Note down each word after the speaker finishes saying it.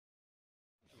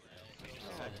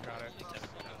Got it.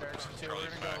 Direction 2, we're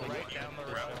gonna go right down the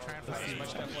road, try and find as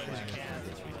much deploy as you can.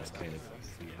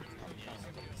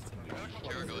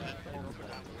 Sure, go ahead.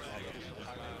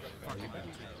 Fucking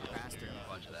bastard.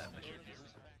 Watch that mission.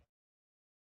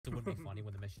 It wouldn't be funny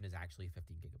when the mission is actually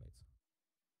 15 gigabytes.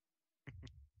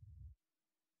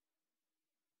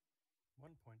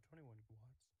 1.21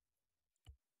 gigawatts.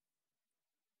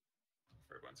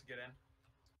 For everyone to get in.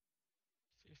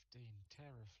 15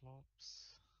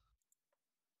 teraflops.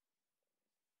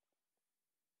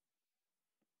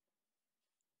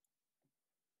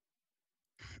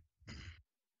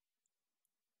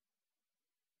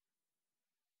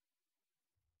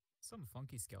 Some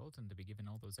funky skeleton to be given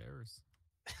all those errors.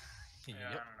 Yeah,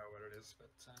 I don't know what it is, but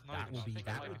That would be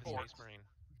Space Marine.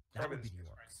 That would be the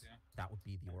orcs. That would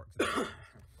be the orcs.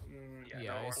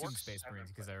 Yeah, I assume orcs Space have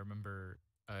Marines been because I remember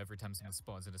every time someone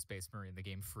spawns in a Space Marine, the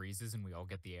game freezes and we all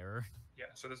get the error.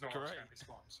 Yeah, so there's no orcs currently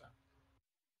spawned, so.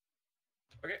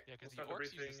 Okay, Yeah, because we'll the start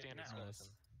orcs use the briefing standard now. skeleton.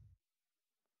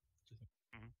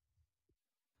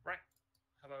 Right.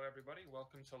 Hello, everybody.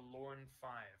 Welcome to Lorn 5.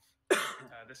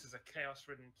 This is a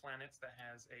chaos-ridden planet that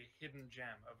has a hidden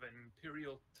gem of an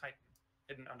Imperial Titan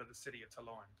hidden under the city of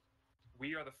Lorn.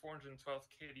 We are the 412th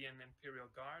Cadian Imperial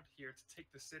Guard here to take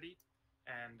the city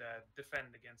and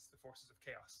defend against the forces of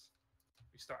chaos.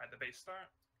 We start at the base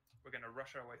start. We're going to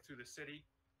rush our way through the city.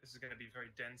 This is going to be very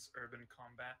dense urban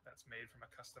combat that's made from a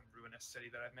custom ruinous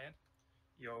city that I've made.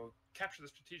 You'll capture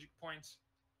the strategic point,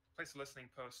 place a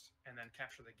listening post, and then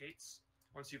capture the gates.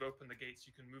 Once you've opened the gates,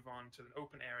 you can move on to an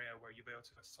open area where you'll be able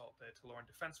to assault the Lorn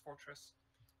Defense Fortress.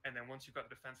 And then once you've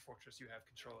got the Defense Fortress, you have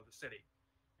control of the city.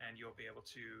 And you'll be able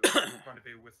to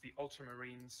rendezvous with the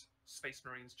Ultramarines, Space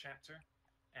Marines chapter,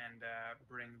 and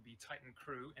bring the Titan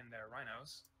crew in their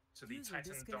rhinos to the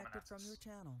Titan Dominatus. From your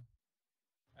channel.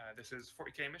 This is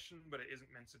 40k mission, but it isn't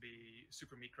meant to be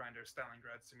Super Meat Grinder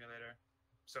Stalingrad Simulator.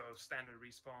 So standard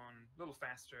respawn, a little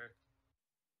faster.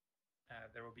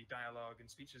 There will be dialogue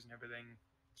and speeches and everything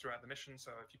throughout the mission,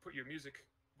 so if you put your music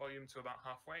volume to about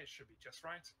halfway, it should be just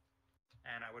right.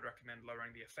 And I would recommend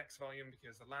lowering the effects volume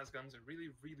because the las guns are really,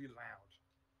 really loud.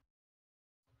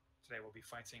 Today we'll be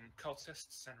fighting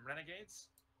cultists and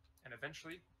renegades, and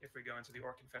eventually, if we go into the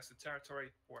orc-infested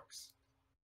territory, orcs.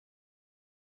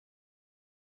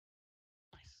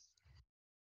 Nice.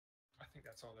 I think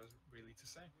that's all there's really to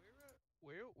say.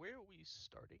 Where are we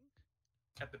starting?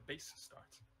 At the base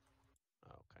start.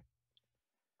 Oh, okay.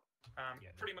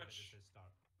 Pretty much.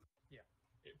 Yeah,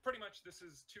 pretty much. This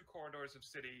is 2 corridors of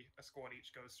city. A squad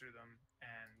each goes through them,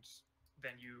 and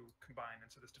then you combine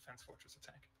into this defense fortress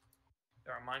attack.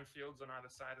 There are minefields on either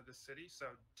side of the city, so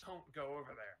don't go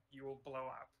over there. You will blow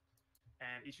up.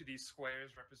 And each of these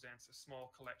squares represents a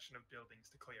small collection of buildings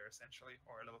to clear, essentially,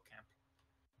 or a little camp.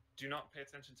 Do not pay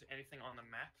attention to anything on the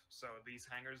map. So these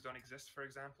hangars don't exist, for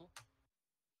example.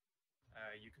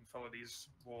 You can follow these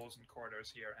walls and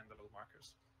corridors here and the little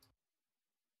markers.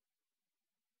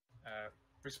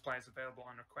 Resupply is available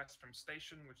on request from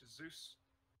Station, which is Zeus.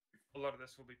 A lot of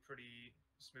this will be pretty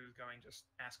smooth going. Just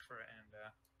ask for it and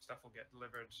stuff will get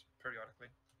delivered periodically.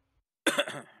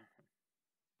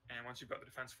 And once you've got the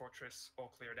defense fortress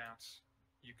all cleared out,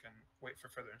 you can wait for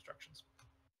further instructions.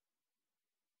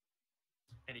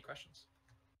 Any questions?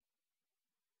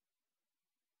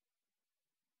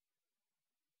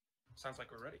 Sounds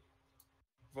like we're ready.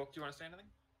 Volk, do you want to say anything?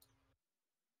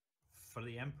 For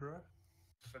the Emperor?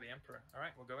 For the Emperor. All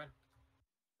right, we'll go in.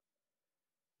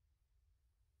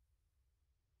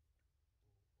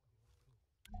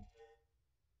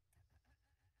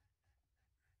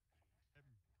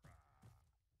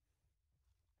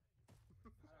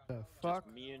 The fuck?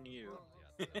 Just me and you.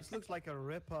 This looks like a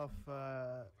rip of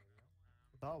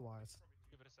Star Wars.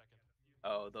 Give it a second.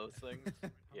 Oh, those things?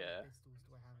 Yeah.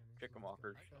 Chicken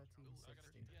walkers.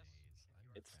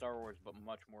 It's Star Wars, but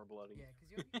much more bloody.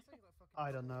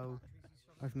 I don't know.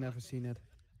 I've never seen it.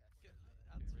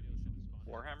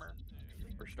 Warhammer?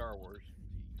 Or Star Wars?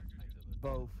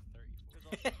 Both.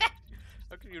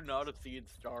 How could you not have seen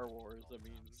Star Wars? I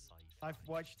mean... I've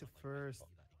watched the first,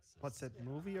 what's that,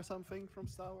 movie or something from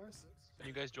Star Wars? Can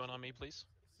you guys join on me, please?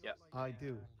 Yeah. I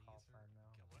do.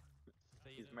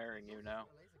 He's marrying you now.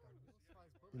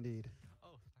 Indeed.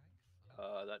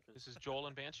 This is Joel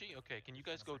and Banshee. Okay, can you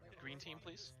guys go green team,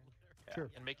 please? Yeah. Sure.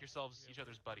 And make yourselves each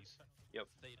other's buddies. Yep.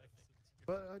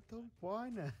 But I don't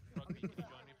wanna. Rugby, can you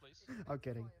join me, please? I'm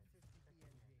kidding.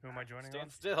 Who am I joining on?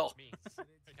 Stand still! Me.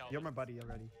 You're my buddy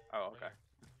already. Oh, okay.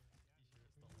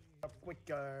 Up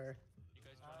quicker. You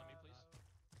guys join on me,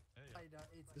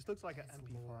 please? This looks like an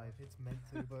MP5. It's meant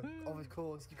to, but of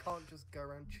course you can't just go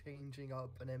around changing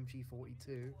up an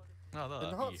MG42. No, The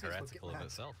that'd Nazis be would heretical get in mad.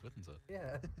 itself, wouldn't it?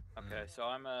 Yeah. Okay, so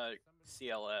I'm a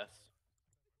CLS.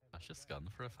 Fascist gun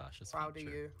for a fascist Proud of future.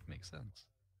 you. Makes sense.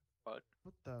 What?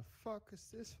 What the fuck is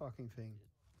this fucking thing?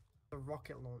 The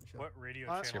rocket launcher. What radio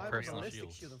I channel? your have a personal ballistic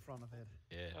shields. shield in front of it.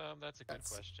 Yeah. That's a good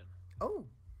That's- question. Oh,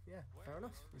 yeah, fair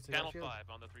enough. It's a Channel shield. 5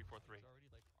 on the 343.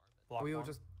 Block Are we all one.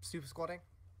 just super squadding?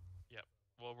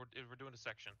 Well, we're doing a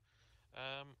section.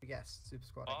 Yes, super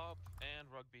squadding. Bob and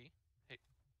Rugby. Hey,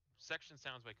 section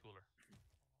sounds way cooler.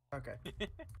 Okay.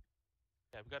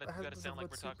 Yeah, we gotta How does sound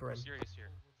like we're everyone talking super we're in? serious here.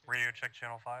 Radio check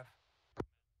channel 5.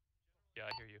 Yeah,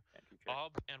 I hear you. Entry check.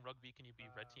 Bob and Rugby, can you be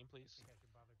red team, please?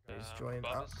 Please join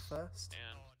up Bubba's first.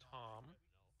 And Tom.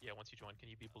 Yeah, once you join, can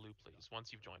you be blue, please?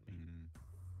 Once you've joined me. Mm.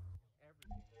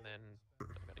 And then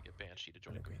I gotta get Banshee to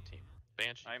join Okay. green team.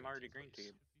 Banshee. I'm already green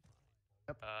please.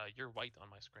 team. You're white on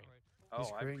my screen. Oh,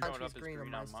 He's I've green. shown Actually, up it's as green on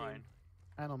green my on Steam. mine.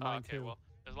 And on mine Okay, too. well,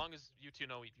 as long as you two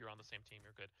know you're on the same team,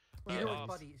 you're good. You can always Bob,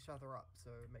 buddy each other up,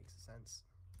 so it makes sense.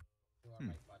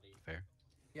 Fair.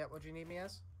 Yeah, what do you need me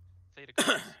as? Theta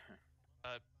Codes.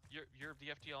 You're the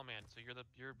FTL man, so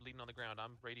you're bleeding on the ground.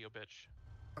 I'm radio bitch.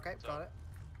 Okay, So, got it.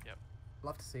 yep.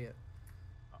 Love to see it.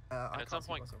 And I at some can't see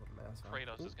point, myself on there, that's fine.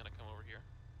 Kratos Ooh. is gonna come over here.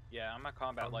 Yeah, I'm a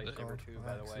combat Oh, lightsaber God. too, Oh,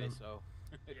 by the way. excellent. So.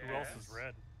 Who else is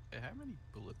red? Hey, how many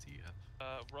bullets do you have?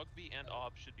 Rugby and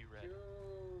Ob should be red,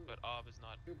 but Ob is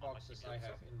not. Two on my boxes team I yet,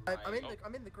 have so- in my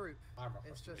I'm in the group. armor.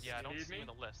 It's for- just But yeah, I don't Need see you me?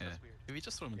 on the list. Yeah. That's weird. If you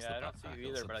just throw them into Yeah, the I don't backpack, see you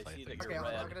it'll either, but I simplify see that things. you're okay.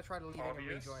 I'm red. gonna try to leave and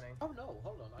Obvious. rejoining. Oh no,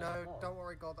 hold on. I No, have more. don't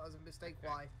worry, God, that was a mistake.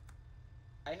 Why?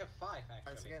 I have 5 Once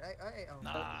actually. again, oh.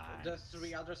 Nice. The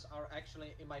 3 others are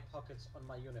actually in my pockets on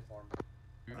my uniform.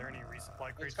 Are there any resupply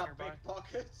It's crates got nearby? big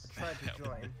pockets. Tried to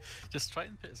join. Just try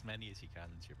and put as many as you can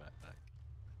into your backpack.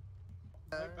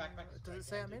 My backpack is Does it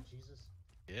say I'm in? gigantic, Jesus.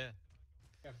 Yeah.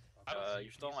 Yeah, I don't see you.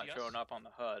 You're still Can not you see showing us? up on the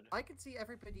HUD. I can see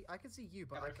everybody. I can see you,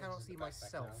 but I Everything's cannot in see the backpack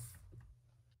myself. now.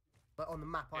 Like on the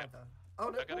map Yeah. either. Oh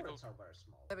no! I gotta go. Bullets are very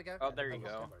small. There we go. Oh, there you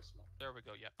Bullets go. are very small. There we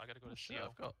go. Yeah, I gotta go Oh to shit, CO.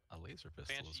 I've got a laser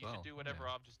pistol Banshee, as you well. should do whatever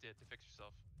Yeah. Ob just did to fix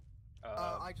yourself.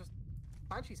 I just.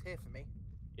 Banshee's here for me.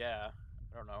 Yeah,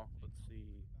 I don't know. Let's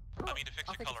see. I mean, to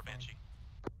fix your color, Banshee.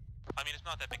 I mean, it's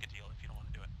not that big a deal if you don't want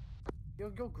to do it. You're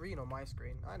green on my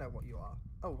screen. I know what you are.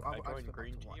 Oh, I just joined went back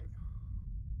green to white. team.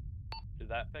 Did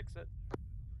that fix it?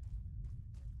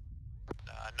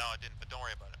 No, I didn't, but don't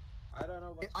worry about it. I don't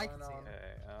know what's I going can see on.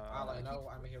 it. Okay. All I it know,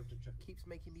 keeps- I'm here to Keeps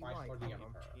making me fight white. for the Hang on.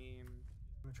 Emperor. Team.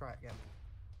 I'm gonna try it again.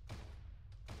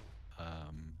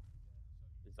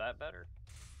 Is that better?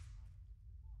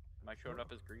 Am I showing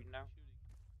up as green now?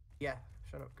 Yeah,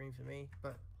 shut up green for me,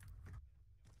 but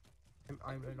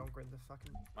I'm no longer in the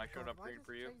fucking. Am I showing God, up why green does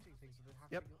for it you? changing things with it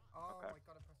have Yep. to go- Oh Okay. my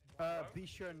god, I pressed Be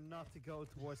sure not to go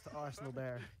towards the arsenal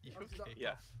there. You I'm just okay? not-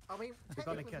 Yeah. I mean, You're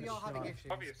gonna technically we catch are having shot.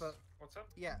 issues, Obvious. but What's up?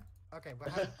 yeah, okay, we're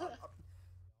having,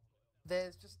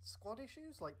 there's just squad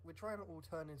issues. Like we're trying to all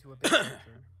turn into a big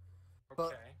section,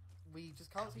 but Okay. we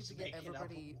just can't seem to get Making up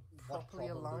everybody what properly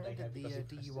problem do aligned they in have the because it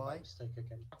pressed the DUI. mistake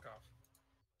again. Fuck off.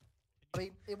 I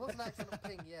mean, it was an accidental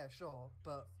ping, yeah, sure,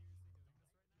 but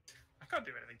I can't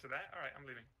do anything to that. All right, I'm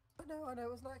leaving. I know, it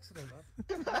was an accident.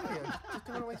 Man. Just don't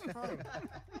want to waste your time.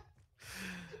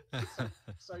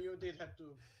 So you did have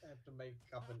to make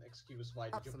up an excuse why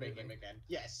did you ping him Absolutely. again?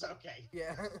 Yes, okay.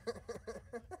 Yeah.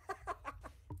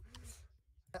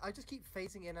 I just keep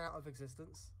phasing in and out of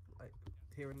existence, like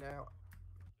here and now.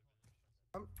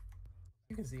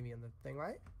 You can see me in the thing,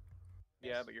 right?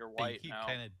 Yeah, but you're Hey, you white keep now,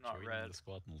 kind of not joining red. the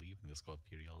squad and leaving the squad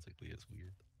periodically. It's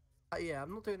weird. Yeah,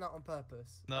 I'm not doing that on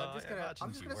purpose. No, I'm just I gonna, imagine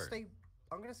I'm just you gonna were. stay.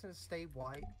 I'm just gonna stay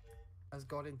white, as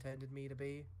God intended me to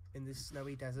be in this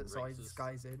snowy desert. So I Racist.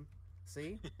 disguise in.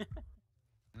 See,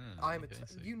 Hmm, I'm a. okay, I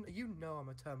see. You know I'm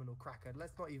a terminal cracker.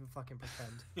 Let's not even fucking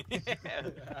pretend.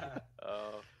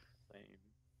 Oh,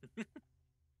 same.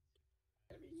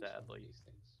 Sadly.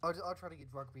 I'll try to get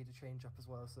Rugby to change up as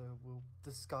well, so we'll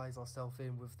disguise ourselves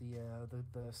in with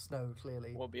the snow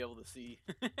clearly. Won't be able to see.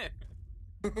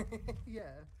 Yeah.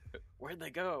 Where'd they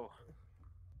go?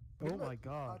 I mean, Oh look, my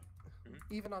god.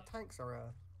 Even our tanks are.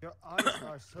 Your eyes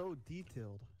are so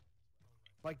detailed.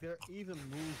 Like they're even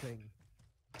moving.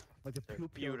 Like the They're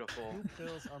pupils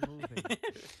are moving. Yeah,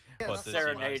 But that's did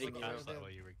serenading you you. catch that while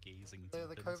you were gazing They're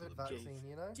deep the into COVID them? vaccine,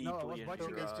 you know? No, I was Deeply watching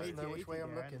into guys your just eyes. know which way I'm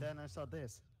there, looking. and then I saw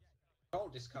this. All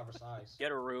discovers eyes.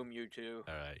 Get a room, you two.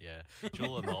 Alright, yeah.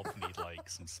 Joel and Bob need like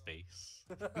some space.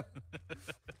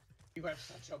 You have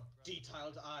such a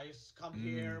detailed eyes. Come Mm.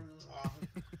 here.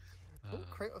 Oh,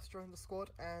 Kratos joined the squad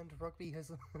and Rugby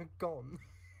has gone.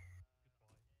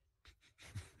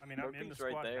 I mean, I'm in the Rugby's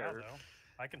right squad now, there. though.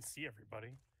 I can see everybody.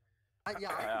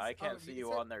 I can't see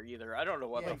you on there either. I don't know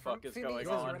what Yeah, the fuck is for me, going it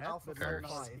says on. you're in Alpha Cursed.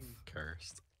 5.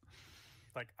 Cursed.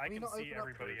 Like, I we can not see open up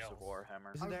everybody Ghosts else. of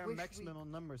Warhammer. Isn't I there a wish we- maximum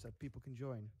on numbers that people can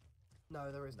join?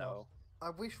 No, there is No. not. I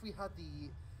wish we had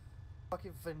the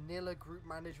fucking vanilla group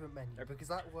management menu because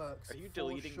that works. Are you for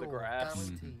deleting the sure, grass?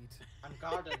 Guaranteed. I'm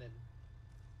gardening.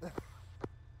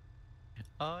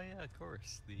 Oh yeah, of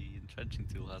course. The entrenching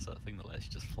tool has that thing that lets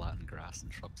you just flatten grass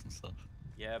and shrubs and stuff.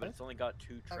 Yeah, but it's only got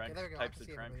two Okay, there we go. I types can of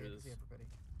see everybody. I can trenches see everybody.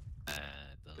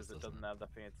 It does, because it doesn't doesn't have the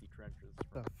fancy trenches.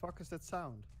 The fuck is that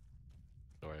sound?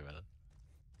 Don't worry about it.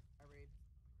 I read.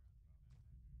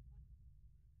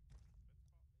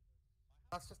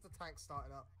 That's just the tank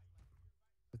starting up.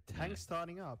 The tank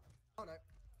starting up. Oh no,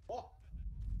 Oh,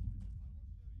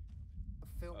 the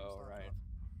film Oh, starting right. up.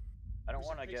 I don't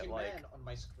there's a want to get pretty like man on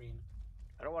my screen.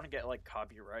 I don't want to get like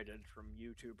copyrighted from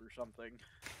YouTube or something,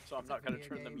 so I'm It's not a gonna video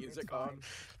turn the game, it's music fine. on.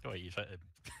 No, you try to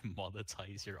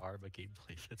monetize your Arma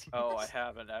gameplay videos. Oh, I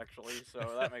haven't actually, so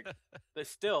that makes. But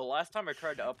still, last time I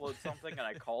tried to upload something and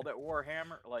I called it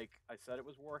Warhammer, like I said it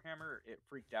was Warhammer, it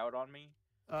freaked out on me.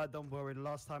 Don't worry. The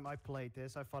last time I played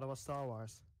this, I thought it was Star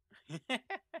Wars.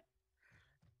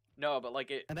 No, but like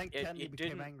And then Candy it became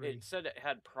didn't. angry. It said it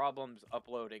had problems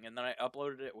uploading, and then I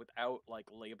uploaded it without like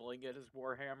labeling it as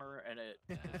Warhammer, and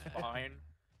it's fine.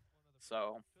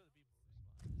 So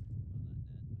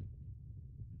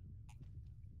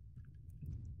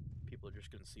people are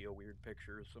just gonna see a weird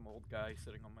picture of some old guy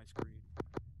sitting on my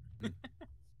screen.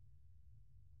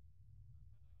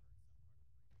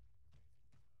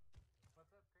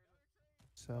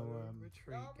 So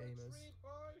Retreat gamers.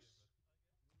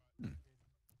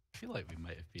 I feel like we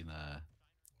might have been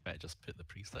might have just put the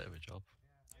priest out of a job.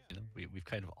 You know, we've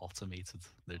kind of automated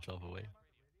their job away.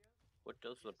 What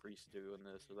does the priest do in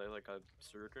this? Are they like a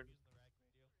surgeon?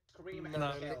 Scream and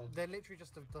No, kill. they're literally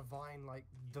just a divine, like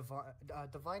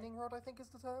divining rod. I think is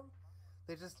the term.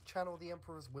 They just channel the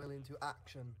Emperor's will into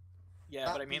action. Yeah,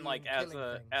 That but I mean like being as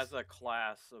killing a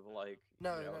class of like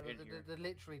No, you know, no, in here. they're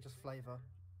literally just flavor.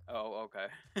 Oh, okay.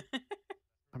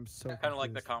 I'm so Kind of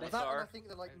like the confused. That, and I commissar. think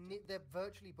they're like they're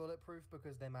virtually bulletproof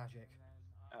because they're magic.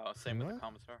 Oh, same with the What?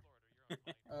 commissar.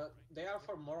 They are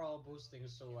for moral boosting,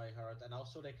 so I heard, and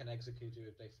also they can execute you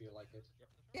if they feel like it.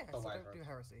 Yeah, so Oh, I don't heard. do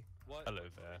heresy. Hello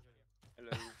there.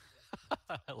 Hello.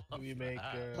 I love We make,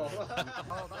 that.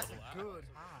 Oh, that's a good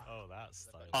hat. Oh, that's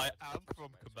stylish. I am from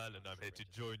Kamal and I'm here to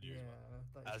join you.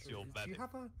 Yeah, that is As true. your Do you medic.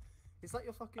 have a? Is that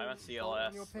your fucking? I'm a bolt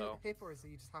on CLS, your so- hip, or is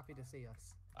he just happy to see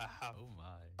us? I have. Oh my.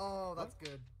 Oh, that's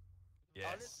good.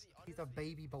 Yes. He's a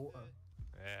baby bolter.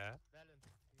 Yeah.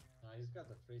 He's got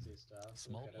the crazy stuff.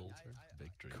 Small Look at him. bolter,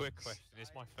 big dreams. Quick question: is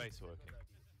my face working?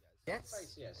 Yes.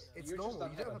 Face, yes. It's You just normal.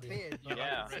 don't You don't have a beard. but I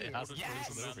Yeah. can see It it. hasn't Yes!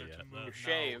 frozen over yet. You're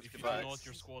shaved, if you but- do not,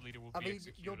 your squad leader will I be mean,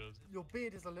 executed. your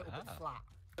beard is a little bit Ah. flat.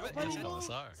 Who's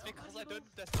commissar? Because I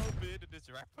don't. There's no beard in this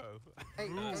repo. Hey,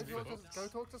 Rules, go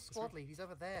talk to Squadly. He's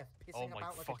over there, pissing Oh my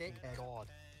about like a fucking dickhead. god.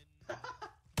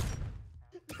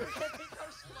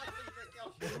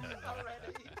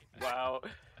 Wow.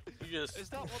 You Is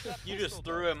that what that you pistol just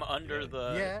threw does? him under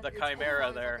the Yeah, the it's chimera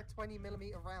almost there. Like a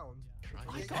 20mm round.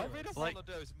 I It's got ridiculous. rid of Like- one of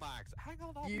those mags. Hang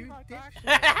on, I'll be You right did back.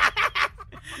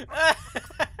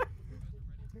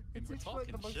 It's We're just like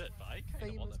talking the most shit, but I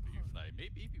kind of want famous to move now.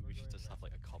 Maybe we should just have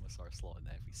like a commissar slot in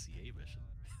every CA mission.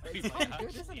 We It's might pretty good,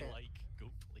 isn't actually it? like go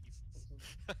places.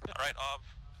 Alright,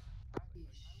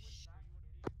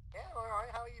 Yeah, alright,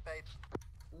 how are you, babe?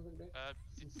 I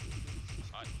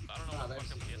don't know what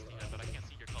fucked up PSD is, but I can't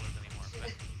see your colors anymore.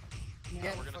 But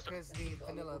Yeah, we're gonna because the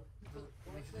vanilla,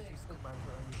 they should do still man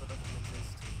for only, but that doesn't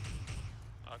exist.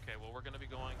 okay, well we're gonna be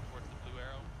going towards the blue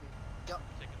arrow. Yep.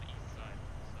 Taking the east side.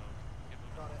 So get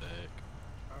moving. Got it. Sick.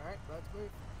 Alright, let's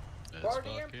move. Let's For the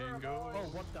fucking Emperor, go. Oh,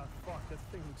 what the fuck? That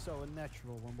thing looks so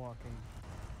unnatural when walking.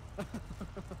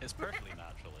 It's perfectly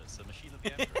natural. It's a machine of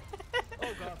the Emperor.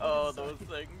 Oh god. Oh, what is those that?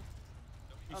 things.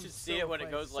 You I'm should see so it when it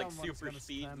afraid goes like someone's super gonna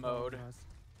speed spam mode. on us.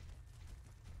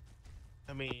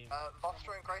 I mean,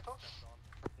 Vostra and Kratos?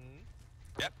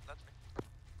 Yep, that's me.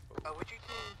 Would you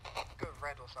go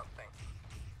red or something?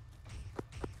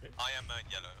 I am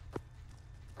yellow.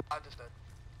 Understood.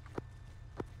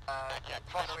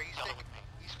 Vostra,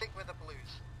 you stick with the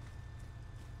blues.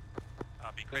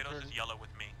 Kratos is yellow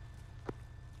with me.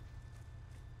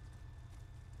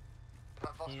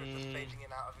 That Vostra is just phasing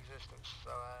in out of existence,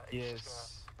 so it's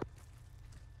just gonna...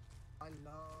 I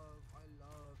love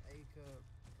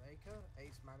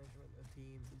Ace management of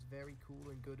teams. It's very cool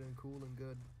and good and cool and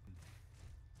good.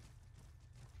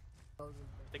 I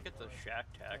think it's a shack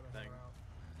tag thing.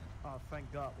 Oh,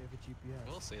 thank god we have a GPS.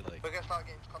 We'll say like. We're gonna start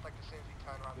getting into contact as soon as we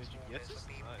turn around the Good small GPS bit, so is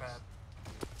be nice. prepared.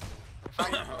 In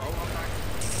fact,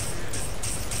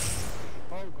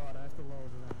 Oh god, I have to lower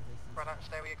the land of this. Right out,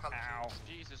 stay with your colour sheets.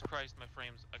 Jesus Christ, my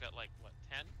frames. I got like, what,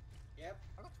 10? Yep.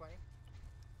 I got 20.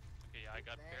 Okay, yeah, I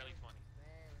got barely 20.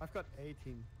 I've got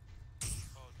 18.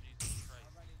 Oh, Jesus Christ.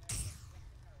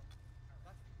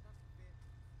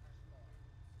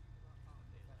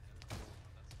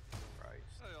 Right.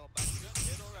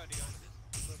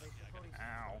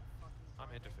 Ow. I'm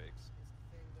interfix.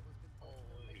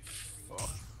 Holy fuck.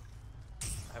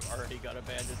 I've already got a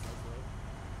bandage myself.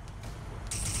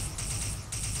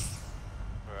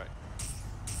 Alright.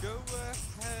 Go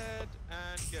ahead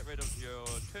and get rid of your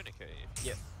tourniquet.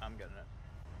 Yep, I'm getting it.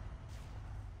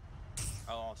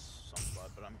 I lost some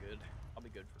blood, but I'm good. I'll be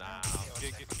good for now.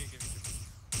 Give me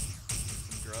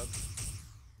some drugs.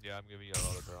 Yeah, I'm giving you a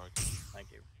lot of drugs. Thank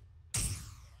you.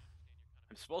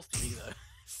 I'm supposed to be the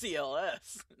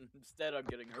CLS. Instead, I'm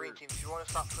getting Green hurt. team, if you want to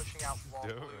start pushing out one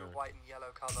blue, white, and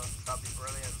yellow cover, that'd be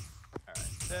brilliant.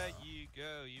 Alright. There you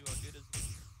go. You are good as new.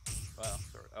 Well,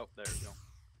 sorry. Oh, there we go.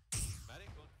 Medic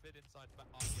won't fit inside back.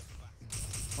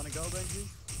 Wanna go, Benji?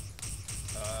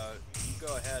 You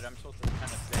go ahead. I'm supposed to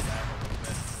kind of stay back a little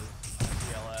bit because I'm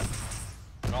CLS.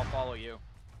 But I'll follow you.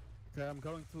 Okay, I'm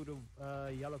going through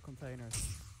the yellow containers.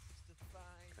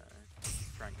 Okay.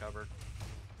 Try and cover.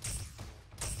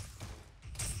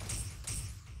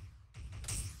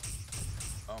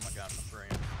 Oh my god, my brain.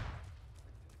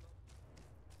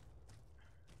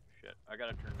 Shit, I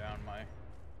gotta turn down my...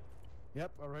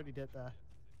 Yep, already did that.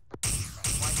 Your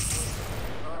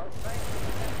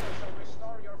frames shall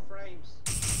restore your frames.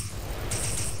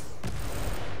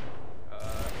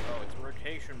 Oh, it's a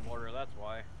rotation blur, that's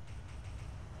why.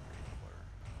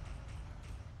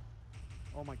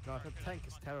 Oh my god, that tank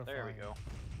is terrifying. There we go.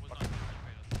 I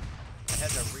had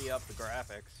to re-up the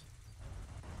graphics.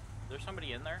 Is there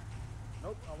somebody in there?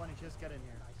 Nope, I want to just get in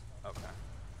here. Okay.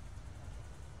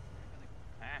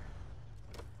 Ah.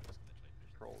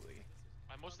 Control V.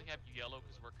 I mostly have you yellow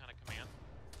because we're kind of command,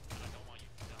 and I don't want you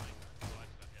dying. So I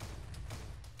just got hit.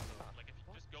 So, like, if you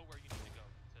just go where you need to go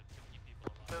to keep people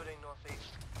alive. Building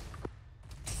northeast.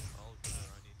 Oh,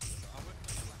 I need to go. I'm working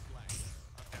on my flag.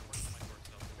 Okay, I'm working on my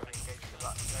torso. Really engaged with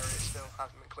that area still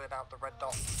hasn't been cleared out, the red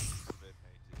dot.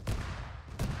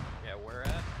 Yeah, where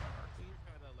at?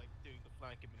 Kind of like doing the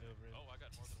flanking maneuver. Oh, I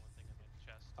got more than one thing in my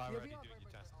chest. I'm already doing your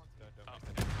chest. Don't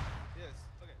Okay. Yes.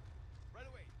 Okay. Right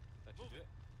away. That should do it.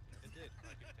 It did.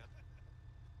 Alright, give me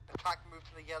 10. Attack move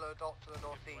to the yellow dot to the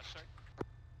northeast.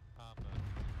 Wanna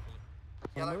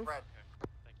Yellow, move? red. Okay.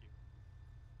 Thank you.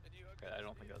 And you Okay, I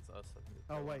don't think that's us. I think it's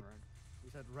Oh yellow wait, and red. you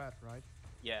said red, right?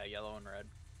 Yeah, yellow and red.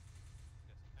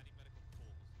 Yes. Any medical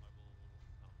calls, I will answer.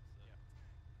 Yeah.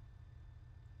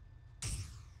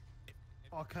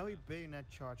 Oh, can we bayonet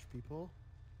charge people?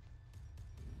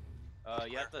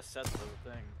 You have to set the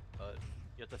thing, but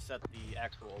you have to set the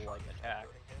actual like attack.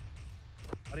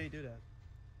 How do you do that?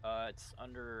 It's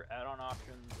under add-on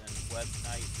options and web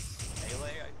nights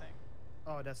melee, I think.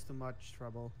 Oh, that's too much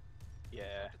trouble. Yeah.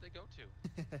 Where did they go to?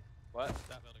 What?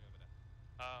 That building over there.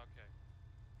 Okay.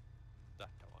 That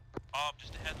one.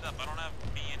 Just a heads up, I don't have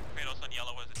me and Kratos on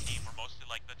yellow as a team. We're mostly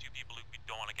like the two people who we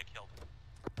don't want to get killed.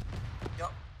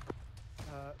 Yup.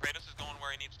 Kratos is going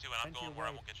where he needs to, and I'm Benji, going where I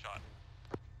wait. won't get shot.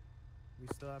 We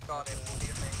still have Got it, will be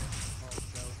amazing.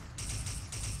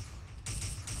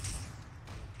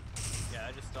 Yeah,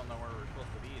 I just don't know where we're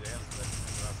supposed to be. They haven't said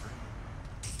anything about bringing.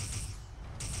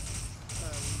 We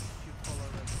should follow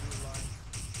that blue line.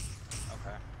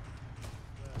 Okay.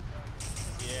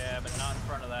 Yeah, but not in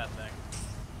front of that thing.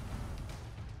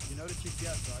 You know the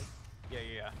GPS, right?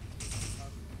 Yeah.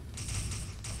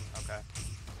 Okay.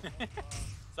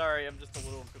 Sorry, I'm just a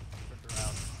little concerned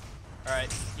around.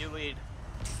 Alright, you lead.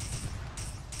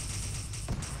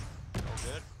 All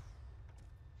good?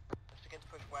 Let's begin to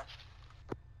push west.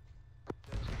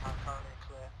 As we have currently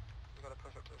clear. We've got to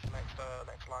push up to this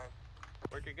next line.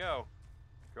 Where'd you go?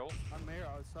 Joel? I'm here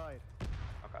outside.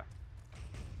 Okay.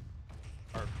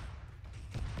 Or,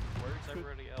 where's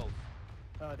everybody else?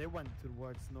 They went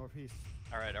towards northeast.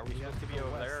 Alright, are we We have supposed to to be go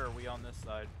over west. there or are we on this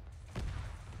side?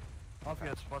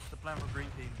 Obvious. What's the plan for green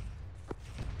team?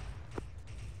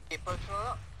 Keep pushing it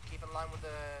up. Keep in line with the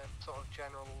sort of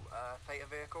general Theta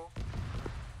vehicle.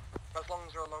 As long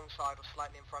as we're alongside or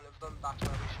slightly in front of them, that's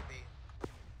where we should be.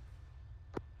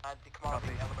 And the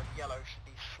commanding element yellow should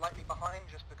be slightly behind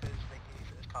just because they can use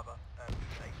it as cover and be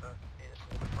safer in a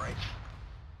small embrace.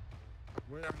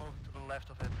 We're moving to the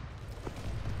left of it.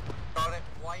 Got it.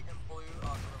 White and blue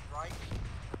are to the right.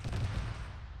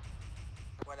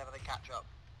 Whenever they catch up.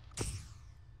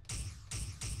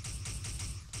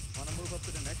 Wanna move up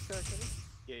to the next territory?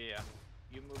 Yeah.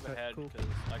 You move Okay, ahead cool. because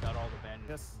I got all the bandages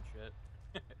Yes. and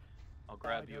shit. I'll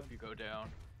grab you don't. if you go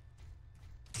down.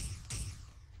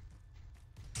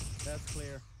 That's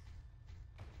clear.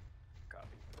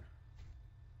 Copy.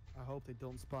 I hope they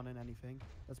don't spawn in anything.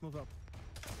 Let's move up.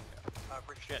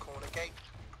 Bridge to the corner gate.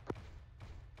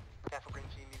 Careful, green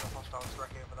team, you got hostiles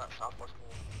directly over that southwest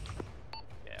wall.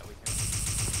 Yeah, we can.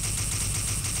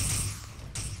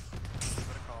 Give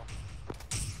it a call.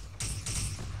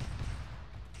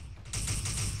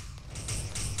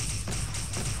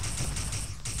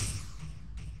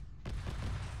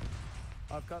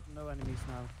 I've got no enemies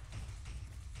now.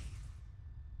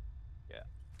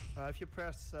 Yeah. If you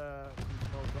press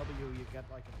Control W, you get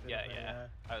like a bit of a, Yeah.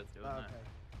 I was doing that. okay.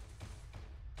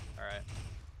 Alright.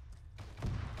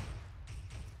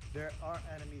 There are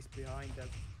enemies behind that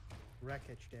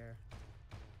wreckage there.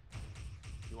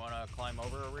 You want to climb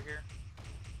over here?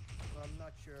 I'm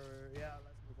not sure. Yeah,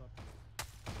 let's move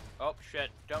up. Oh, shit.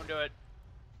 Don't do it.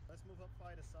 Let's move up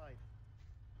by the side.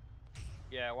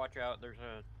 Yeah, watch out. There's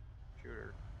a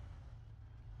shooter.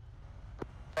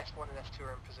 X1 and F2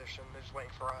 are in position. They're just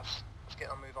waiting for us. Let's get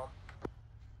on, move on.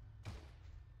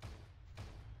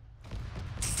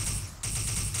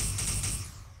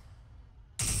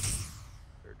 Is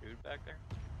there a dude back there?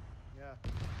 Yeah.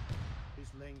 He's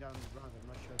laying down the ground. I'm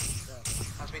not sure if he's dead.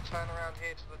 As we turn around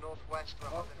here to the northwest, we're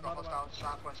Oh, they've got another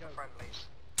hostiles one. southwest Go. of friendlies.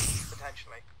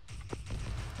 Potentially.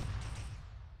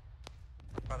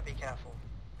 Gotta be careful.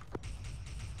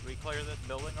 Do we clear this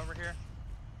building over here?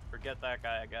 Forget that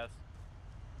guy, I guess.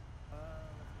 They're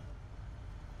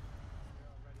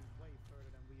already way further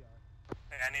than we are.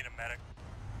 Hey, I need a medic.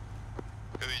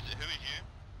 Who is you?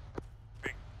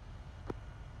 Me.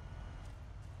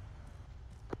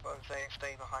 What I'm saying,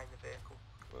 stay behind the vehicle.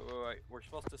 Wait. We're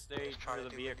supposed to stay Just trying near to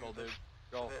the do vehicle, dude. maneuvers.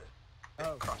 Go. Bit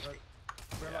Oh, crusty.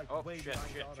 We're Yeah. like Oh, way shit,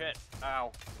 behind the others.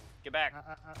 Ow. Get back.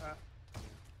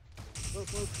 Move.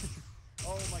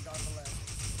 Oh my god, the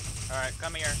left. Alright,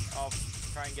 come here. I'll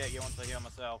try and get you once I heal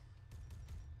myself.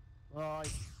 Well, I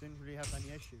didn't really have any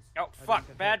issues. Oh, I fuck. didn't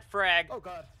get Bad hit. frag. Oh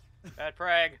god. Bad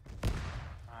frag.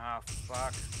 Ah,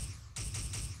 fuck.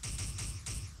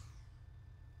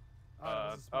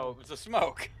 Oh, it was a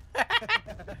smoke.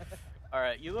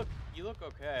 Alright, you look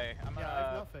okay. I'm Yeah, I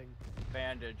have nothing.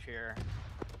 bandage here.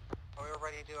 Are we all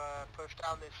ready to push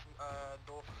down this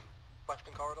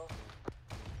northwestern corridor?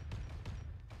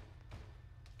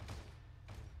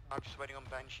 I'm just waiting on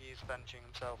Banshee. He's benching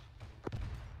himself.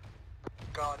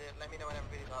 Got it. Let me know when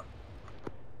everybody's up.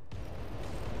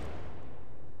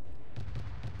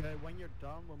 Okay, when you're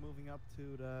done, we're moving up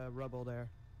to the rubble there.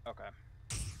 Okay.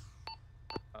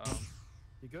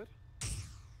 You good?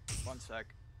 One sec.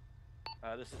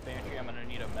 This is Banshee. I'm gonna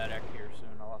need a medic here soon.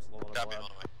 I lost a little bit of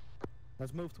blood.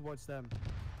 Let's move towards them.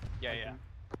 Yeah.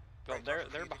 Well, Right, they're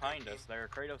so behind the us. There,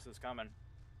 Kratos is coming.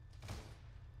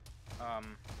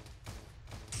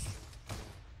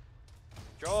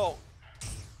 Joel.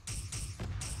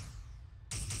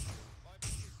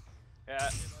 Yeah.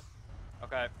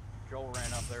 Okay. Joel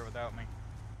ran up there without me.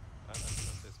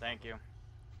 Thank you.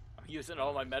 I'm using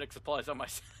all my medic supplies on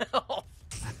myself.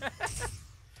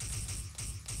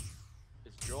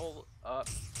 Is Joel up?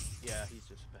 Yeah, he's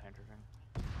just bandaging.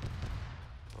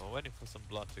 Well, waiting for some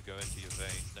blood to go into your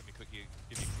vein. Let me quickly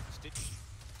give you a quick stitch.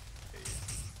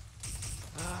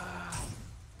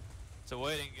 It's a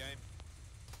waiting game.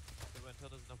 They won't tell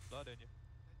there's enough blood in you.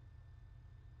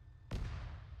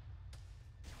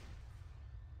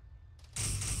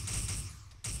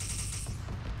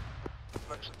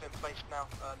 Smokes have been placed now,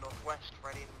 northwest,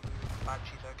 ready to move.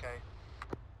 Banshee's okay.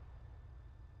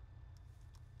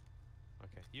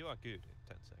 Okay, you are good in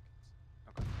 10 seconds.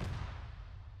 Okay.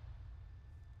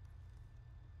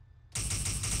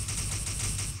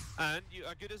 And you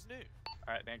are good as new.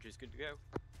 Alright, Banshee's good to go.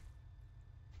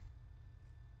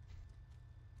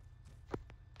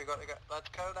 We got to go. Let's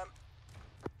go then.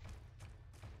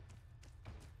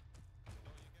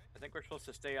 I think we're supposed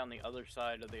to stay on the other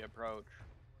side of the approach.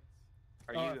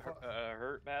 Are Oh, you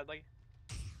hurt badly?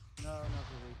 No, not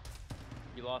really.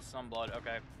 You lost some blood.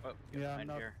 Okay. Oh, get Yeah, behind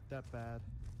not here. that bad.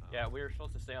 Yeah, we were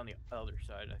supposed to stay on the other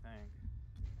side, I think.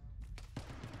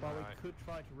 Well, Alright. we could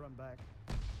try to run back.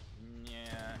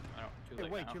 Yeah, I don't. Too Hey,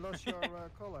 late wait, now. you lost your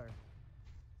color.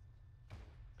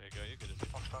 There you go, you're good as new.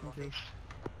 Hostile Okay. northeast.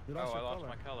 You Oh, lost I your lost color.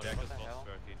 my color. Yeah, What because the hell?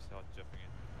 Monster keeps hard jumping in.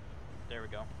 There we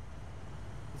go.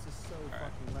 This is so Alright.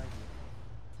 fucking laggy.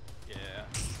 Yeah.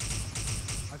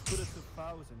 I put it to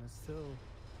 1,000 and still.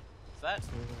 Is that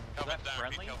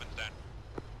friendly?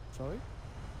 Sorry?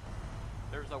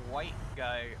 There's a white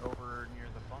guy over near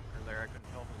the bunker there. I couldn't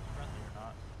tell if it was friendly or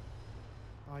not.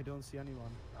 I don't see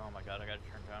anyone. Oh my god, I gotta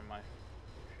turn down my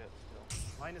shit still.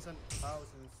 Mine is 1,000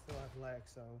 and still have lag,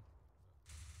 so.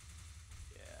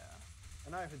 Yeah.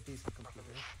 And I have a decent computer.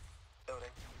 Building.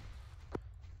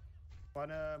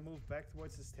 Wanna move back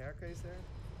towards the staircase there?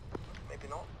 Maybe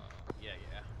not. Yeah.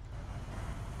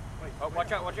 Wait. Oh,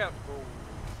 watch out! Watch out!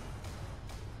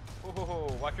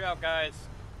 Oh, watch out, guys!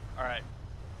 All right.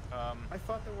 I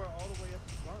thought they were all the way up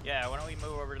the front. Yeah. Why don't we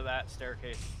move over to that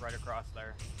staircase right across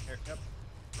there? Here. Yep.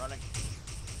 Running.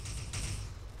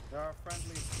 There are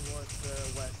friendlies towards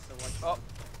the west, so watch out.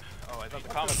 Oh, I thought the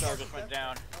commissar just went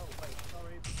down. Oh, wait,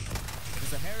 sorry.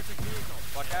 There's a heretic vehicle.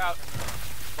 Watch out!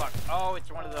 Fuck. Oh,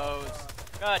 it's one of those.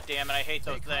 God damn it, I hate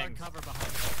those Take hard things. cover behind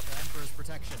us for Emperor's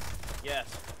protection. Yes.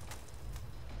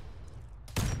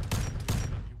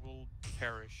 You will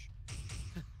perish.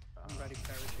 I'm ready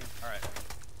perishing. Alright.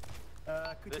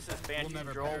 Could This you is bend- Banshee We'll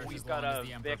never Joel. perish We've as got long as a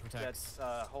the Emperor Vic protects.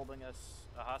 that's holding us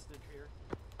a hostage here.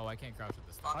 Oh, I can't crouch at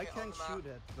this thing. I can shoot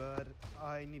it, but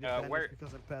I need a bandage where-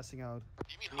 because I'm passing out.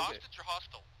 Do you mean hostage or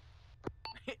hostile?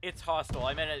 It's hostile.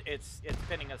 I mean, it's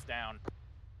pinning us down.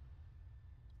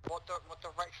 What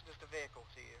direction is the vehicle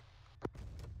to you?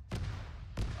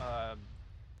 Yeah.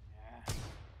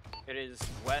 It is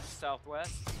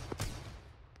west-southwest.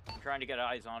 I'm trying to get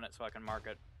eyes on it so I can mark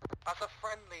it. That's a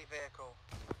friendly vehicle.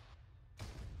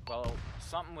 Well,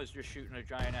 something was just shooting a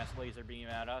giant-ass laser beam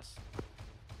at us.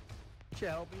 Could you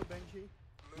help me, Benji?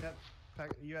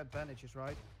 You had bandages,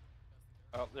 right?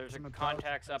 Oh, there's a I'm about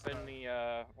contacts to up pass in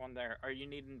the one there. Are you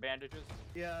needing bandages?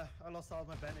 Yeah, I lost all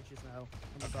my bandages now.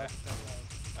 I'm Okay. about to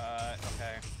pass out.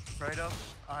 Okay. Kratos,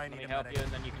 I Let need me a help medic. you,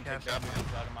 and then you can take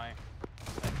bandages out of my.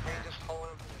 Hey, just hold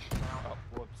in position now. Oh,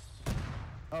 whoops.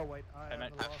 Oh wait, I have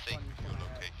meant- the last one. Can I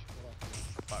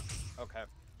have? Fuck. Okay.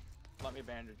 Let me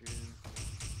bandage you.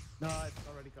 No, I've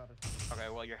already got it. Okay,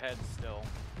 well, your head's still.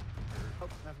 Oh,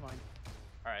 never mind.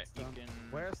 Alright, you Done. can.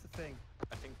 Where's the thing?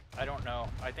 I don't know.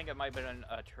 I think it might have been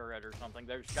a turret or something.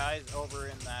 There's guys over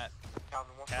in that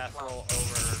Calvin, what's the castle plan?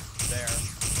 over there.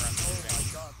 Where I'm Oh shooting. my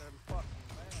god, they're fucking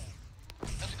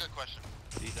mad. That's a good question.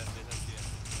 These are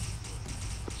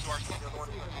So our The other one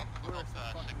is Sigma,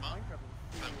 Fucking Minecraft.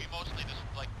 but we mostly just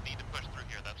like need to push through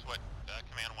here. That's what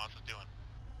command wants us doing.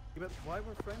 Yeah, but why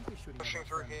were friendly shooting at pushing us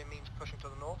through then? here means pushing to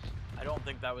the north. I don't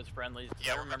think that was friendlies, because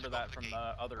Yeah, I we're meant remember to go that for the from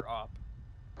gate. the other op.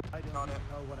 I don't Got even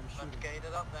it. know what I'm Let's shooting. gate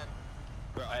it up then.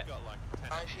 But I've got like 10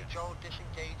 Actually, Joel,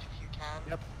 disengage if you can.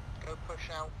 Yep. Go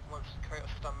push out once Kratos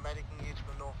is done medicing you to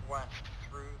the northwest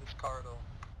through this corridor.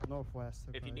 Northwest.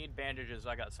 Okay. If you need bandages,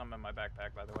 I got some in my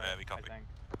backpack, by the way. Yeah, we copy. I think.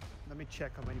 Let me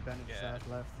check how many bandages Yeah. I have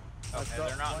left. Okay,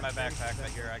 they're not in my backpack,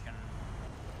 but here I can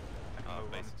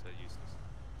move them. basics are useless.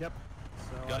 Yep.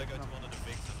 So You gotta I go can- to one of the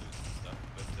bigs and lose some stuff,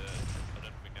 but I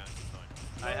don't think now's the time.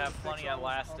 I have the plenty fix of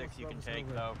almost elastics you can almost take,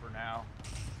 over. though, for now.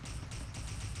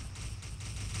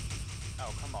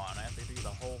 Oh, come on. I have to do the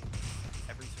whole,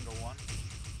 every single one.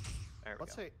 There we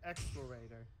Let's go. say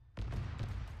explorator.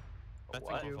 That's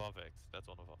What? one of our Vicks. That's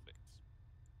one of our Vicks.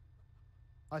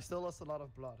 I still lost a lot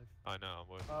of blood. I know, I'm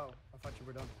working. Oh, I thought you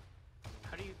were done.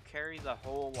 How do you carry the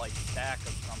whole, like, stack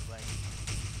of something?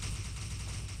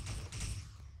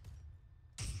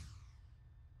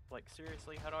 Like,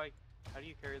 seriously, how do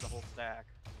you carry the whole stack?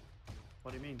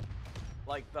 What do you mean?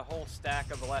 Like, the whole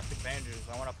stack of elastic bandages.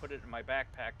 I want to put it in my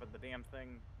backpack, but the damn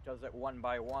thing does it one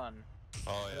by one.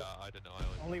 Oh yeah, I don't know. I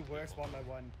Only like to do works one by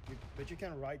one. But you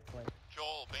can right click.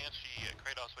 Joel, Banshee,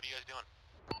 Kratos, what are you guys doing?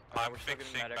 We're still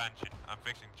getting medic. I'm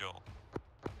fixing Joel.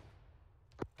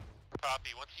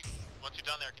 Copy. Once you're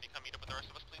done there, can you come meet up with the rest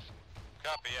of us, please?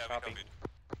 Copy. Yeah, Copy. we copied.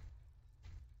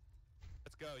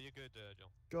 Let's go. You're good,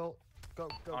 Joel. Go.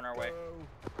 On our way.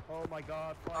 Oh my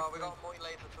god. Oh, we got a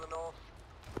multi-laser to the north.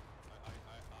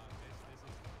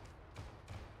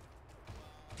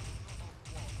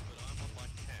 But I'm on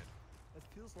like 10. It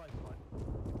feels like one.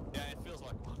 Yeah, it feels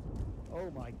like one. Oh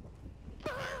my.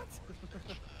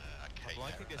 Okay, I'm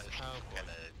liking this cowboy. Kind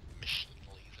of machine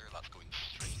laser that's going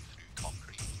straight through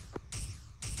concrete.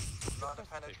 Not a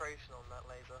penetration on that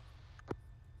laser.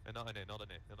 Not in it, not in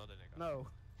it, not in it. Guys. No.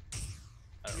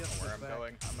 I don't know where I'm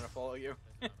going. I'm gonna follow you.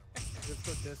 Let's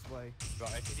go this way.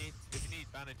 Right, if you need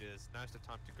bandages, now's the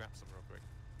time to grab some real quick.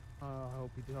 I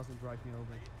hope he doesn't drive me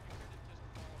over.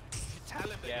 Tell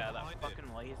him that Yeah, you're that behind fucking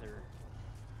him. laser.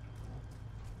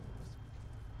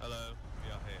 Hello, we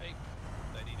are here. Hey.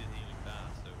 They needed healing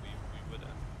fast, so we would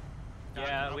have.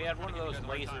 Yeah, we had one of those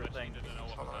laser things.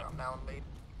 Following up now and lead.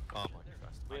 Oh my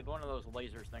Christ. We had one of those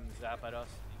laser things zap at us.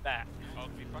 That Oh,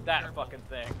 be fucking that careful. fucking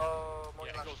thing. Oh, Yeah,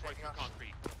 it goes right through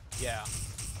concrete. Yeah.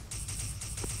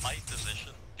 My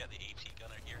position, get the AT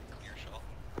gunner here, clear shot.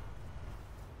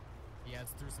 Yeah,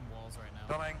 it's through some walls right now.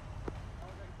 Coming.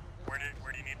 Where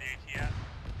do you need the AT at?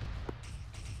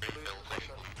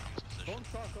 Don't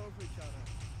talk over each other.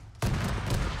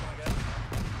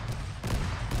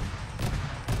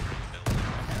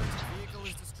 Vehicle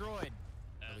is destroyed.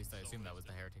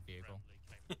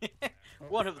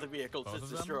 One of the vehicles Both is of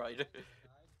them? destroyed.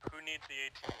 Who needs the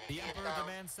 18? The Emperor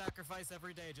demands sacrifice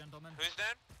every day, gentlemen. Who's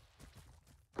down?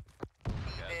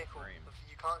 Vehicle.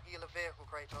 You can't heal a vehicle,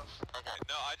 Kratos. Okay,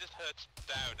 no, I just heard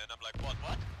down and I'm like, what?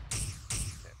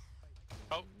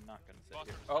 Oh, I'm not gonna sit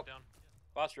here. Foster's down.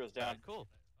 Foster's down. Cool.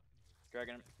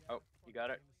 Dragging him. Oh, you got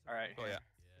it? Alright. Oh, yeah.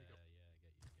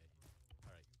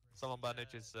 Alright. Someone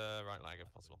bandage his right leg if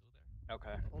possible.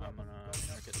 Okay, I'm gonna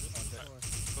get this one down.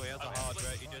 Cool, he has a Okay, hard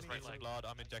split- rate, he just right needs some leg. blood,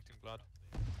 I'm injecting blood.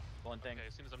 Splinting. Okay,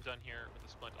 as soon as I'm done here with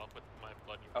the splint, I'll put my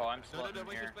blood in your Oh, I'm No, splitting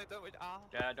wait, here. just wait, don't wait, ah.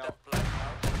 Yeah, don't.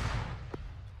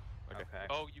 Okay.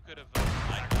 Oh, you could have.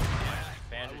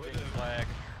 Bandaging flag.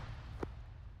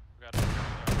 Forgot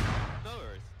about No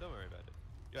worries, don't worry about it.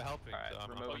 You're helping, Alright, so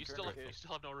I'm remove Oh, not you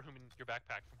still have no room in your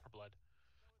backpack for more blood.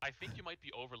 I think you might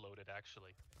be overloaded,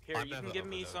 actually. Here, I'm you can never give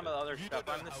me some of the other You stuff.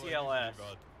 don't I'm know the how I CLS. usually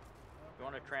run. You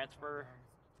want to transfer?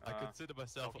 I consider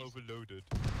myself he's- overloaded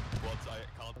once I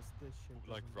can't, This shit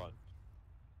like, doesn't run.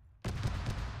 work.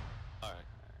 Alright,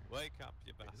 wake up,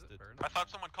 you bastard. I thought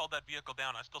someone called that vehicle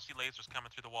down. I still see lasers coming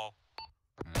through the wall.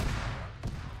 The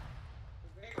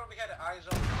vehicle we had eyes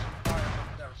on is fire,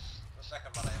 but there's the second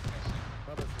one I'm guessing.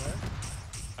 Brothers, where?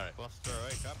 Alright, Buster,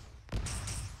 wake up.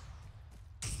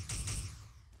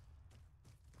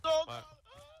 Oh, Alright.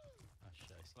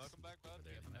 shit, I see Welcome back, bud. over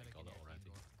there, and I got it already.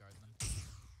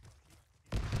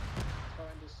 So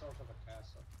in this sort of a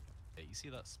castle. Yeah, you see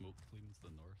that smoke plume to the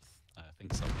north? I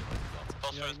think somebody like got it.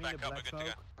 Pulsar Yeah, is you mean back the up. We're black good to go.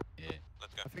 smoke? Yeah.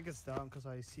 Let's go. I think it's down because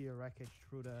I see a wreckage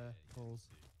through the holes.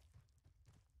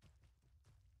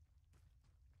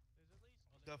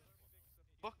 The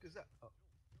fuck is that? Oh.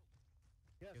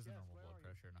 He has a normal blood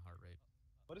pressure and a heart rate.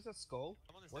 What is that skull?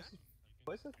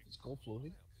 Why is that skull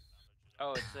floating?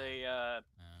 Oh, it's a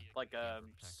like a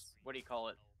what do you call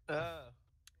it?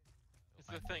 It's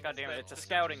the thing. God damn it! It's a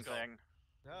scouting thing.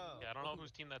 No. Yeah, I don't know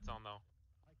whose team that's on though.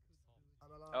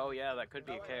 Oh yeah, that could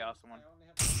be a chaos one. Well,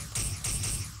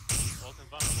 it's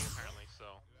invulnerable apparently,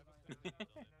 so.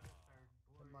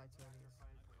 My turn is.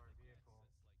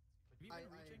 Have you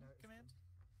been reaching, Command?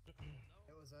 It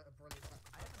was a brilliant attack.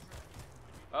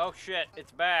 Oh shit!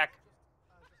 It's back.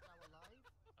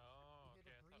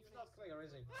 He's not clear,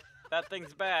 is he? That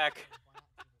thing's back.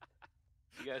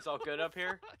 You guys all good up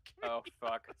here? Oh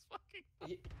fuck.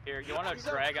 Here, you want to He's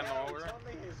drag him okay, over? It's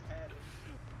only his head.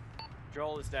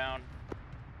 Joel is down.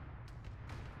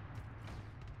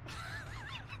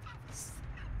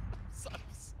 I'm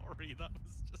sorry, that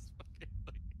was just fucking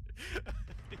like...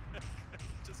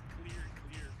 just clear.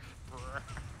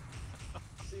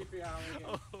 CPR again.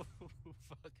 Oh,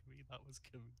 fuck me, that was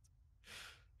cute.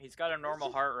 He's got a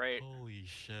normal heart rate. Holy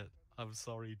shit. I'm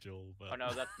sorry, Joel, but... Oh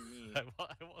no, that's me. I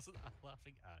wasn't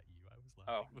laughing at you, I was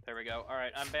Oh, laughing with... there we go.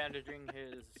 Alright, I'm bandaging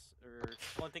his... or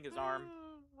splinting his arm.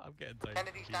 I'm getting down.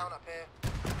 Kennedy's here. down up here.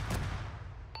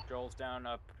 Joel's down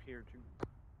up here too.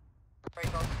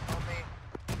 Kratos, help me.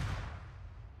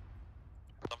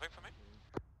 Something for me?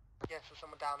 Yes, there's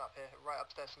someone down up here, right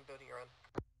upstairs from the building you're in.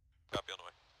 Copy on the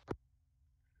way.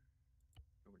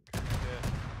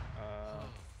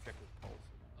 Check his pulse.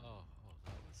 Oh,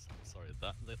 that was... Sorry,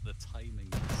 the timing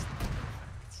is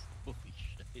perfect. Holy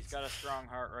shit. He's got a strong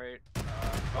heart rate.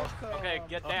 Okay,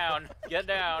 get down. Get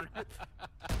down.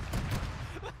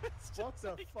 What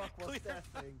the fuck was that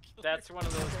thing? That's one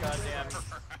of those goddamn...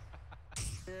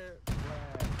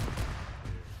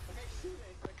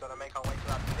 Gotta make our way to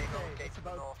that big old gate It's to the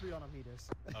about north. 300 meters.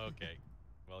 Okay,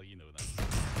 well, you know that.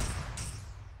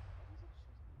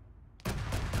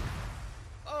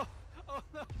 Oh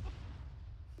no!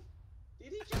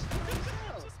 Did he just kill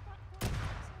himself?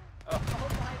 Oh,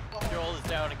 my god. Joel is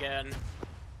down again.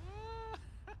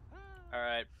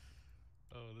 Alright.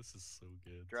 Oh, this is so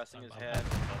good. Dressing his I'm head. having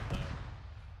fun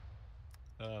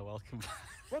now. Welcome back.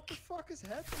 What the fuck is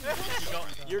happening?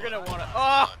 You're gonna wanna...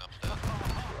 Oh!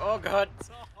 Oh god.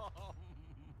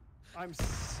 I'm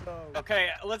so... Okay,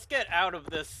 let's get out of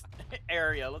this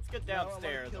area. Let's get No, I wanna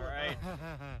downstairs, kill it. alright?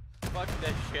 Fuck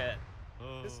this shit.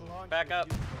 This launch Back was up,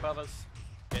 beautiful. Bubba's.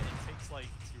 It takes like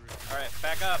 2 or 3. Alright,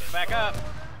 back up, back up!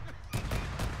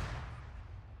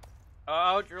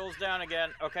 Oh, Drill's down again.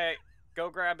 Okay, go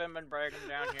grab him and drag him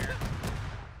down here.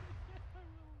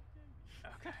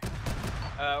 Okay.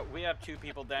 We have 2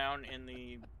 people down in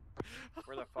the...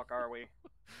 Where the fuck are we?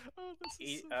 Oh, this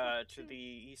is To the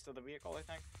east of the vehicle, I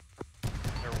think?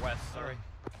 Or west, sorry.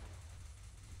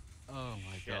 Oh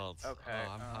my Shit. god. Okay,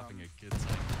 Oh, I'm having a good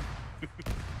time.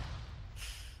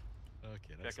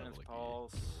 Okay, let's Checking have a his look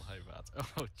pulse. at Joel. How bad?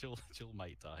 Oh, Joel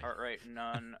might die. Heart rate,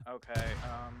 none. Okay,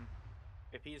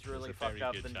 if he's There's really a fucked very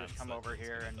up, good then just chance come that over Joel's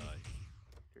here gonna and die.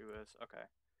 do this. Okay.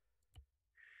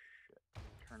 Shit.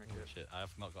 tourniquet. Oh, shit, I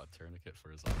have not got a tourniquet for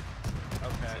his arm.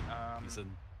 Okay. He's in.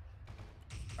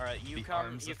 All right, you the come.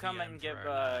 arms You of come the and give.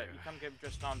 Emperor You now. come give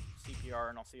just on CPR,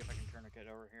 and I'll see if I can tourniquet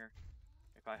over here,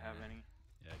 if I have any.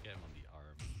 Yeah, get him on the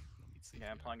arm. We'll need CPR.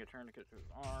 Yeah, I'm applying a tourniquet to his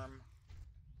arm.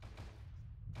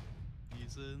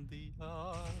 He's in the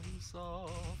arms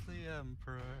of the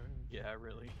Emperor. Yeah,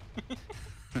 really.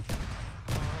 Far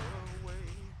away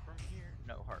from here.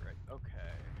 No heart rate.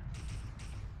 Okay.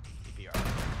 CPR.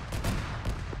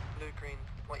 Blue, green,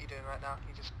 what are you doing right now?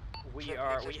 You just... We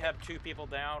have 2 people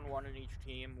down, 1 in each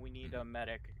team. We need a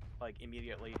medic, like,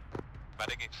 immediately.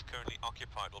 Medic is currently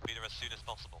occupied. We'll be there as soon as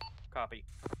possible. Copy.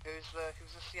 Who's the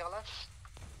CLS?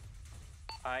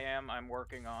 I am. I'm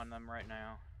working on them right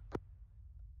now.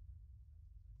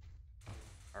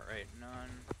 Alright, none.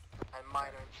 And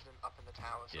minor incident up in the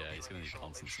towers. Yeah, he's gonna need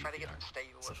constant Try to get CPR. them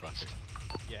stable It's a at least.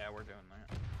 fact. Yeah, we're doing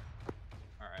that.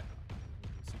 Alright.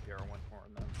 CPR 1 more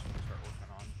and then start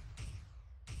working on.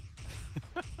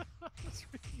 That's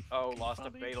really Oh, fucking lost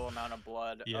funny. a fatal amount of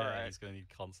blood. Yeah, Alright. he's gonna need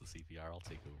constant CPR. I'll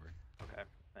take over. Okay,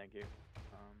 thank you.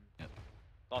 Yep.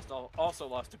 Also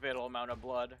lost a fatal amount of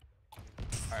blood.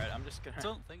 Alright, I'm just gonna... I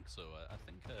don't think so. I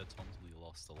think Tonsley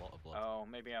lost a lot of blood. Oh,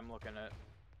 maybe I'm looking at...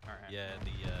 Alright. Yeah, no.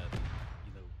 the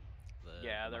you know, the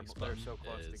Yeah, they're noise so button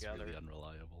close is together. really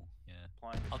unreliable. Yeah.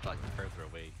 Applying I'll drag them further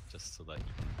away just so that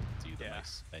you can do the Yeah.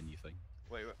 nice menu thing.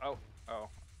 Wait, oh.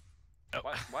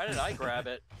 Why did I grab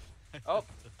it? Oh,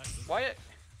 why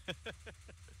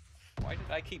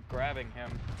did I keep grabbing him?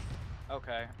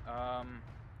 Okay,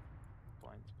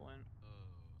 blind splint.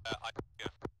 Yeah.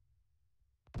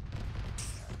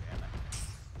 God damn it.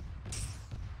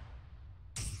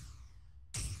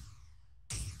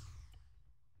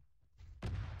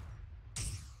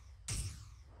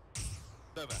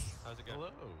 Over. How's it going? Hello.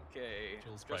 Okay,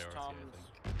 Joel's just priority, Tom's.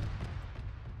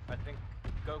 I think.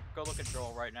 I think go look at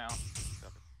Joel right now.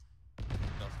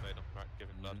 That's fatal. Right, give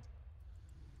him blood.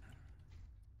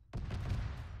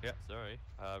 Yeah, sorry.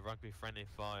 Rugby friendly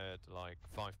fired like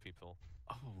 5 people.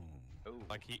 Oh.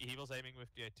 Like he was aiming with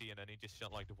the AT and then he just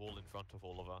shot like the wall in front of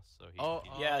all of us. So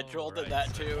he. Yeah, Joel did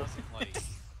that so too.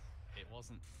 It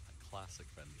wasn't a classic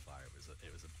friendly fire.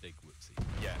 It was a big whoopsie.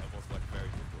 Yeah, it was like very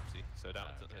good whoopsie. So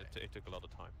that Okay. it took a lot of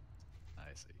time.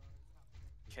 I see.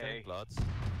 Okay. Bloods.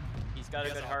 He's got a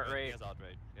good heart rate. He has heart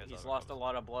rate. He's lost a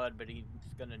lot of blood, but he's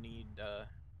gonna need.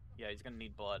 Yeah, he's gonna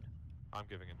need blood. I'm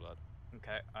giving him blood.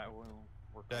 Okay, I will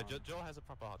work Yeah, on. Joel has a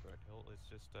proper heart rate. It's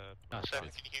just. Seven,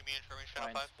 can you give me information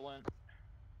on Blind 5? splint.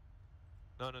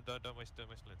 No, don't waste splits.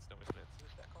 Don't waste splits.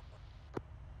 Who's that call for?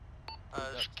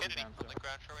 There's That's Kennedy down on to- the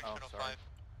ground formation Oh, on sorry. 5.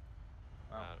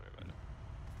 Oh. Don't worry about it.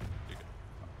 You're good.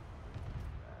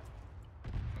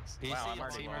 Wow, I'm PC,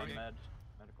 already team on reading.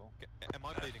 medical. Am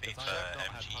I bleeding? Because I It's, have not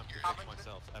had MG time to here. fix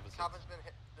myself ever since. Cabin's been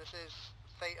hit. This is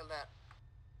fatal net.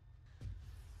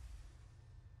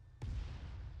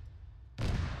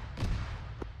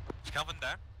 Is Calvin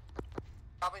down?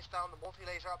 Cabin's down. The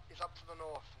multi-laser is up to the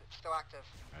north. It's still active.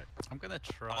 Right. I'm gonna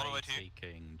try on the way to you.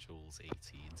 taking Joel's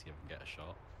AT and see if I can get a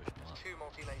shot. Wish me luck. 2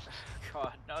 multi-lasers.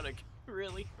 God, not again.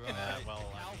 Really? Right,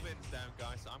 well, I Calvin's down,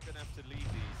 guys, so I'm gonna have to leave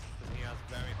these because he has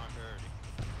very high priority.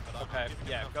 But I'm Okay, giving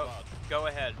him yeah, enough go blood. go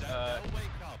ahead. They'll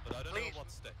wake up, but I don't please. know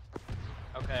what's stick.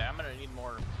 Okay, I'm gonna need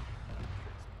more.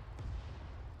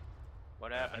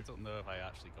 What I happened? don't know if I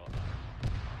actually got that.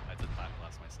 I did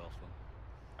backblast myself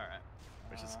though, Alright.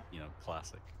 which is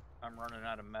classic. I'm running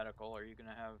out of medical. Are you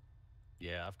gonna have...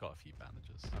 Yeah, I've got a few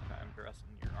bandages. Okay, I'm dressing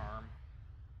your arm.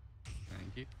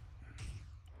 Thank you.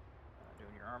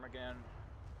 Doing your arm again.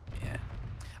 Yeah.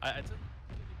 I didn't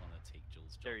really want to take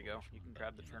Joel's job. There you go. away from You can him,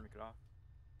 grab but, the you know, tourniquet off.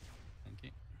 Thank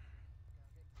you.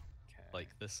 Okay. Like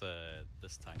this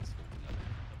tank's holding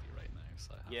everybody right now,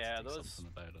 so I have Yeah, to do those-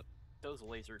 something about it. Those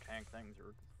laser tank things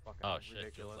are fucking Oh shit,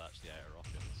 ridiculous. Joel's actually out of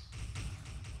rockets.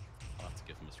 I'll have to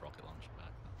give him his rocket launcher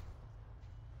back then.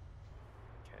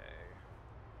 Okay.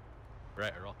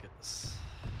 Right, rockets.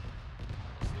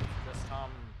 Let's see. This Tom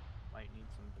might need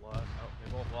some blood. Oh, they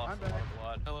both lost I'm a lot back. of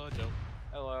blood. Hello, Joe.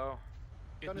 Hello.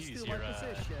 Good Gonna news, steal your, my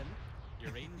position.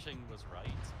 your ranging was right,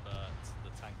 but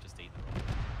the tank just ate the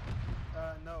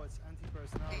rocket. No, it's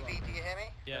anti-personnel. DV, rocket. do you hear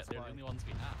me? Yeah, That's they're fine. the only ones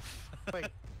we have.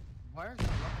 Wait, why aren't my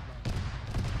rocket launchers?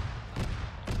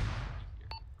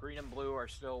 Green and blue are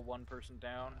still one person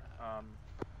down.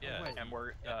 Yeah. wait. And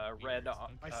we're Yeah, red meters.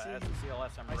 on I as see- a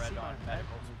CLS. I'm I red see on my head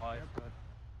medical over supplies. here,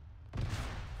 but...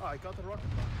 Oh, I got the rocket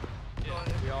launcher.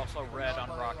 Yeah. We also red on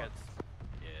Well, rockets.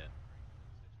 Yeah.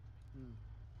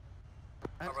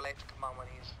 I'll relate to command when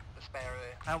he's the spare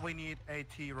area. And we need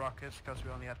AT rockets because we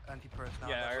only had anti-personnel.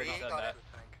 Yeah, I already We said got that. it.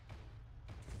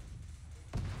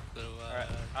 So, Alright,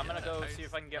 I'm gonna go how's- see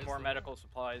if I can get how's more the- medical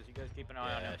supplies. You guys keep an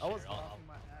eye on Yeah, him. I was sure, I'll- laughing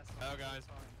my ass off. Oh, guys.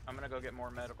 I'm gonna go get more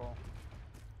medical.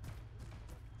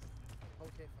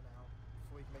 Okay for now,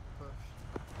 before we can make a push.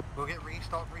 We'll get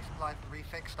restocked, resupplied,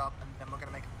 refixed up, and then we're going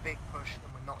to make a big push,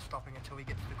 and we're not stopping until we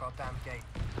get to the goddamn gate.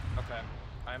 Okay.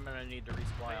 I'm gonna need to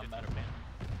resupply on medical.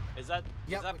 Is that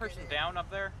Yep, that we're person getting it. down up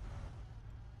there?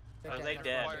 They're Are dead. they That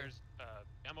dead? requires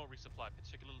ammo resupply,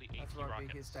 particularly That's AT right,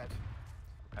 rockets. he's dead.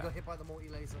 He got hit by the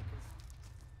multi-laser because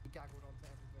he gaggled onto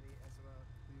everybody as we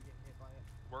were getting hit by it.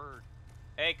 Word.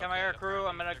 Hey, come Okay, here, crew.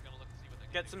 I'm gonna they're look and see what they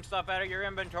can get do. some stuff out of your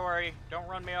inventory. Don't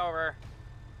run me over.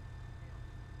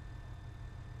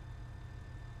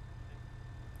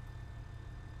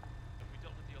 Have we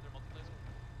dealt with the other multi-laser?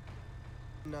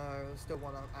 No, still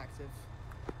one active.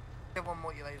 Still one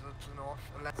multi-laser to the north,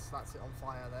 unless That's it on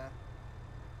fire there.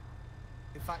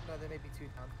 In fact, no, there may be two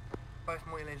down. both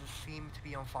multi-lasers seem to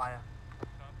be on fire.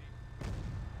 Copy.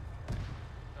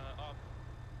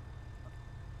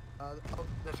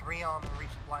 There's rearm and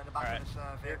resupply in the back Alright. of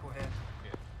this vehicle here.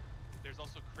 There's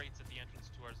also crates at the entrance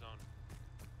to our zone.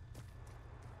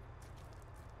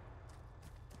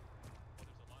 Oh, there's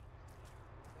a lot of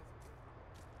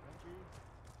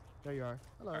There you are.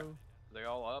 Hello. Alright. They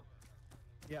all up?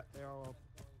 Yeah, they're all.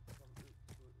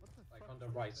 Like on the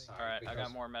right side. Alright, I got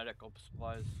because- more medical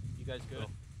supplies. You guys good?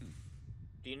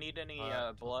 Do you need any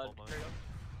blood?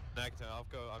 Negative. I'll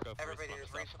go first. Everybody on is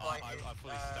this stuff. resupply I his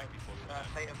fully stacked before we went.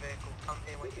 Theta vehicle. Come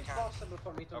here when If you it's can. possible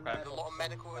for me to Okay. There's a lot of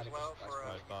medical as well for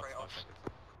Right, Bob, 5 Kratos. seconds.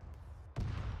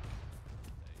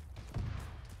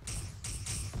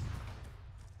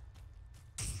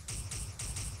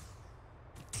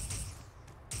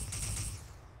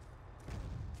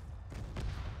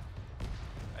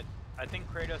 I think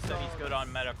Kratos said he's good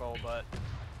on medical, but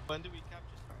When do we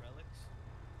capture some relics?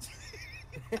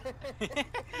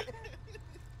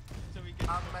 So we get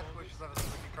Out of medical, which is over there,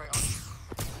 we can Kratos.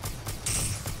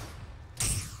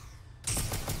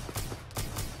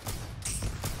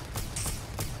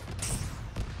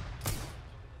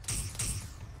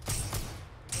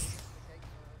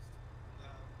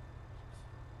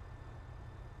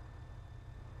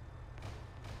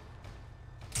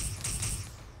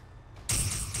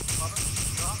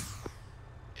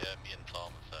 Yeah, me and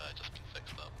Tom have just been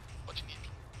fixed up. What do you need?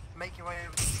 Make your way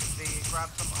over to the, grab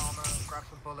some armor, grab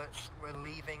some bullets. We're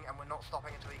leaving and we're not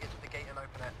stopping until we get to the gate and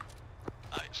open it.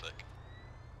 Alright, sick.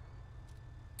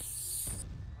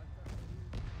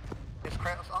 Is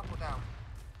Kratos up or down?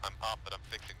 I'm up, but I'm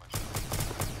fixing myself.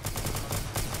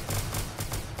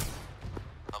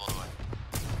 I'm on the way.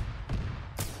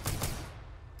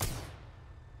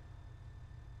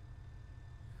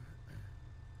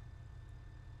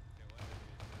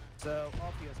 So,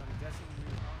 Orpheus, I'm guessing you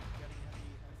aren't getting any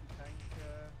anti-tank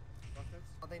rockets?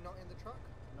 Are they not in the truck?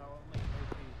 No, only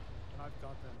AP, and I've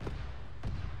got them.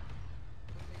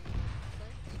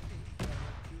 Yeah, I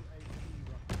have 2 AP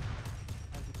rockets.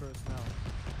 Anti-personnel.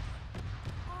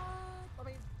 I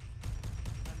mean...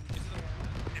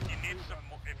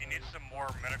 If you need some more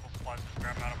medical supplies, just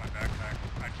grab them out of my backpack.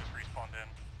 I just respawned in.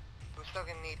 We're still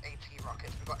gonna need AT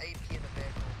rockets. We've got AP in the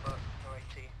vehicle, but no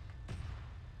AT.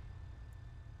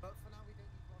 But for now we don't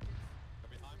need rockets. I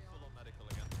mean, I'm full on medical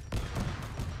again.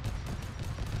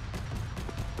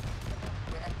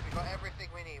 We've got everything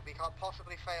we need. We can't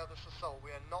possibly fail this assault.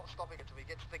 We are not stopping until we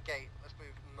get to the gate. Let's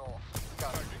move north.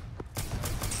 Go.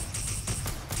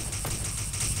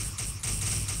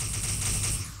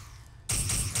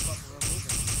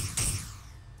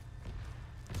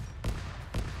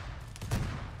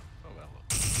 Oh well.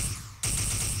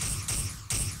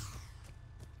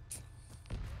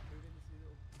 Moving these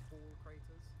little ball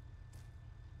craters.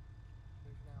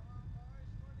 Moving out.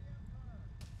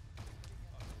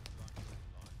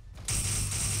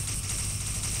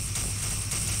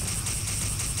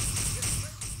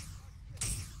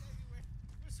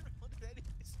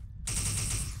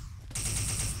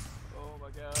 oh my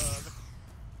god.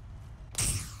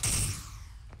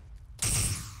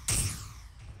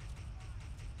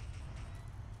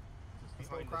 This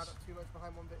whole crowd up too much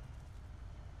behind one bit.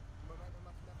 Momentum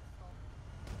must never stop.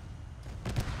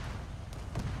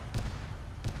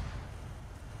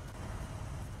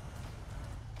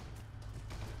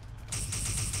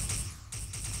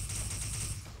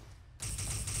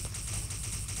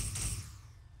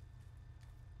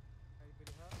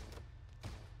 Anybody hurt?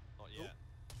 Not yet.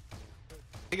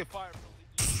 Taking fire from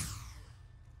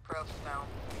Kratos is down.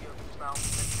 You're down.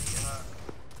 Didn't get hurt.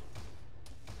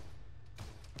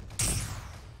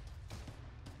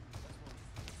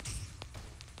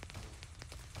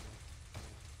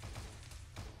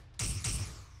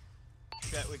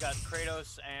 Shit, we got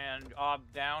Kratos and Ob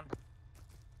down.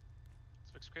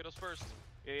 Kratos first.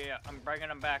 Yeah, I'm bringing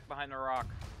him back behind the rock.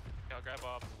 Okay, I'll grab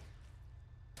Bob.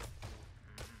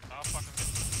 Oh, fuck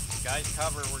him. Guys,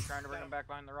 cover. We're trying to bring him back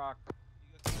behind the rock.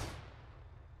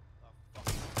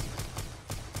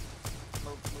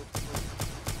 Move.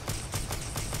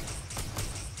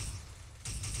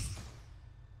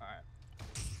 Alright.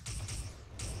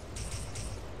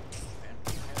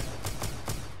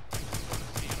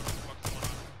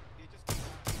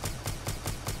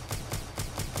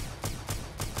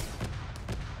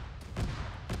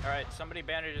 Alright, somebody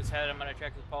bandage his head. I'm gonna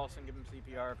check his pulse and give him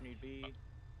CPR if need be.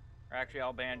 Or actually,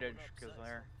 I'll bandage because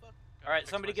they're. Alright,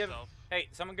 somebody give. Hey,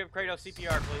 someone give Kratos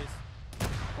CPR, please.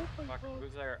 Fuck,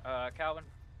 who's there? Calvin?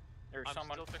 There's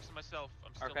someone. I'm still fixing myself.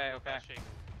 I'm still okay, in okay. bad shape.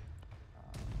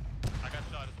 I got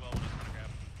shot as well when I was trying to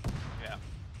grab.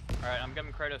 Yeah. Alright, I'm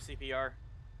giving Kratos CPR.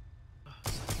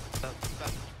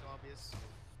 That's obvious.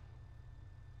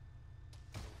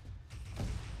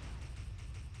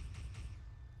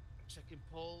 Checking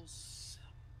pulse.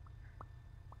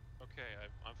 Okay,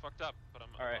 I'm fucked up, but I'm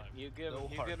Alright, alive. you give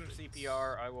him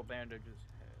CPR, I will bandage his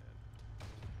head.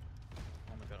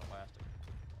 Only got elastic.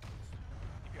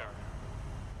 CPR.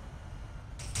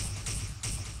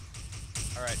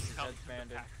 Alright, his head's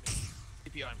bandaged.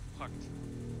 CPR, I'm fucked.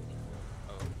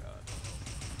 Oh god.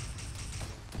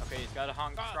 Okay, he's got a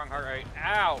strong heart rate.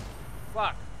 Ow!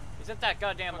 Fuck! He's at that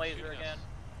goddamn laser again.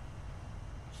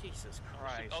 Jesus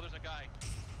Christ. Oh, there's a guy.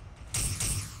 Oh,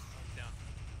 he's down.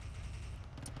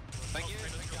 Thank you.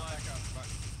 Alive.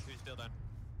 Who's still down?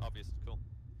 Obvious. Cool.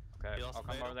 Okay, I'll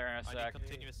come over there in a I sec. need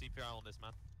continuous CPR on this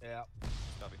man. Yeah.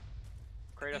 Copy.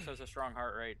 Kratos has a strong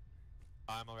heart rate.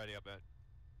 I'm already up there.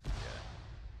 Yeah.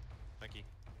 Thank you.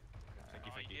 Thank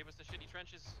you. Gave us the shitty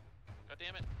trenches. God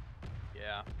damn it.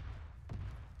 Yeah.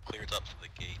 Cleared up to the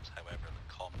gate, however,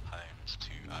 the compound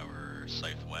to our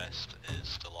southwest is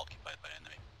still occupied by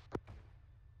enemy.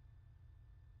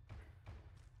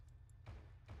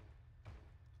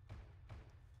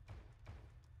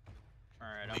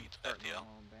 Alright, I'm starting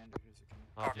on bandages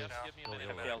again. Give me a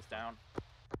minute. FTL's down.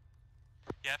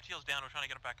 Yeah, FTL's down. We're trying to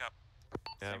get him back up.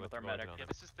 Same with our medic. Yeah,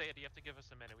 this is Theta. You have to give us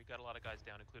a minute. We got a lot of guys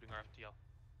down, including our FTL.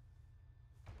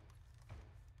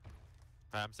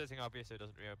 I'm setting obvious so it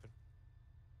doesn't reopen.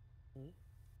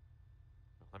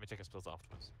 Let me check his pills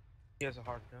afterwards. He has a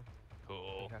heart now.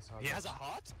 Cool. He has a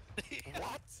heart.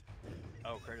 What?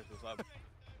 Oh, Kratos is up.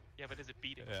 Yeah, but is it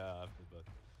beating? Yeah, but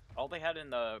all they had in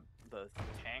the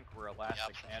tank were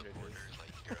elastic bandages.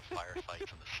 Like you're a firefight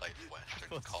in the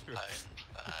southwestern compound.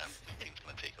 Team's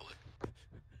gonna take a look.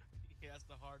 He has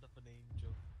the heart of an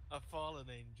angel. A fallen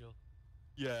angel.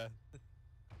 yeah.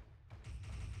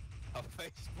 A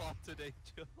face planted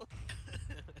angel.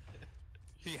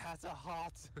 He has a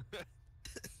heart.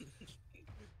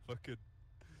 Fucking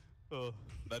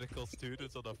medical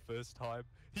students on the first time.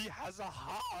 He has a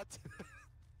heart.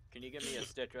 Can you give me a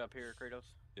stitch up here, Kratos?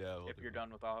 Yeah. If you're done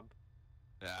with Ob.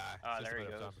 Yeah. There he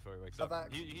goes. Time before he wakes So up.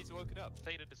 that- He's woken up.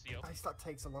 Theta to CO. Nice, that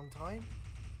takes a long time.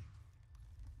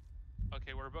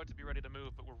 Okay, we're about to be ready to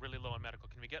move, but we're really low on medical.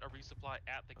 Can we get a resupply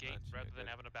at the gate rather than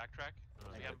having a backtrack?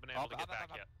 We haven't been able to get back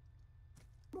yet.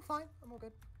 I'm all fine. I'm all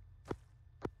good.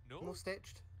 No. I'm all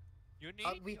stitched. You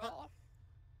need we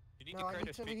You need no, to I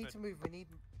need to, we need to move. We need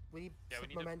Yeah, some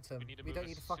momentum. we need to We move don't as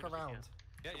need to fuck soon as we can. around.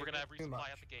 Yeah, we're gonna have Too resupply much.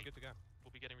 at the gate. Good to go.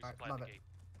 We'll be getting Alright, resupply love at the it.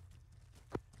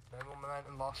 gate. No more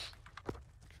momentum loss.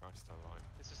 Christ alive.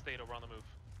 This is Theta. We're on the move.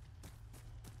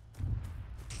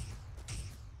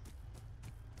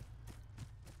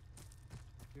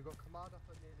 We've got command up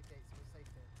near the gates. We're safe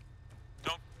here.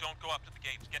 Don't go up to the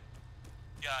gates. Get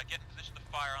in position to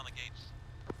fire on the gates.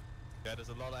 Yeah, there's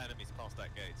a lot of enemies past that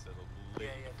gate, so it'll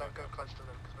Yeah, don't go close to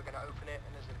them because we're going to open it and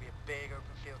there's going to be a big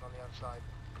open field on the other side.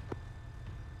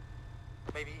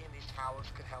 Maybe in these towers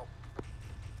could help.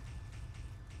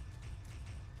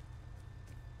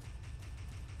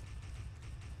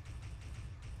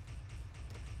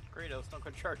 Kratos, don't go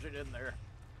charging in there.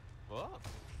 What?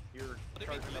 You're What do you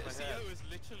charging mean? up The ahead. CO is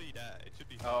literally there. It should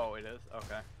be fine. Oh, it is?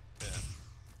 Okay. Yeah.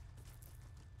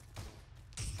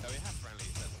 Oh, we have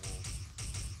friendlies at the wall.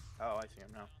 Oh, I see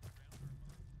him now.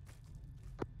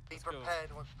 Be Let's go.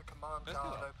 prepared once the command Let's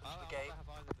guard go. opens the gate. have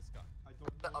eyes in the sky.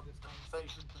 Set up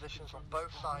defensive positions on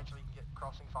both sides so we can get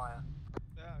crossing fire.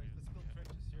 Yeah, let's build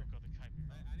trenches here.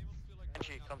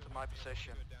 Angie, come to my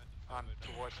position. I'm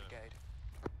towards the gate.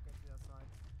 Go to the other side.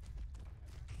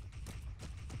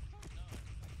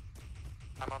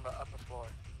 I'm on the upper floor.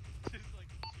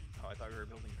 Oh, I thought we were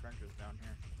building trenches down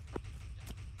here.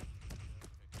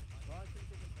 Well, I think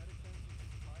there's a better chance of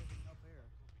surviving up here.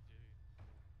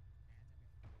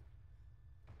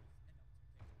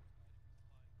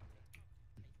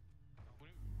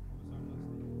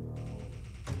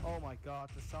 my god,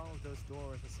 the sound of those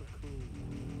doors is so cool.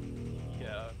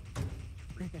 Yeah.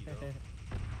 Hey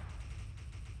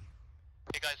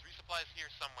guys, resupply is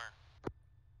here somewhere.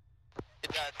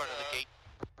 It's in front of the gate.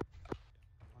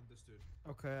 Understood.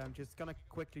 Okay, I'm just gonna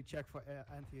quickly check for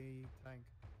anti-tank.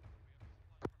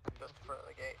 Just in front of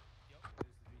the gate.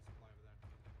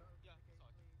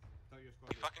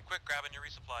 Be fucking quick grabbing your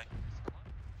resupply.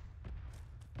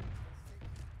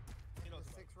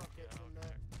 Six rockets in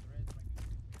there.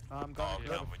 I'm gonna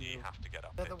grab a when you few. have to get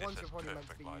up. They're the ones you're probably meant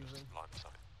to be using.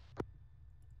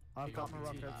 I've got my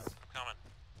rockets. Coming.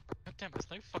 God damn, there's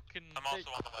no fucking. I'm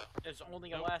also on the way. There's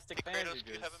only elastic bandages.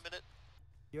 Do you have a minute?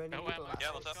 You only No need ammo. elastic.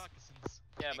 Yeah, what's up?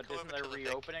 Yeah, but isn't there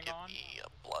reopening on?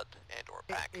 Blood and or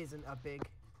back. It isn't a big,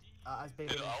 as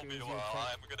big an I'll issue be as a you while.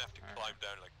 think. I'm gonna have to climb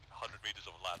down like 100 meters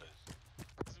of ladders.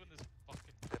 This is when there's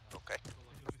fucking. Okay.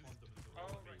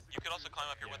 You can also climb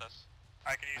up here with us.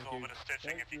 I can use a little bit of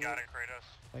stitching if you got it, Kratos.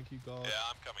 Thank you, God. Yeah,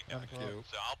 I'm coming down. Thank you.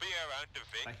 So I'll be around to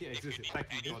Vic. Thank you, If you need thank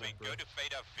you, anything, God go to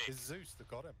Fada Vic. Is Zeus the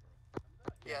god emperor?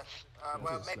 Yes.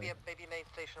 Well, maybe a nade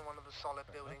station in one of the solid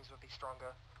buildings would be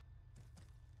stronger.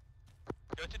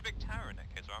 Go to the big tower, Nick,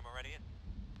 is where I'm already in.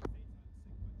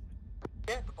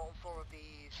 Yeah, the bottom floor of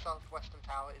the southwestern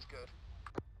tower is good.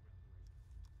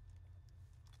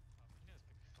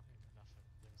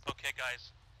 Okay,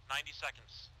 guys, 90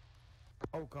 seconds.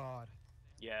 Oh god.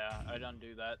 Yeah, I don't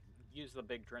do that. Use the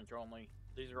big trench only.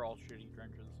 These are all shitty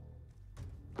trenches.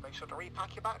 Make sure to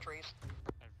repack your batteries.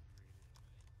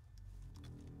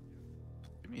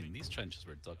 I mean, these trenches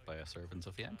were dug by a servant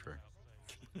of the Emperor.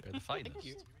 They're the finest. Thank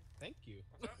you. Thank you.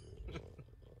 I don't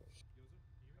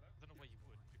know why you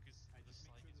would, because the site is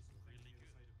really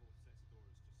good.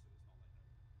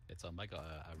 It's I got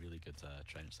a really good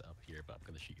trench set up here, but I'm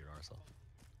gonna shoot your arse off.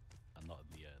 And not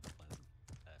in the pleasant,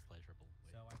 pleasurable way.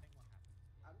 So I think what happened.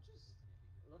 I'm just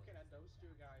looking at those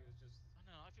two guys just.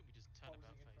 I don't know, I think we just turn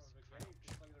about posing in front of the face. grave,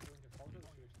 just like they're doing the photo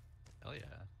shoot. Hell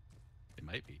yeah. It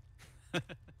might be.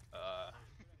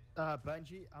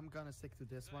 Benji, I'm gonna stick to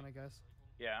this one, I guess.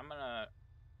 Yeah, I'm gonna.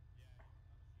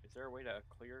 Is there a way to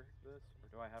clear this, or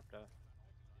do I have to?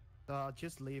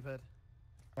 Just leave it.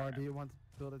 Or do you want to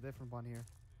build a different one here?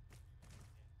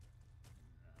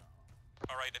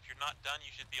 Alright, if you're not done,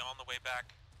 you should be on the way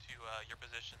back to your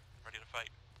position, ready to fight.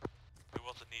 Who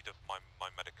was in need of my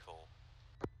medical?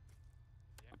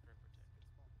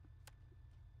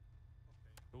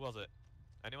 Who was it?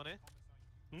 Anyone here?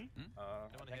 I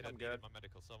Anyone think here I'm that needed good. my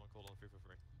medical? Someone call on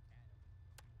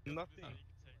 343. Nothing.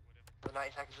 The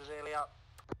 90 seconds is nearly up.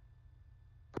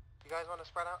 You guys want to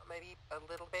spread out maybe a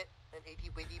little bit? An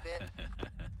itty-bitty bit?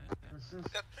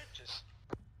 Got trenches.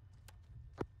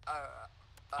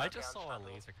 I just saw a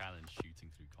laser cannon shooting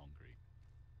through concrete.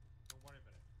 Don't worry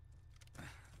about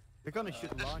it. You're gonna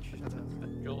shoot launchers at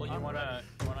him. Joel, you I'm wanna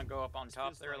ready. go up on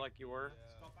top there like you were?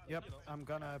 Yep, I'm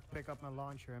gonna pick up my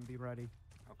launcher and be ready.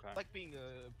 Okay. It's like being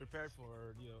prepared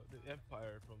for, you know, the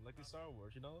Empire from like the Star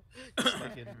Wars, you know? Just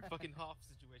like in fucking Hoth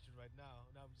situation right now.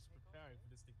 Now I'm just preparing for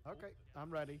this thing to Okay, open.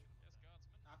 I'm ready.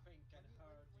 Nothing can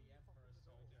hurt the Emperor's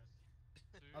soldiers.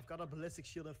 I've got a ballistic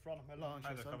shield in front of my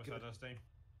launcher, so I'm good.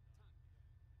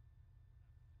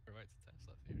 We're about to test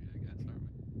that theory, I guess, aren't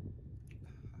we?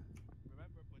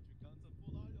 Remember, put your guns on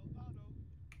full auto.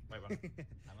 Wait, what?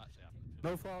 I'm actually having to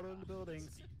No fire in the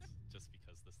buildings. just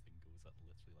because this thing goes at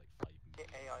literally like 5 The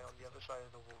meters. AI on the other side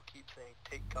of the wall keeps saying,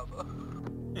 take cover.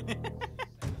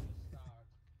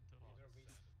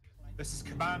 This is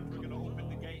command. We're gonna open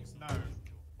the gates now.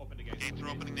 Open the gates. Gates are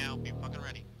opening now, be fucking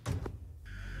ready.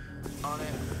 On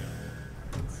it.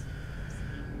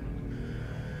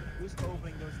 Who's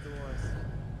opening those doors?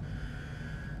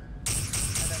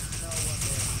 And there's no one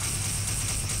there.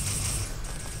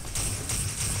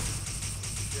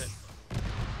 Shit.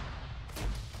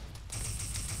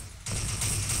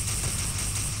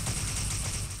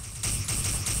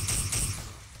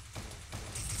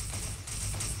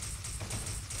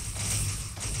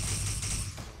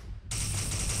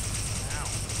 Ow.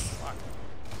 Fuck.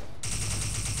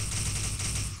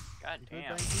 God You good,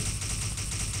 damn. Benji?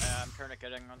 I'm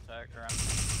tourniqueting one sec. Or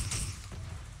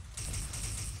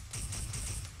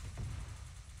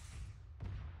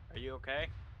Are you okay?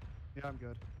 Yeah, I'm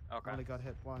good. Okay. Only got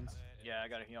hit once. Yeah, I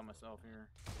gotta heal myself here.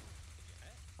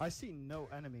 I see no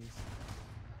enemies.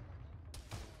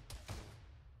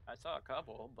 I saw a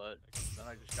couple, but then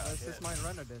I just got This hit. is my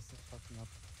runner distance fucking up.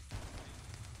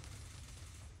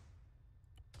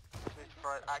 This is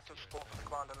for active support for the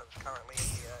commander that's currently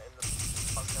in the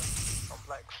bunker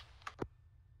complex.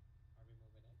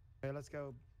 Okay, let's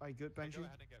go. Are you good, Benji?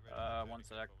 One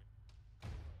sec.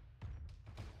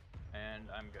 And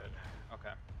I'm good.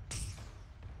 Okay.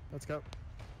 Let's go.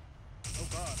 Oh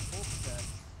god, Volk's dead.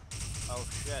 Oh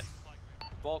shit.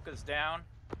 Volk is down.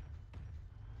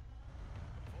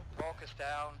 Volk is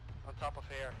down on top of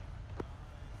here.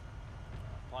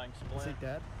 Applying Is he splint.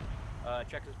 dead?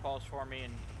 Check his pulse for me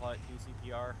and apply do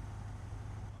CPR.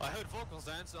 I heard vocals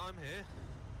down, so I'm here.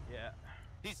 Yeah.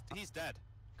 He's dead.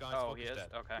 Guys, Oh, Volk he is? dead.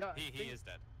 Okay. Yeah, He is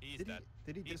dead. He's Did dead.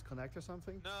 Did he disconnect or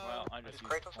something? No. Well, I just Is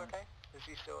used Kratos the okay? Is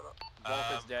he still up?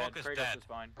 Volk is dead. Volk is Kratos dead. is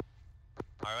fine.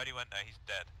 I already went there, he's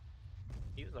dead.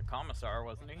 He was a commissar,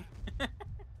 wasn't he?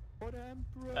 What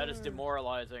emperor? That is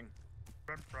demoralizing.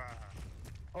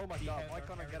 Oh my god, why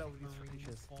can't I get over these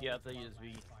finishes? Yeah, they use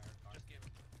V. Just give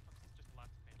him. Just lots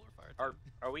of pain.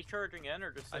 Are we charging in or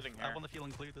just sitting here? I want to feel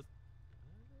included.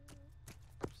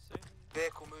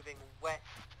 Vehicle moving west.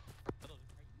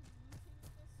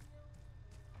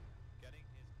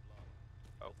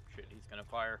 Oh shit, he's gonna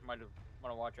fire. Might have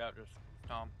wanna watch out, just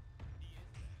Tom.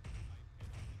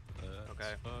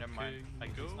 Okay, never mind. I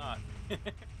guess he's not.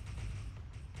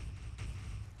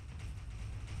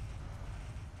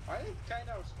 I kind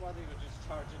of squad you were just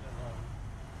charging along.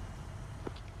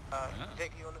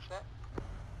 Vic, you on the set?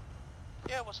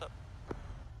 Yeah, what's up?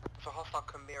 There's a hostile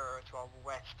Chimera to our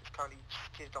west. It's currently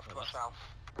skidded off to our south.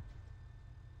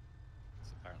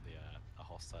 It's apparently a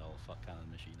hostile fuck cannon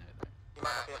machine out there. You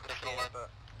might not be able to see it, but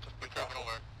just be careful.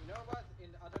 You know what? In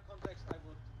other contexts, I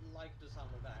would like the sound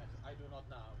of that. I do not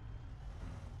now.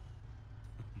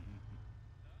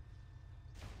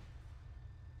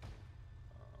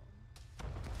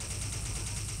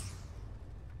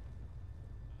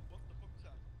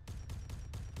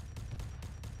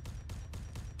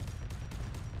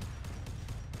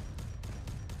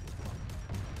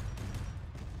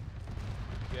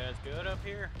 You guys good up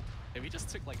here? If we just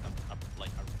took like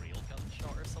a railgun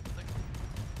shot or something.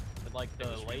 With like the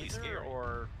It was really laser scary.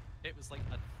 or It was like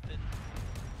a thin.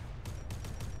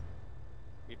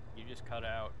 you just cut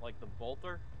out like the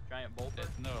bolter? Giant bolter?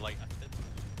 No, like a thin.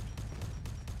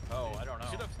 Oh, I don't know.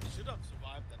 You should have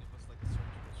survived that. It was like a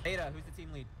surgical shot. Ada, who's the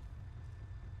team lead?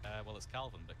 Well, it's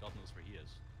Calvin, but God knows where he is.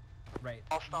 Right.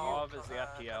 Hostile Of is the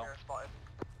FTL. Chimera spotted.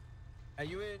 Are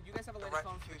you in? You guys have a latest Direct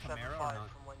con for the Chimera or 275 not?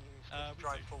 from when you We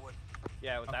drive do. forward.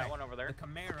 Yeah, with that Okay. one over there. The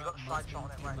Chimera You got the must slide shot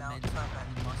on it maintain right now. momentum. Perfect.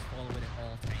 You must follow it at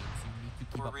all times. You need to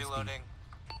keep We're up the speed. reloading.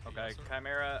 Okay,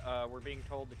 Chimera, we're being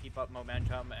told to keep up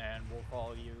momentum and we'll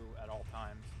follow you at all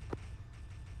times.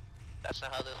 That's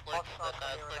not how this works. Hostile That's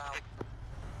how Chimera it's down. working.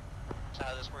 That's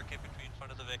how this works. Infantry in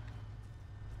front of the Vic.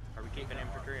 Are we keeping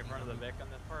infantry in front of the Vic on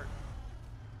this part?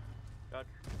 Dutch?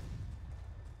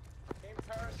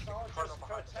 Imperial soldiers Front or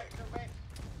behind protect the the Vic.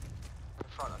 In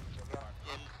front of you,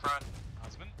 yeah. In front.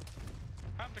 Husband?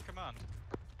 Hand to command.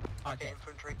 Okay,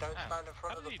 infantry, don't Ah, stand in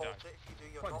front how of did the he die? bolt. If you do,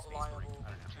 you're Quite a not space marine. liable I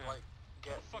don't know. to like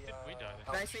get How the fuck the did we die then? Did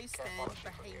I health say care stand policy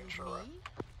from the behind insurer. me?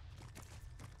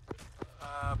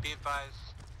 Be advised,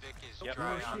 Vic is Yep,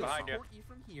 dry I'm on. behind you. Support you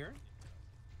from here.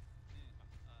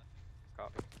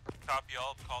 Copy. Copy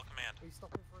all. Call command. Are you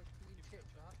stopping for a clean chit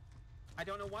chat? I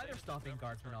don't know why they're stopping,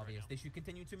 Guardsman Obvious. They should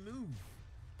continue to move.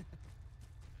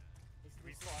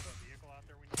 We still have a vehicle out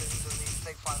there we need. This will need to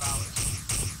take 5 hours.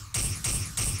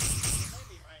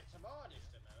 Maybe write some orders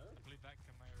to know. I believe that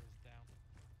Chimera is down.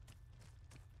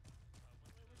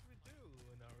 What would we do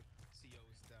when our CO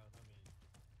is down? I mean,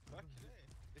 fucking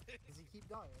A. Does he keep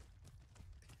dying?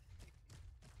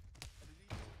 Did he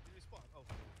respawn? Oh.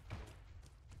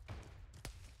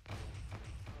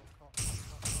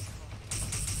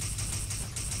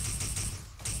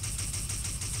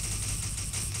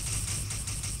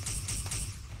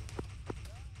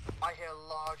 I hear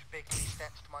large, bigly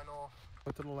steps to my north.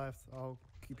 Go to the left, I'll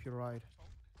keep you right.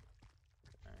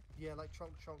 Yeah, like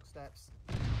trunk steps.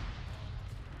 Yeah,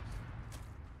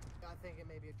 I think it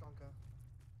may be a trunker.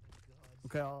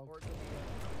 Okay, I'll... Or it could be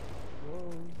Whoa.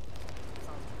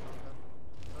 sounds like a trunker.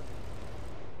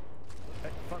 Hey,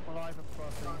 fuck my life, I'm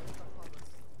crossing.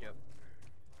 Yep.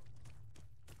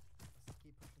 Let's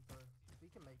keep pushing through. We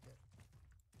can make it.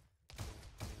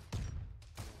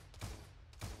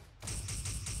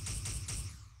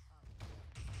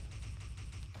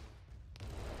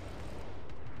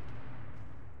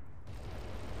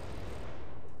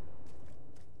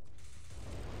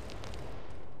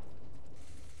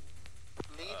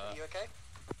 Lead, are you okay?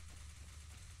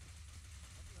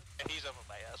 Yeah, he's over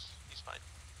by us. He's fine.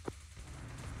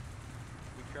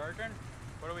 We charging?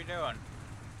 What are we doing?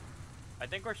 I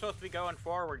think we're supposed to be going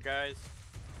forward, guys.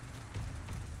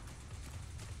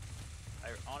 I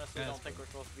honestly don't think we're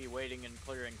supposed to be waiting and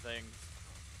clearing things.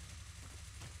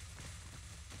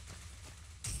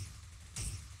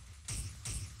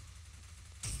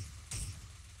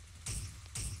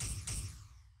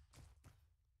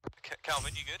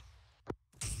 Calvin, you good?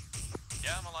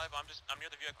 Yeah, I'm alive. I'm near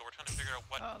the vehicle. We're trying to figure out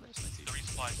what the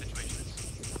resupply situation is.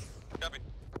 Copy.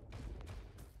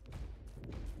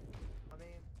 I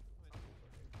mean,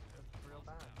 it's real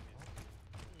bad.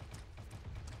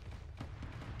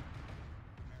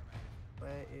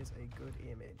 Where is a good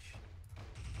image?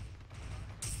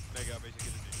 Mega, I'm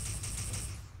basically gonna do.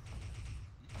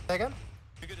 Say again?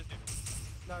 You're gonna do.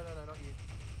 No, not you.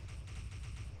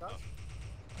 Dutch?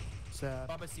 Sad.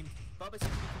 Bubba seems to be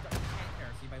conducting tank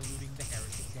heresy by looting the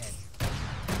heretic dead.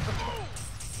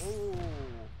 Ooh.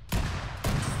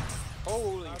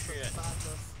 Holy That's shit.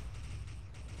 madness.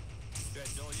 Yeah,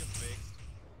 Joel, you're fixed.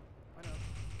 I know.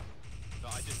 No,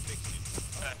 I just fixed you.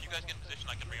 If you guys get in position,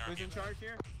 I can rearm Who's you. in charge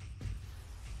here?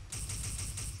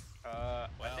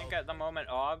 I think at the moment,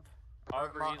 Ob,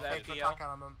 Mark, he's take the FTL. attack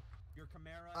armament. Your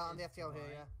Chimera I'm the is FTL here,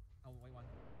 fine. yeah. Oh, wait one.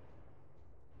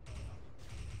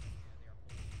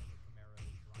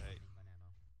 Hey,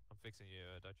 I'm fixing you,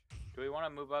 Dutch. Do we want to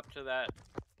move up to that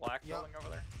black Yep. building over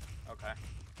there? Okay.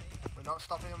 We're not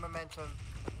stopping the momentum.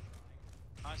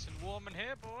 Nice and warm in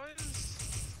here,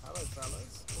 boys. Hello,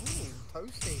 fellas. Ooh,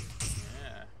 toasty.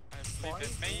 Yeah. I believe Five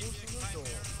it may balls be in a the door.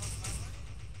 Chimera on my way.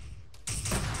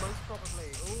 Most probably.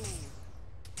 Ooh.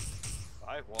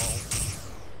 5 walls.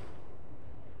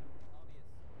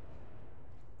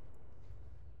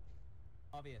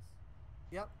 Obvious.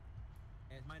 Yep.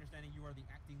 It's my understanding you are the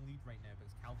acting lead right now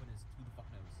because Calvin is who the fuck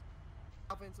knows.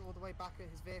 Calvin's all the way back at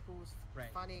his vehicles,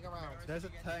 Right. fanning around. There's a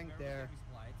tank there.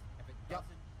 If it Yep.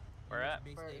 doesn't, Where at?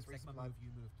 Basically, Where if is Sigma resupplied? move,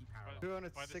 you move. Keep parallel.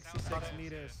 266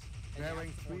 meters. And the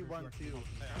Bearing active order, you are 312.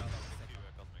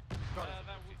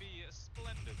 That would be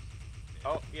splendid.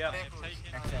 Oh, yeah. They've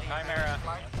taken Excellent. Chimera.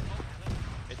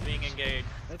 It's being engaged.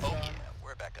 It's Oh done. yeah,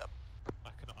 we're back up.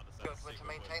 I couldn't understand. Good, we're to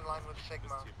maintain line with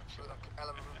Sigma. So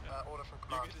element order from You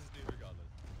command. can just do regardless.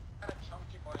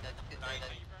 Chunky boy. Thank you very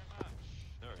much.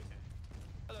 Alright.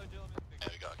 Hello, gentlemen. Yeah,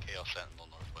 we got a Chaos Sentinel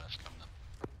Northwest coming in.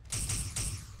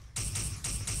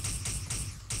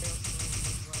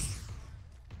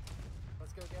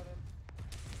 Let's go get him.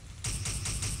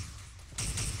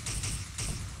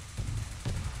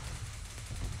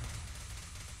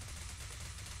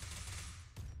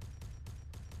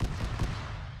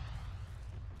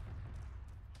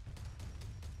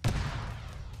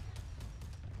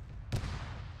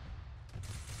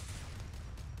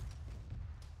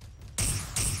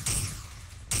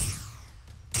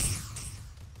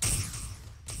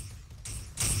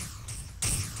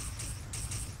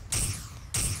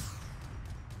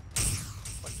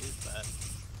 What is that?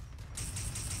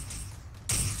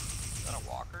 Is that a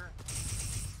walker?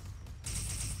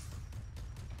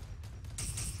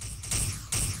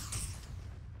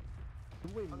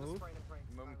 Can we I'm just move? spraying and praying.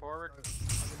 Moving forward. And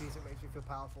the music makes me feel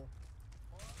powerful.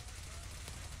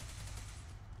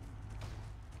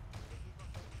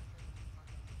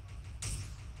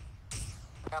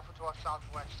 Careful to our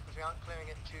southwest, because we aren't clearing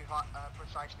it too hot,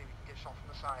 precisely. We can get shot from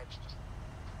the sides. Just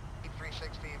keep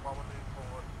 360 while we're moving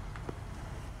forward.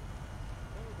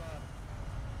 Oh god.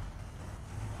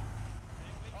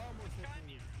 Almost hit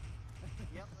me.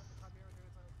 Yep, let the Chimera do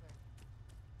its own thing.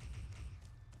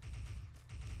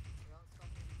 We aren't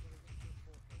stopping until we get to the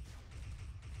fortress.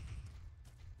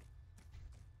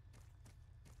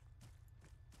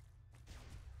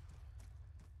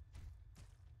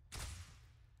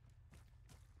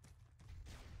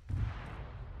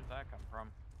 Where'd that come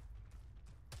from?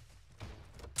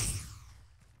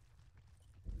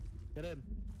 Get in.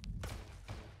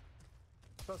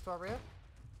 Close to our rear.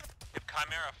 Hit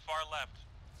Chimera far left,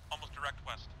 almost direct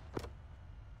west.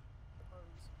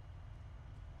 Oppose.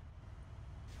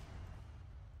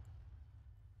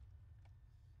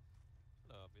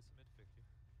 Hello, Miss Midfigure.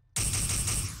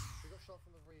 We got shot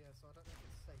from the rear, so I don't know if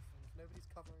it's safe. And if nobody's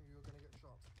covering you, you're gonna get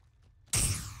shot.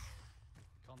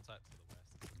 Contact to the west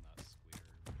is in that square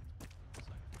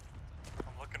section.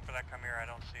 I'm looking for that Chimera, I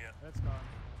don't see it. That's gone.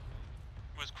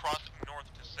 It was crossing north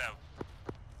to south.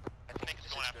 I think it's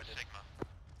going after Sigma.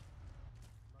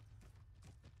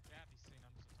 Yeah, he's seen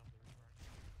under the top of the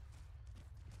roof.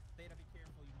 Theta, be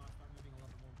careful. You must start moving a little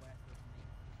bit more west. There's some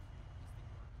native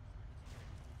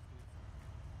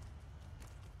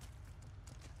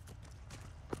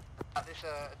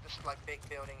This like big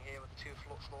building here with 2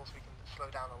 floors, we can slow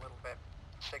down a little bit.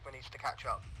 Sigma needs to catch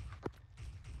up.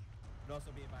 But also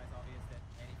be advised, obvious that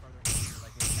any further east you're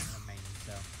likely to send a main,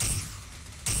 so.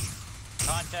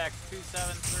 Contact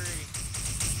 273.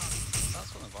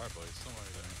 That's one of our boys, don't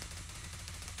worry about it.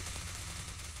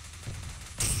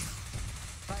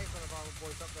 That is one of our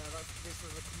boys up there. This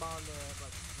was the commander,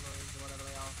 like Marines or whatever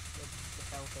they are. The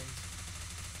hell things.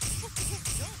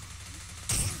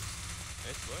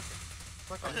 It's working.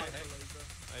 like a laser.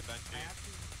 Hey, Banshee.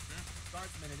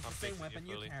 Guardsman, it's I'm the same fixing weapon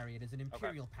you you fully. carry. It is an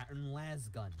Imperial pattern las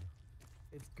gun.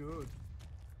 It's good.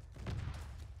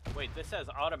 Wait, this says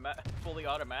fully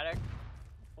automatic?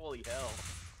 Holy hell.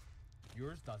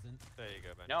 Yours doesn't. There you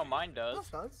go, Banshee. No, mine does.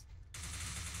 That does.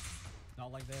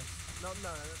 Not like this. No,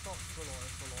 it's not full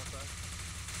auto.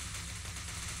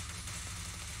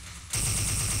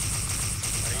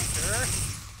 Are you sure?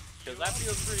 Because that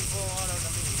feels pretty full auto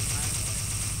to me.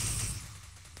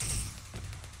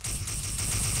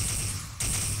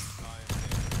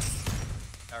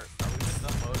 Are we just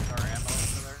unloading our ammo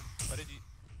over there? What did you...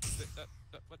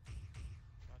 What?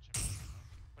 Gotcha.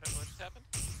 What just happened?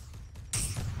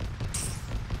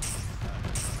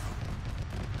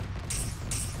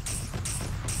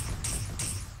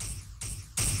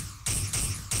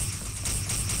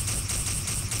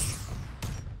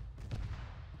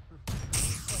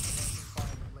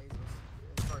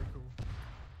 It's very cool.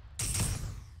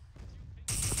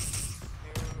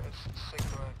 As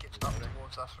Sigma gets up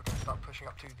towards us, we're going to start pushing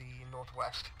up to the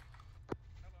northwest.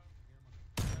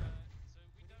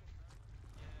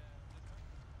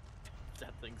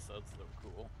 That thing sounds so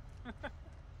cool.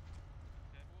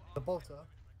 The bolter.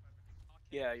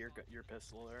 Yeah, your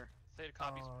pistol there. Say to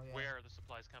copies Oh, yeah. where are the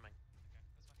supplies coming.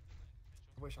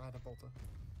 I wish I had a bolter.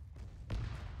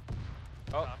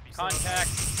 Oh, contact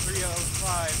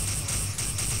 305.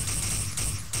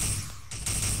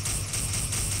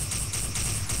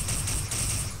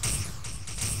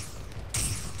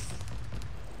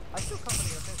 I still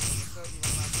company a pistol, but don't even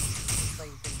imagine the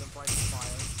same thing than breaking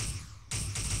fire.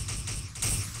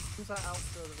 Who's that out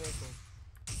to the vehicle?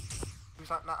 Who's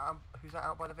that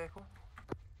out by the vehicle?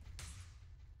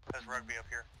 There's Rugby up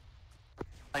here.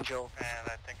 Hi, Joel. And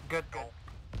I think Good.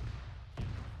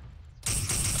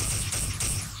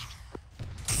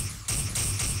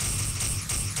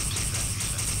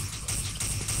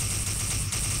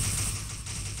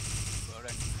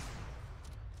 Loading.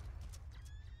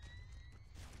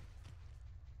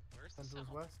 Where's the Sentinels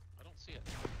sound? west. I don't see it.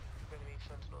 Enemy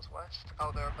Sentinels west.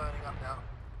 Oh, they're burning up now.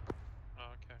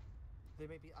 Oh, okay. They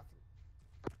may be. I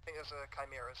think there's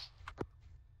chimeras.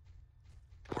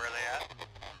 where are they at?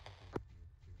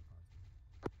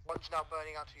 One's now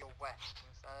burning out to your west,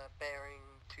 bearing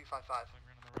 255.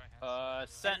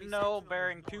 Sentinel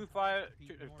bearing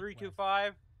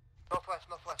 325. Northwest,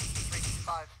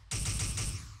 325.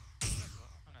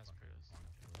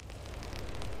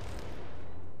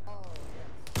 Oh,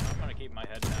 yes. I'm gonna keep my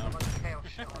head down. Chaos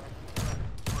shit on it.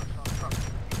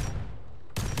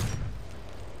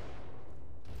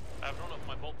 I don't know if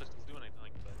my bolt pistol's doing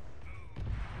anything, but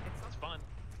it's fun.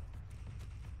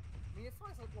 I mean, it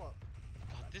fires like what?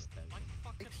 God, this my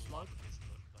fucking slug.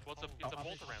 Well, it's a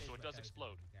bolt around, so it does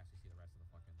explode. You can actually see the rest of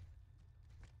the fucking.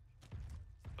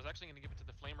 I was actually gonna give it to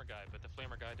the flamer guy, but the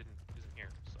flamer guy isn't here,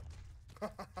 so.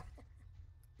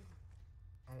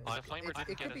 The flamer didn't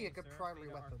It get could be a good primary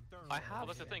weapon. Well,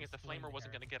 that's the thing, is the flamer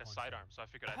wasn't gonna get a sidearm, so I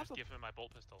figured I'd just give him my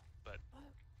bolt pistol, but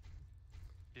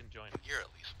didn't join. You're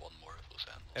at least one more of those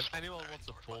animals. If anyone wants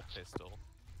a bolt pistol,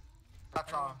 That's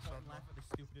Everyone awesome. called laugh at the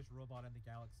stupidest robot in the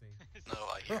galaxy.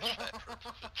 No, I hear separate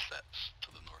footsteps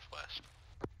to the northwest.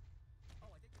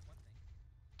 Oh, I did get one thing.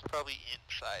 It's probably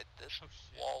inside this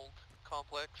walled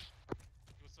complex.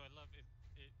 So I love it.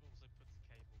 It also puts a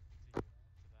cable to that.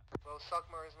 Well,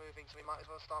 Sugma is moving, so we might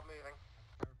as well start moving.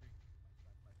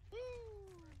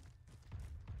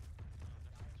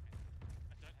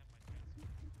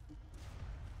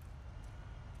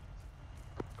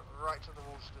 Right to the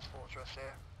walls of this fortress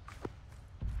here.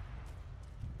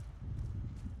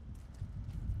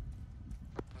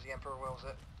 As the Emperor wills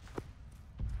it.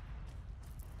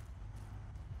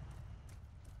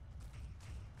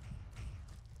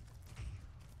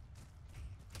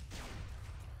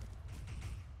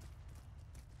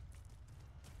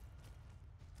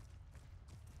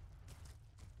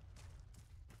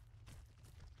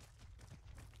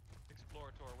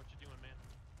 Explorator, what you doing, man?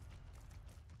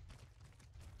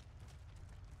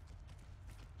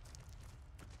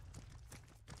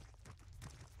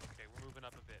 Okay, we're moving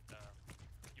up a bit.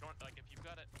 You don't like if you've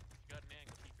got an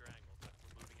angle, keep your angle. But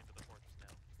we're moving into the fortress now.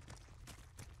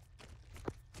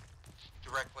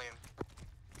 Directly in.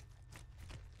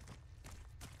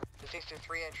 There seems to be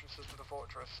 3 entrances to the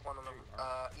fortress. One on the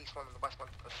east, one on the west, one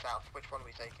to the south. Which one are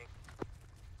we taking?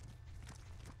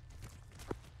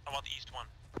 I want the east one.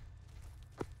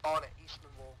 On it,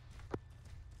 eastern wall.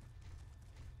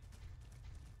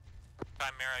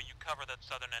 Chimera, you cover that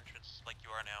southern entrance like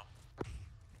you are now.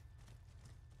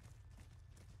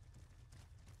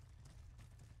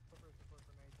 I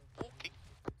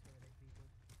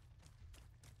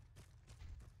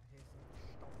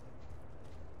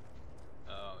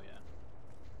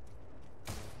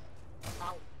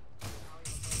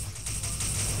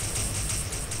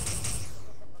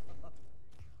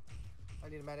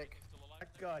medic. That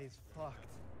guy is fucked.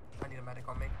 I need a medic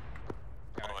on me.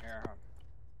 Alright, here.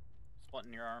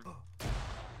 Splitting your arm.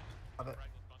 Have it.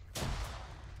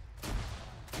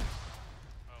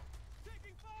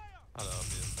 I don't know,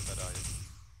 I bet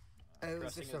I... It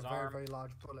was just a very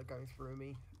large bullet going through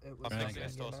me. It was I think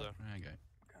it's also. There you go.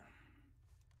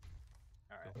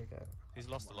 Alright. There we go. He's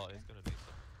lost a lot, he's gonna need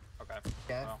some. Okay.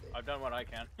 Yeah. Well, I've done what I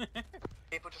can.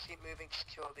 People just keep moving to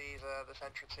secure these this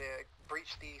entrance here.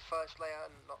 Breach the first layer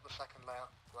and not the second layer.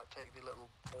 Like take the little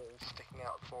balls sticking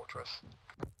out of the fortress.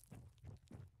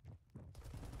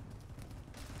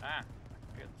 Ah,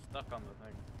 I get stuck on the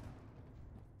thing.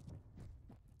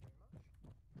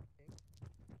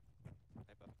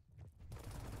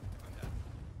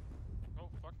 Oh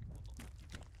fuck.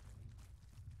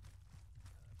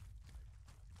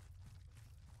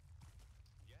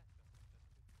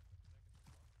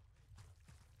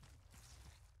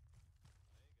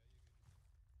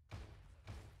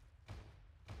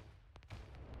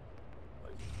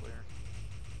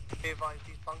 Be advised,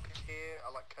 these bunkers here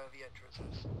are like curvy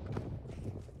entrances.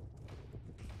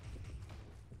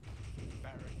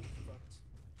 Barrack front.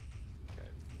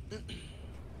 Okay.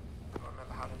 I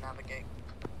remember how to navigate.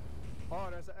 Oh,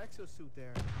 there's an exosuit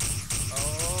there.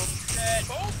 Oh shit!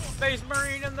 Space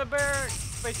Marine in the barrack!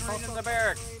 Space Marine in the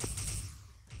barrack!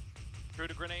 Threw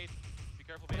the grenade. Be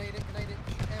careful, Grenade it, shoot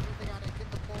everything at it,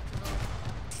 get the bolts on.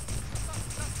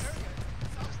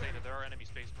 Stated, there are enemy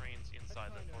Space Marines inside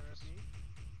the fortress.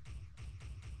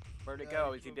 Where'd it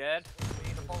go? Is he dead? We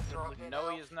need a bolter up here No,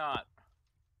 now. he is not.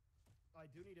 I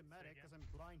do need a medic because I'm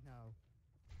blind now.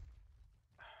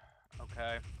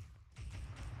 Okay.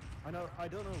 I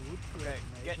don't know root for Okay, it,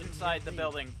 mate. get What do you inside the mean?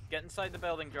 building. Get inside the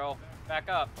building, Joel. Back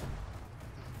up.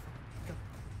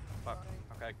 Fuck.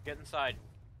 Okay, get inside.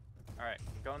 Alright,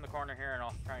 go in the corner here and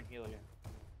I'll try and heal you.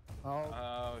 I'll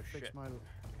Oh fix shit. my...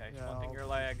 Okay, yeah, splinting I'll your fix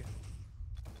leg.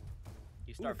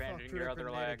 You start Ooh, fuck, bandaging threw your a other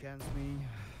grenade leg. against me.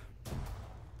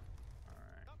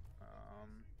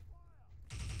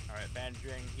 Alright,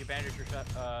 bandaging. You bandage your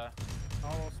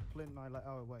I'll splint my leg.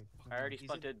 Oh, wait. I already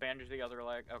splinted, bandage the other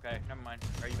leg. Okay, never mind.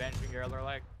 Are you bandaging your other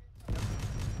leg?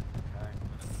 Okay.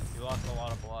 You lost a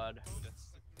lot of blood.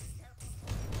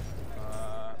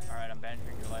 Alright, I'm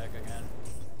bandaging your leg again.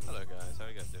 Hello guys, how are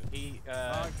you guys doing?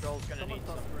 Joel's gonna need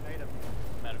some grenade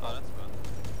medical. Oh, that's fun.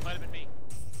 Might have been me.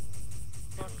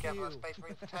 Get the Space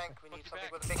Marine tank. We need something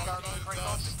with a big gun on the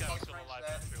This guy was still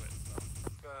alive through it.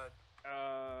 Good.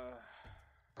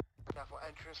 Careful,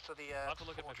 entrance to the I'll have to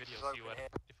look at my fortress video, is see open what here.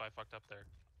 if I fucked up there.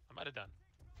 I might have done.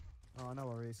 Oh, no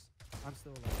worries. I'm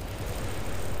still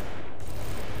alive.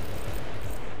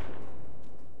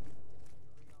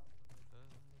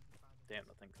 Damn,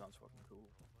 that thing sounds fucking cool.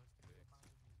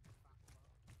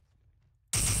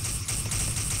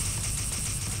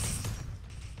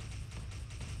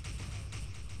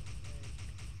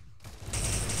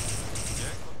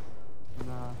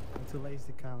 Nah, I'm too lazy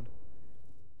to count.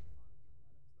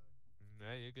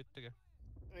 Yeah, you're good to go.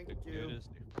 Thank Good you. as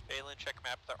new. Balin, check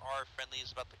map. There are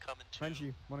friendlies about to come into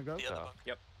Frenchie, wanna go? the other bunker.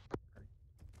 Yep.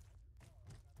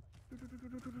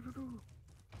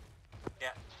 Yeah,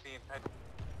 see, I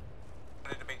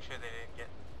wanted to make sure they didn't get...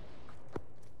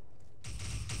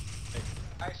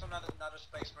 I saw another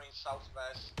Space Marine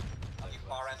southwest on the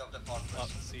far end of the fortress. Oh,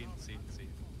 seen.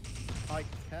 I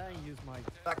can use my...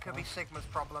 That could be Sigma's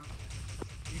problem.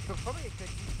 You could probably get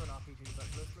used to an RPG, but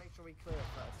let's make sure we clear it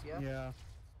first, yeah? Yeah.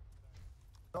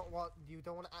 You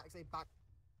don't want to activate back.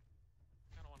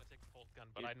 I kind of want to take the bolt gun,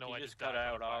 but You- I know you I just just cut died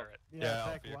out trying to all- fire it. Yeah,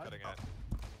 back you're what? cutting out.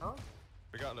 Huh?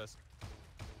 Regardless.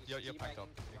 You're packed up.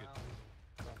 You're good.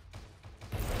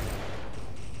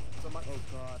 So my, Oh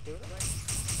god. do it? Okay.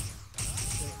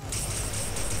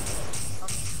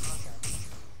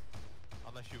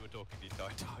 Unless you were talking the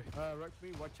entire time.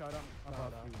 Rugby, watch out, I'm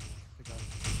above you. The guy.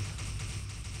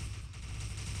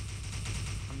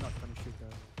 I'm not gonna shoot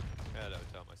though. Yeah,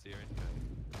 don't tell my Syrian.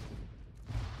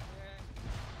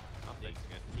 I'm Is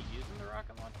fixing it. he using the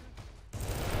rocket launcher?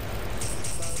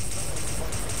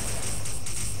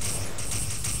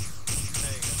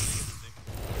 Hey, you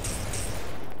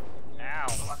Ow!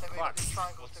 I think we Fuck. need these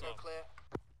triangles What's to go up? clear.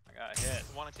 I got hit.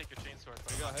 I want to take your chainsaw.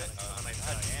 You got hit? I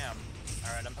am.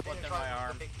 Alright, I'm I think splitting the my triangles are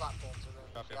arm. the big platforms and then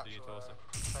Drop the it, do your actual torso.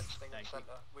 fence thing in Thank the you.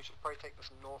 center. We should probably take this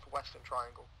northwestern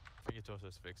triangle. Bring your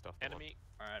torso's fixed off. Enemy.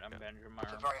 Alright, I'm Yeah. bandaging my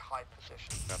It's a arm. very high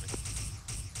position. Grab me.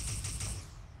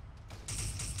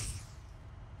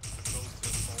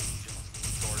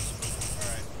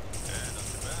 Alright, Yeah, not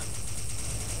too bad.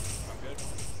 I'm good.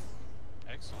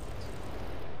 Excellent.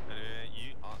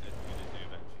 You are as good as new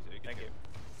eventually, so you can Thank do you. it.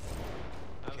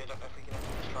 Okay, don't know if we can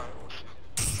enter these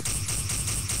triangles.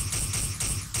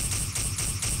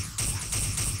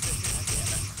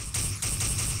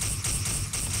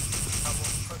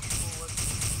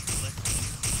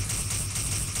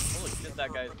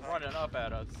 that guy's running up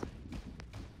at us.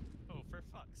 Oh, for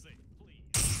fuck's sake, please.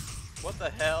 What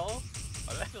the hell?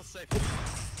 I don't feel safe.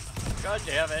 God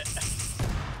damn it.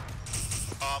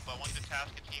 Bob, I want you to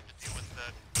task a team to deal with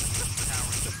the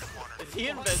towers in the corner. Is he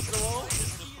invincible?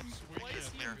 Why is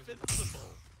he invincible?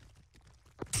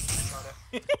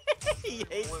 He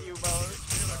hates you both.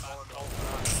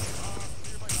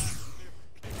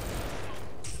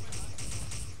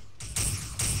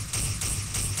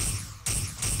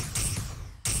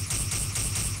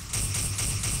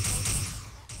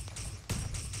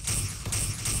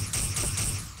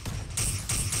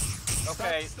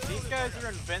 Okay, these guys are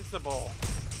invincible.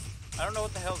 I don't know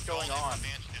what the hell's going on. You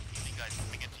guys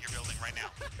coming into your building right now.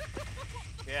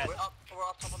 Yeah. We're up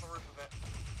top on the roof of it.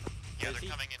 Yeah, they're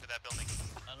coming into that building.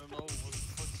 I don't know what the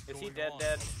fuck's Is he going on.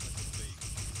 dead?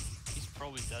 He's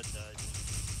probably dead. Stairway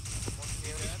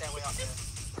up here.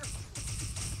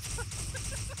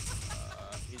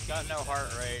 He's got no heart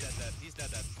rate. He's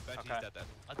dead. Benji, Okay. he's dead.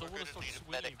 I don't want to start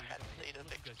swinging because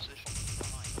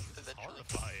this is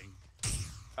horrifying.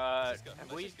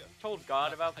 Have we told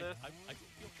God about this? I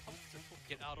feel comfortable.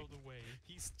 Get out of the way.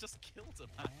 He's just killed a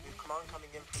man. Command coming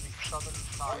in from the southern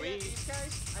side. Yeah, these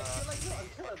guys, I feel like they're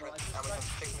unkillable. I just And we have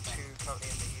Sigma 2 currently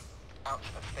in the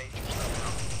outskirts stage.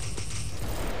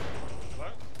 Hello?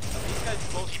 Are these guys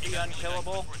supposed to be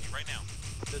unkillable? Right now.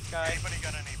 This guy? Anybody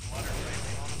got any blood or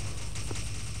anything on them?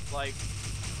 Like,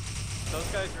 those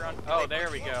guys are on. Oh,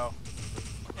 there we go.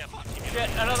 Yeah,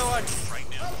 Shit, another one! right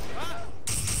now.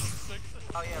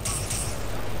 Oh yeah,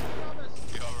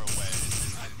 You're away.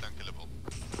 It's unkillable.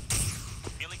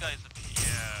 Melee guys,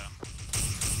 yeah.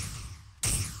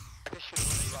 I just should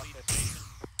have Lead station.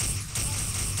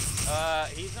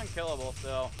 He's unkillable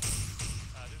still.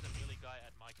 There's a melee guy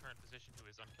at my current position who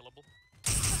is unkillable.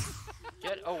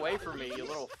 Get away from me, you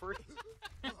little freak.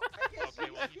 Okay,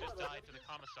 well he just died to the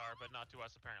commissar, but not to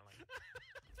us apparently.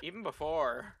 Even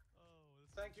before.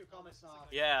 Thank you, Commissar.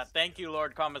 Yeah, thank you,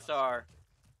 Lord Commissar.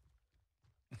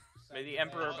 May the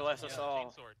Emperor bless us all.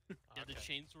 Chainsword. Yeah, the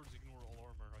chainswords ignore all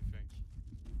armor, I think.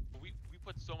 Well, we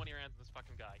put so many rounds in this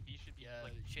fucking guy. He should be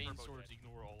like the turbo chainswords dead.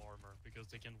 ignore all armor because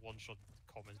they can one-shot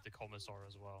the commissar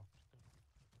as well.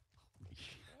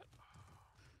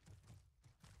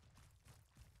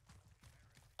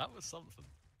 That was something.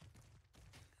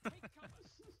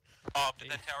 Oh,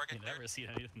 did that tower get I've never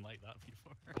seen anything like that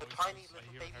before. the tiny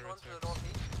little baby one to the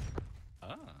northeast.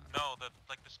 Ah. No, the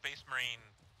Space Marine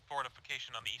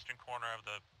fortification on the eastern corner of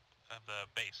the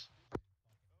base.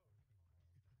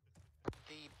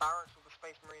 The barracks with the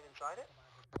Space Marine inside it.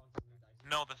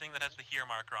 No, the thing that has the here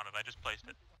marker on it. I just placed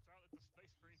it.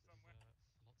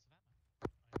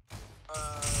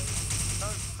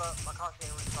 No, but I can't see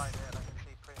anyone inside it. I can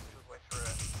see pretty much all the way through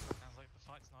it. Sounds like the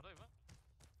fight's not over.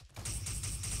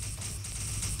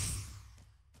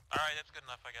 Alright, that's good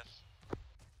enough, I guess.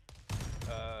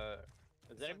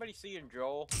 Is anybody seeing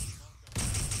Joel?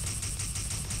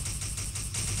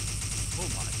 Oh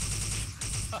my.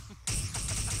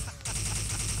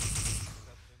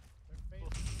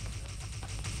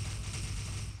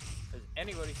 Has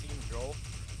anybody seen Joel?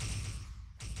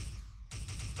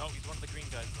 No, he's one of the green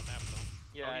guys on the map though.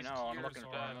 Yeah, Oh, I he's know. I'm here, looking for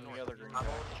him and the other green I'm guy.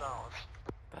 on south.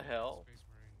 The hell?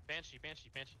 Banshee,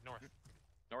 north.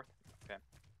 North? Okay.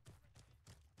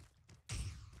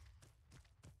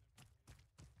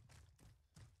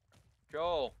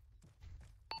 Joel.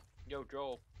 Yo,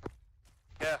 Joel.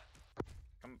 Yeah.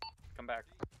 Come back.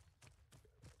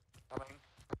 Coming.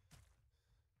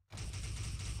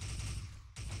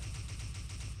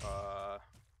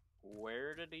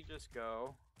 Where did he just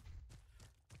go?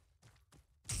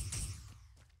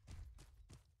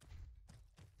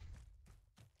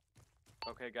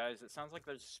 Okay, guys, it sounds like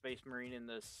there's a Space Marine in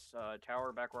this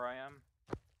tower back where I am.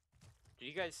 Did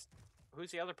you guys...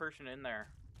 Who's the other person in there?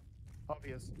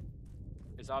 Obvious.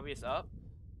 Is Obvious up?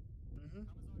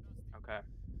 Mm-hmm. Okay.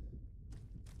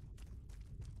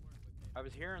 I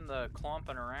was hearing the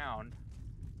clomping around.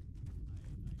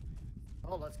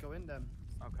 Oh, let's go in then.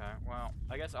 Okay, well,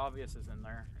 I guess Obvious is in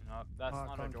there. No, that's not a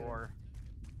can't get in. door.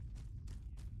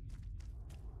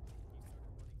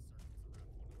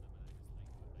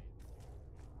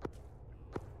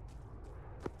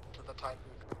 To the Titan.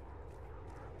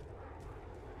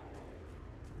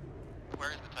 Where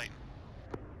is the Titan?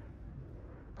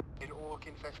 In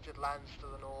orc-infested lands to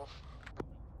the north.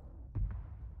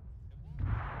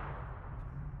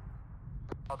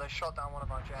 Oh, they shot down one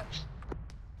of our jets.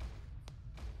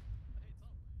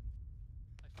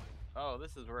 Oh,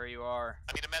 this is where you are.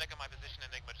 I need a medic in my position.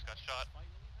 Enigma just got shot.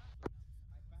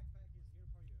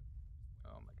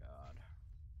 Oh my god.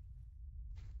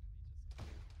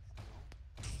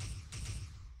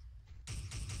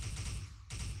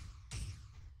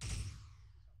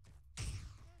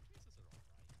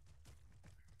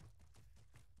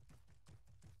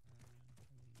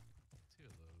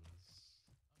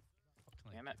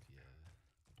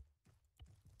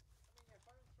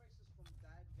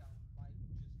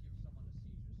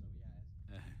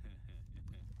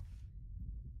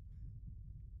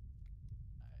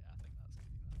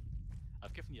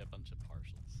 giving you a bunch of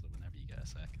partials, so whenever you get a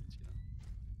second, you know.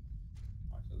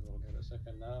 Might as well get a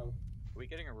second now. Are we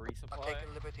getting a resupply? I've taken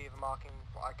the liberty of marking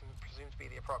what I can presume to be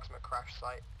the approximate crash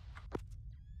site.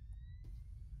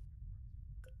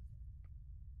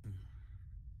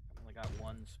 I've only got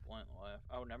one splint left.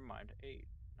 Oh, never mind. 8,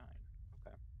 9.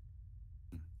 Okay.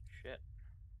 Shit.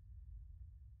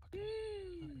 8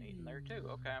 in there too.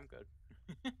 Okay, I'm good.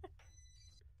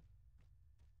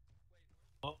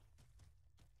 Oh,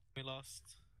 we lost.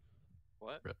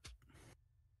 What? Rip.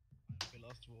 We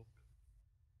lost Wolf.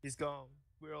 He's gone.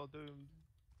 We're all doomed.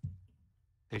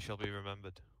 He shall be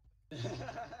remembered.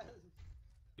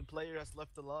 The player has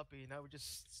left the lobby. Now we're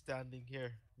just standing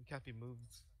here. We can't be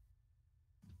moved.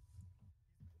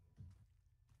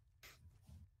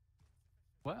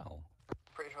 Well.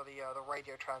 Pretty sure the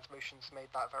radio transmissions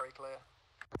made that very clear.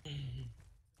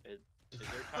 Is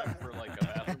there time for like a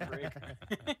bathroom break?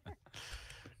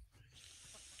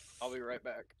 I'll be right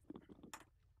back.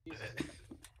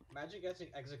 Imagine getting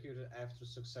executed after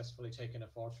successfully taking a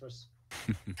fortress.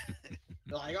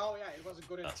 Like, oh yeah, it was a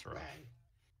good enough. That's right. Bang.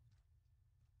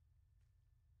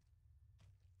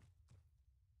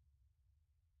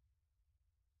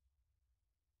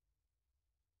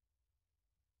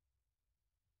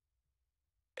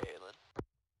 Alan.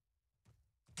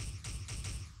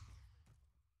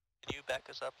 Can you back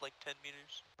us up like 10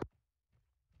 meters?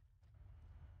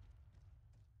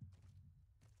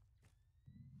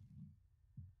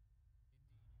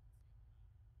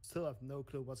 Still have no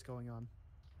clue what's going on.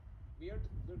 We're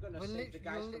gonna save the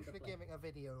guys We're from the literally plane. giving a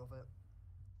video of it.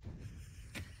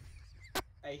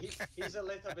 Hey, he's a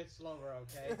little bit slower,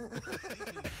 okay?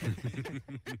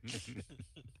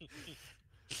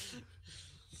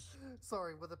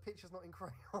 Sorry, were the pictures not in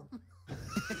crayon?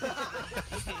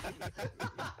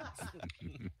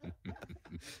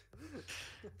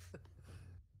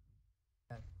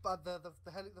 But the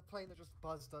plane that just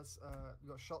buzzed us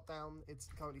got shot down. It's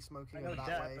currently smoking I know that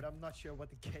that, way. but I'm not sure what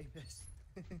the game is.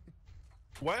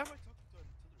 Why am I talking to an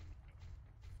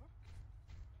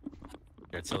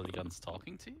Your artillery gun's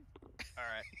talking to you?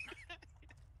 Alright.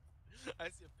 I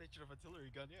see a picture of artillery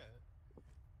gun, yeah.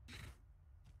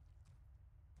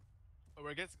 Oh,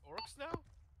 we're against orcs now?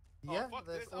 Yeah, oh, fuck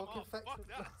there's this, I'm orc off. Fuck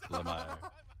infection. that. Lamar,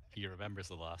 he remembers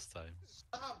the last time.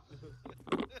 Stop!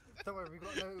 Don't worry, we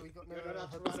got no You're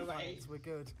not to run away. we're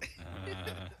good.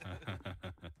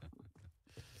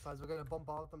 Besides, we're going to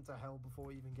bombard them to hell before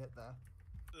we even get there.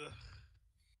 Ugh.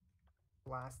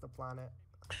 Blast the planet.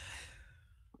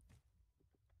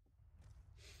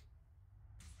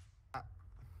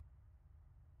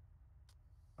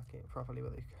 Okay, properly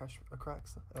with a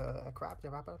cracks. A crab, the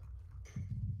rapper.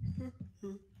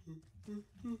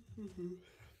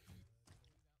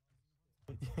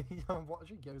 I'm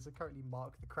watching Yoza currently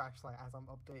mark the crash site as I'm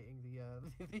updating the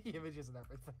images and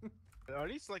everything. Are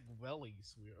these like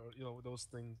wellies? Or, you know, those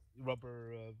things,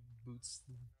 rubber boots?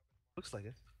 Looks like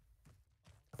it.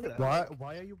 Look at that.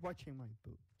 Why are you watching my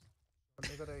boobs?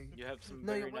 You have some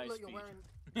No, very nice you're feet. wearing.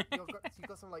 You've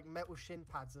got some like metal shin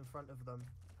pads in front of them,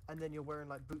 and then you're wearing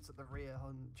like boots at the rear.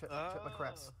 Check my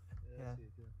crepes. Yeah.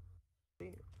 Yeah. I see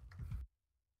it,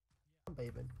 I'm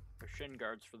bathing. They're shin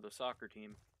guards for the soccer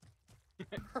team.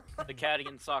 The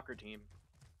Cadian soccer team.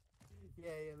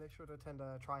 Yeah, make sure to attend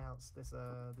tryouts this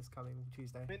coming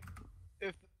Tuesday. I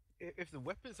mean, if the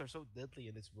weapons are so deadly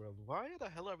in this world, why the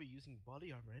hell are we using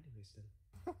body armor anyways then?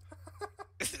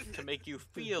 To make you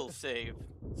feel safe,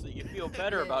 so you feel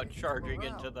better about charging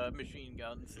into the machine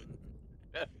guns.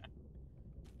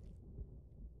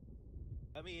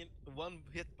 I mean, one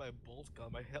hit by a bolt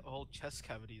gun, my whole chest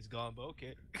cavity is gone, but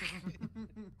okay.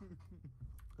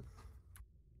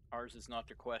 Ours is not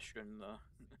to question the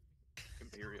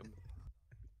Imperium.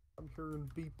 I'm hearing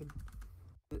beeping.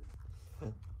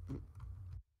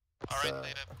 Alright,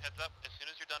 Theta, heads up. As soon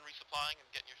as you're done resupplying and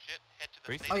getting your shit, head to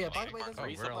the Oh yeah, by the way,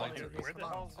 there's resupply.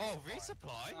 resupply. Oh,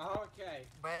 resupply? Okay.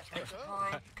 Where's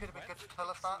resupply? Could have been good to tell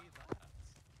us that.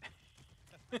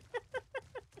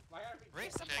 Why are we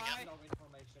Resupply? getting no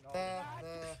information? Oh,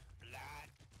 There. Blood.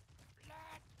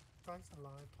 Christ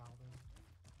alive, Calvin.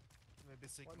 Maybe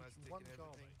Sigma's One taking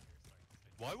job. everything.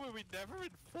 Why were we never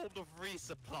informed of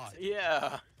resupply?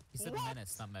 Yeah. You said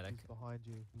menace, not medic. He's behind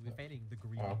you. We're fighting the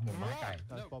green. That's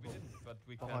No, we Bubble. didn't, but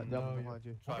we Behind, can behind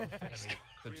you. try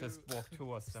to just walk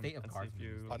towards them State of and see guard if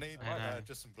you... I need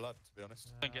just some blood, to be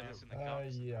honest. Can get this in the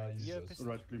cups.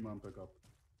 Right, clean man, pick up.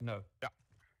 No. Yeah.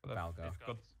 Valgo. We've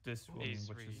got this one, Ace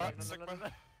which is... read.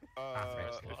 Sigma,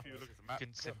 If you look at the map,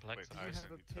 can simplex. I have sent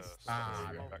a you to pistol?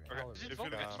 okay. If you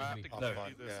look at the map,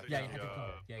 Yeah, you had to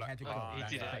go. Yeah, you had to go. He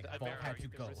did it. Volk had to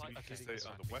go. You can stay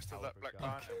on the west of that black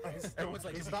line. Everyone's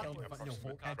like, is that no,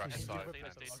 Volk had to Crash go. side and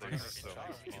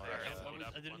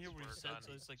I didn't hear what you said,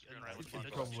 so it's like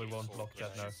Probably won't block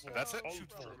that now. that's it.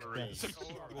 Shoot for Marines.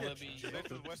 Will there be? Stay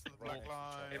to the west of the black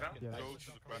line. Yeah. Go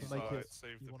to the crash Make side. it-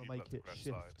 Save you the wanna people make at the it crash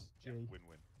shift, side. G.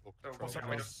 Win-win.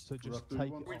 So just take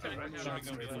it.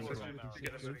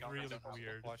 Really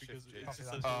weird because it's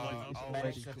just I'll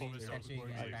Medic call being this catching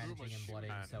and bandaging and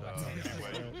blooding, so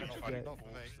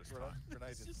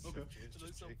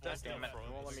Damn it,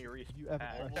 well, let me read. You ever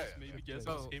almost maybe guess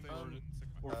Oh, Escape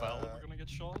or Valor we're gonna get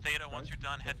shot. Theta, once you're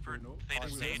done, head for Theta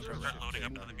stage and start loading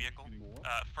up to the vehicle.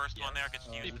 First one there gets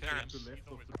to use the turrets.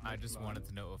 I just wanted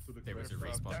to know if there was a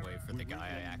respawn wave for the guy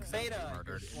I accidentally Beta,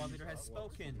 murdered. squad leader has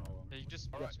spoken. Yeah, you just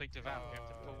speak to Val. We have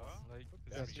to pull.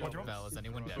 Like, Val, is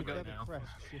anyone dead We're right gonna now? press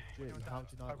Shift G. How do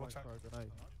you not like fire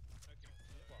grenade?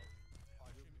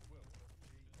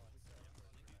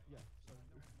 Yeah, so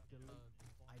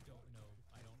I don't know.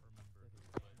 I don't remember.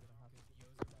 But Yoza was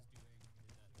doing someone with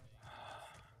a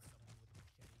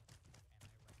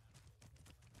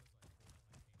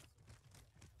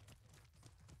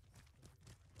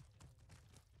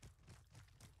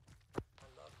I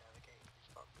love navigating these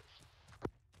bumpers.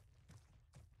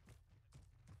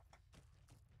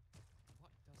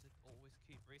 what does it always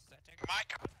keep resetting?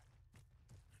 Mike!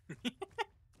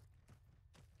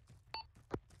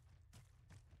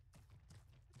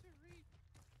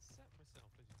 Set myself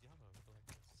as Yama for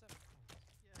like 7 times.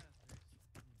 Yeah,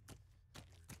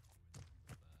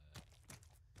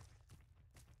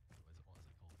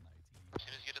 As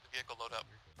soon as you get to the vehicle, load up.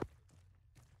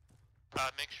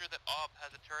 Make sure that Ob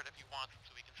has a turret if he wants,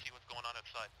 so we can see what's going on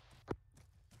outside.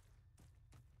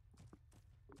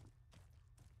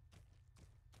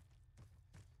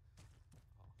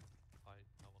 I want to find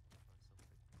something.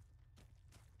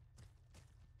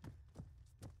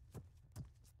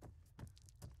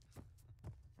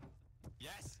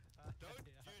 Yes! Don't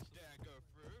you dare go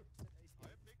through! I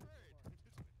am big raid!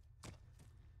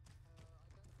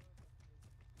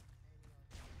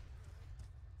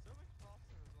 So much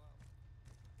faster as well.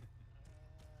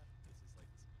 This is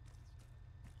like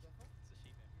It's a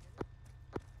sheep.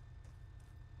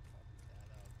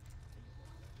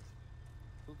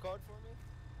 Who called for me?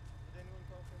 Did anyone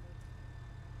call for me?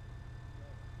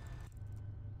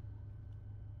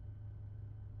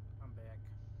 I'm back.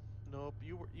 Nope,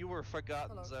 you were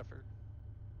forgotten, Hello. Zephyr.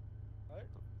 What?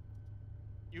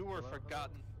 You were Hello, hello.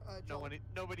 forgotten.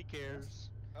 Nobody cares.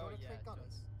 Oh yeah. Take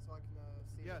gunners, so I can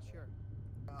see. Yeah, them. sure.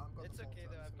 I've got It's the okay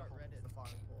bolter, though, I'm I've just got gonna hold Reddit. The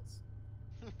firing ports.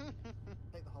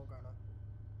 Take the whole gunner.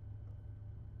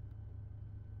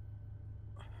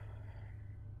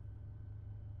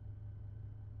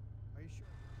 Are you sure?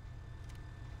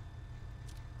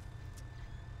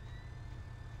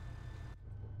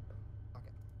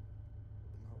 Okay.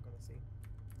 The whole gunner see.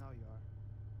 Now you are.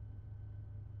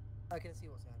 I can see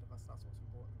what's ahead of us. That's what's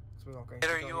important. So we're not going.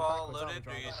 Are to you go all backwards, loaded,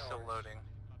 or are you driving? still loading?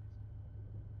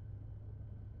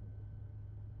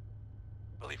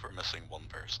 I believe we're missing one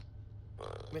person.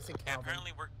 Missing Yeah, Calvin.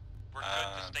 apparently we're good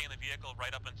to stay in the vehicle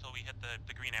right up until we hit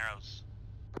the green arrows.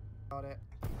 Got it.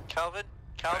 Calvin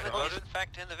is in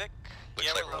fact in the Vic. Looks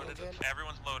Yeah, like we're we're loaded.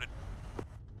 Everyone's loaded.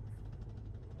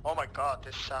 Oh my god,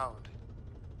 this sound.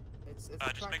 It's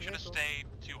Just make sure to stay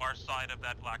to our side of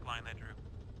that black line they drew.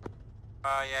 Yeah,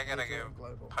 I gotta We're go doing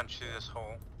global. punch through this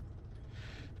hole.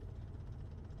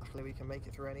 Luckily, we can make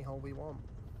it through any hole we want.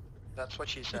 That's what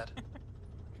she said.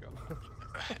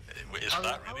 Is I mean,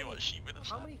 that how really many- what she would have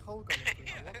How said? many hole guns do you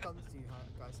have? What guns do you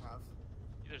guys have?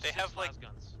 There's They 6 have, like-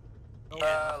 guns.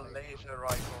 Laser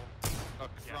rifle. Oh,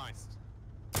 Christ.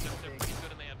 They're pretty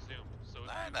good and they have zoom. So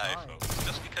Nah, folks.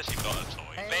 Just because you've got a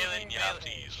toy, Valen, you have to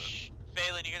use it.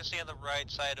 Valen, you're gonna stay on the right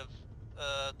side of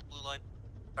the blue line.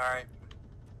 Alright.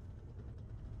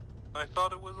 I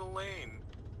thought it was a lane.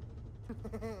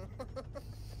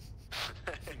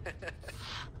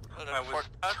 I was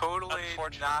totally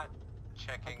not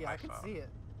checking Okay, my I can phone. see it.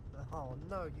 Oh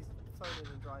no, he's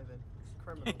phoning and driving.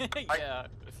 Criminal. Yeah.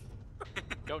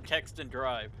 Don't text and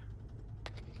drive.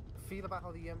 Feel about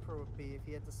how the Emperor would be if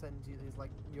he had to send you his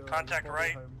your Contact your body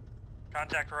right. home.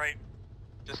 Contact right.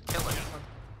 Just kill it.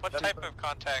 What type of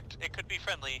contact? It could be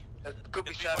friendly. It could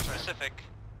be more specific.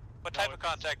 What type of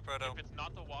contact, Proto? If it's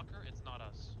not the walker, it's not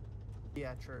us.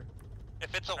 Yeah, true.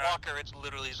 If it's a walker, it's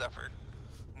literally Zephyr.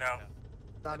 No.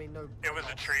 I mean, no. It was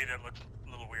a tree that looked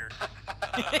a little weird.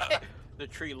 The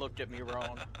tree looked at me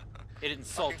wrong. It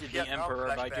insulted Yeah, the no, Emperor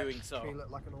by flashback. doing so. Tree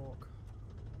looked like an orc.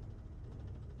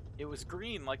 It was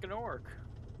green like an orc.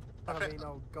 I mean,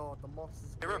 oh god, the moss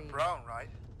is They were green. brown, right?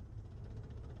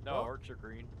 No, What? orcs are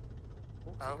green.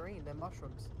 Orcs are green, they're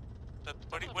mushrooms.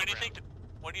 Where do you think?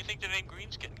 Where do you think the name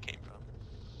Greenskin came from?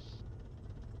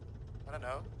 I don't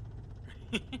know.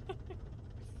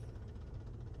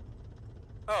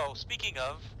 Oh, speaking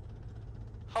of,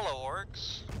 hello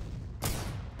orcs.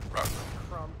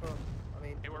 Crump 'em. I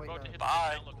mean, Hey, we're wait, about no. to hit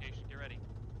Bye. the down location. Get ready.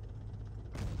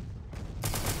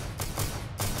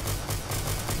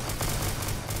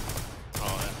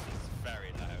 Oh, that is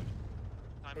very loud.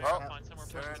 Time Well, to find somewhere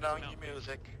turn close to down the your mountain.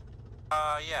 music.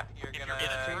 Yeah, you're If gonna you're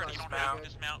in a turret, you don't have to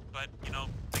dismount, but you know,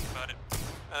 think about it.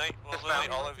 Alright, well, literally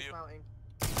all of you. Dismounting.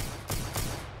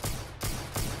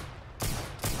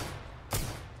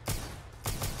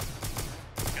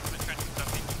 Get some entrenchment stuff.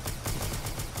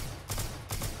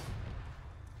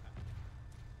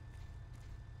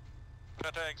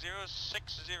 Contact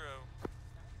 060.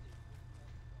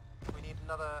 We need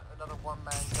another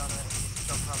one-man gunner to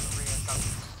jump around the rear guns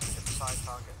to hit the side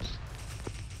targets.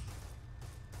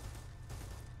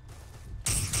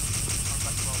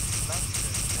 Contact on left,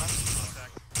 west.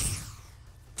 Contact.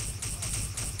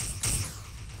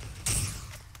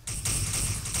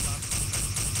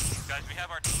 Guys, we have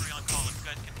artillery on call. If you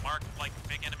guys can mark like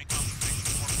big enemy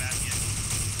concentrations or bad hit,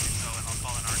 do so, and I'll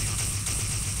call an army on it.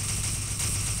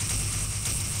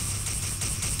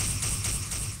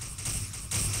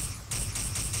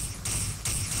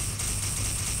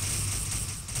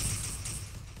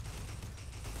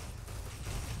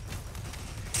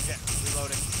 Okay,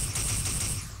 reloading.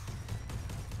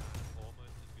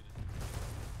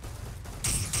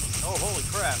 Oh, holy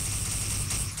crap.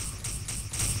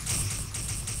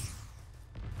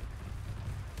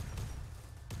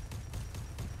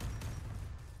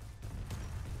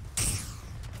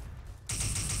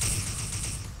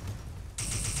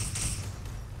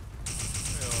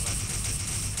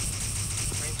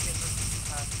 Range gives us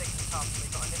 6 and top, so we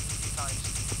got a hit a few times.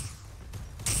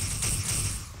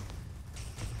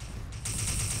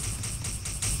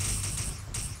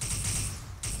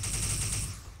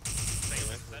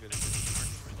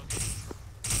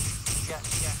 Yes,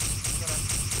 get it.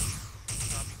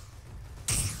 Copy.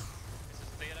 This is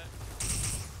Theta.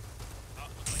 Oh,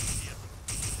 looks like you see it.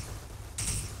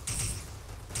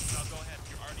 No, go ahead.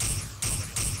 You're already on the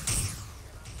board.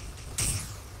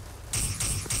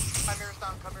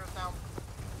 Chimeras down.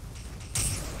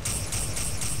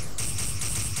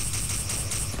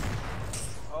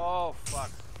 Oh,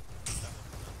 fuck.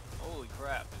 Holy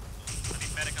crap. I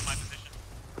need medic on my position.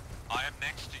 I am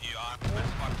next to you. I'm as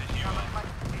fucked as you are.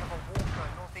 We have a walker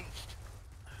northeast.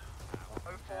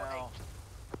 048. Ow.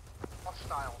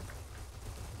 Hostile.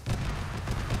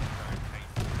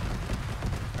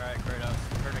 Alright, Kratos.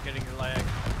 Tourniqueting your leg.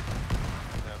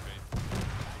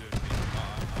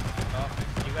 Oh,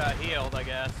 you got healed, I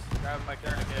guess. Grabbing my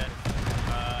tourniquet.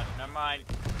 Never mind.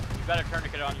 You've got a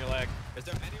tourniquet on your leg. Is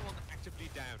there anyone actively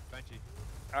down? Banshee.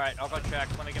 Alright, I'll go check.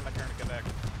 Let me get my tourniquet back.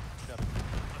 I'm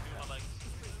doing my legs.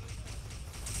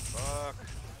 Fuck.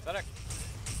 Is that a...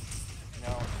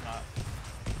 No, it's not.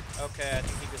 Okay, I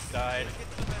think he just died.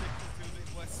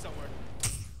 Somewhere.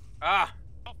 Ah!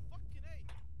 Oh, fucking A!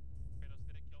 Kratos,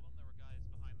 did it kill them? There were guys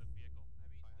behind the vehicle.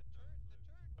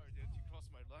 Sorry, dude, you crossed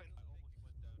my line.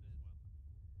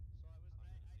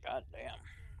 God damn.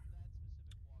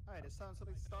 Alright, it sounds like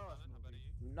a Star Wars movie.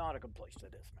 Not a good place to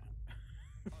this, man.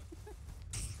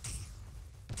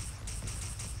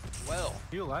 Well.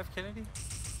 You alive, Kennedy?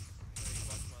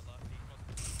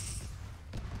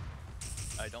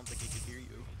 I don't think he could hear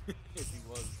you. If he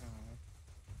was.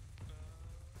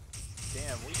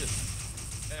 Damn, we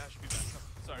just... Yeah, I should be back.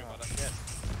 Sorry about that. Shit.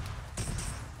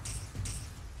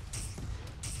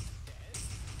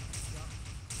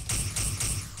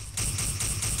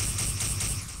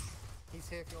 He's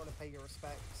here if you want to pay your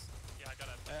respects. Yeah, I got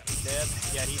a... He's dead?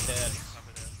 Yeah, he's dead.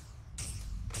 Over there.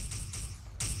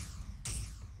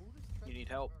 You need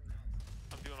help?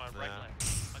 I'm doing my right leg.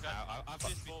 I got... I'm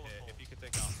just if you could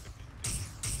take off.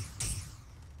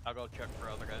 I'll go check for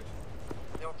other guys.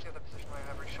 The obviously the position where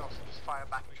every shot, so just fire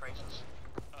back at tracers.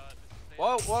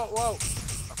 Whoa, whoa, whoa!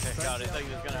 Okay, got it. I thought he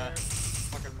was gonna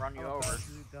fucking run you over.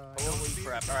 Holy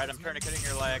crap. Alright, I'm tourniqueting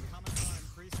your leg.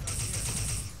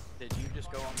 Did you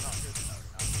just go unconscious? No,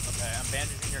 no. Okay, I'm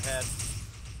bandaging your head.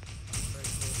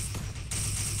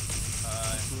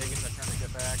 I'm taking the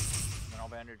tourniquet back, and then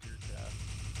I'll bandage your chest.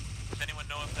 Does anyone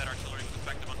know if that artillery was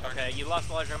effective on target? Okay, you lost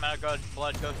a large amount of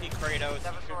blood. Go see Kratos.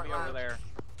 He should be over there.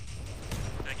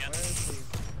 Again?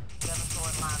 Never saw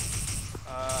it land.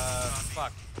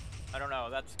 Fuck. I don't know.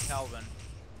 That's Calvin.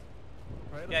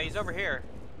 Yeah, he's over here.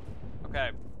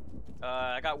 Okay.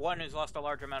 I got one who's lost a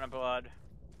large amount of blood.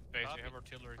 Base, we have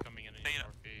artillery coming in your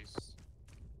northeast.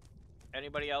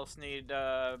 Anybody else need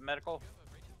medical?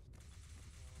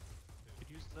 Could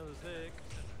use another Zig.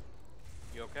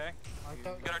 You okay? We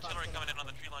got artillery coming in on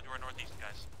the tree line to our northeast,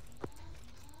 guys.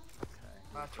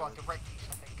 Trying to wreck you,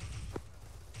 I think.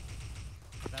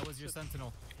 That was your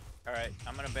sentinel. Alright,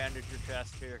 I'm gonna bandage your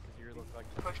chest here because you look like...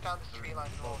 Push down the tree line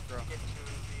north to get to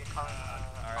the current...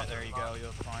 Alright, there you go, you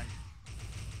look fine.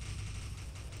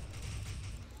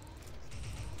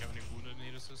 You have any wounded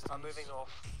need assistance? I'm moving north.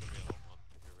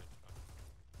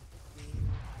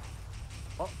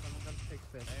 Oh, I'm gonna take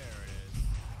fish. There it is.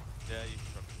 Yeah, you can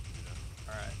probably do that.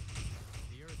 Alright.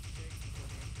 The earth shakes before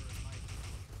the Emperor's might.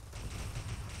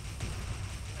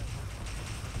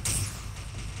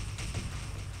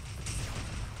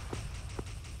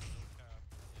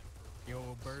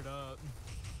 Yo, bird up.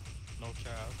 No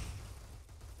child.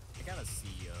 I gotta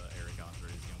see Aragon for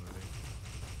his new movie.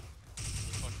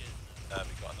 We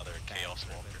got another Chaos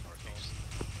Walker northeast.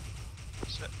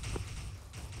 Sit.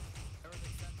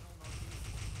 Arabic Sentinel northeast.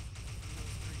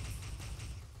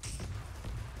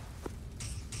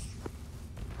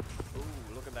 Ooh,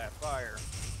 look at that fire.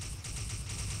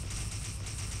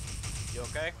 You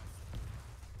okay?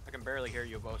 I can barely hear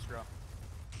you, Bostro.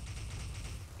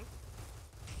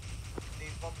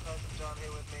 Need one person down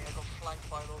here with me. I got flanked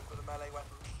by an orc with a melee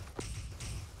weapon.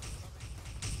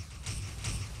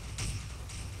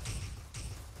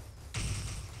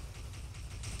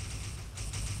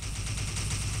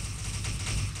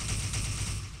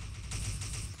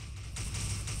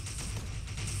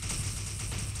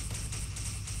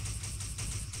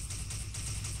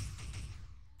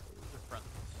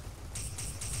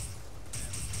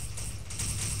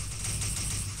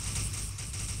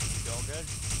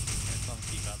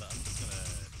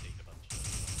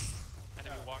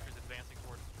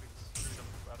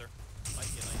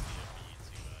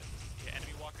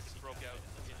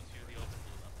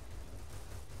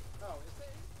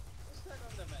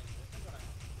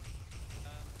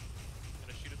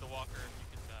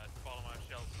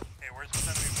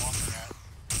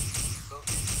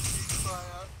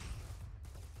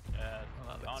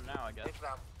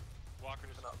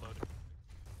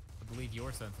 I believe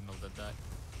your sentinel did that.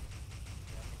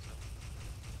 Yeah, I think so.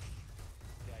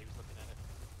 Yeah, he was looking at it.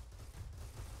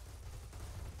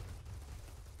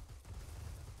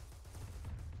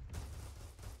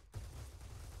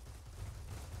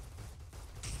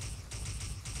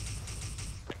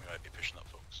 I think we might be pushing up,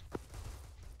 folks.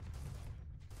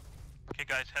 Okay,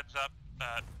 guys, heads up.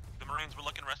 The Marines were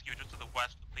looking rescue just to the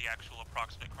west of the actual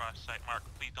approximate cross site mark.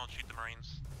 Please don't shoot the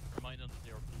Marines. Remind them that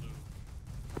they're blue.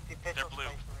 They're blue.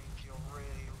 Space Marines, you're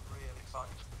really, really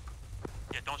fucked.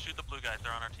 Yeah, don't shoot the blue guys.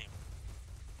 They're on our team.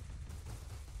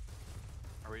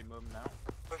 Are we moving now?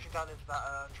 Pushing down into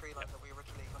that tree line that we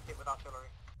originally hit with artillery.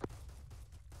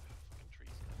 Fucking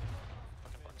trees.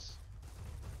 Fucking bugs.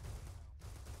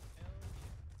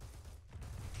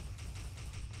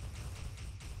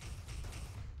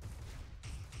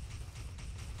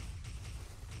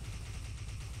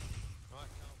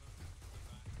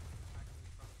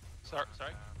 Sorry?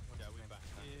 Yeah, we're back.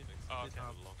 Oh, okay.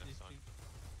 Longest time.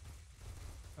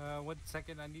 1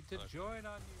 second, I need to join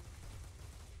on you.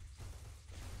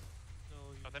 No,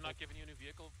 Are they not giving you a new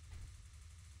vehicle?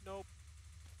 Nope.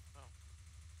 Oh.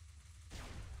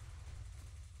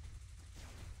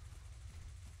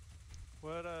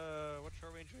 What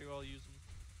short range are you all using?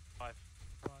 5.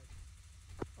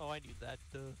 Oh, I knew that.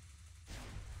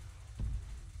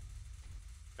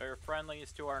 They're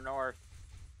friendlies to our north.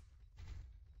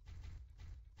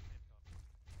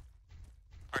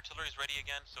 Artillery's ready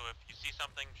again, so if you see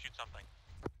something, shoot something.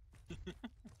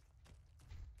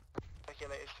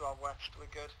 Speculators to our west, we're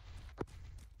good.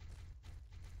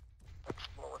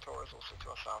 Explorators also to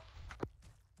our south.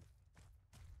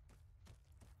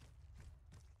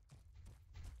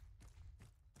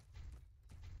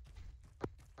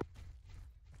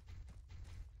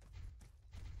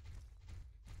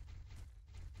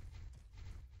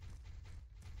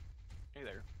 Hey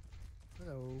there.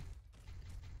 Hello.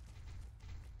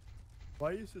 Why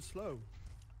are you so slow?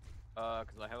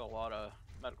 Because I have a lot of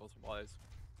medical supplies.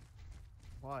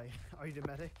 Why? Are you the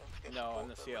medic? No, I'm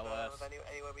the CLS.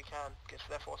 Anywhere we can, get to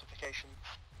their fortifications.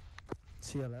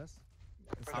 CLS?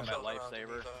 Combat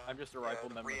lifesaver. I'm just a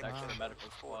rifleman with extra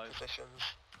medical supplies.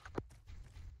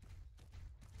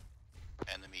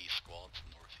 Enemy squads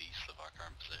northeast of our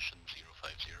current position,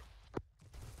 050.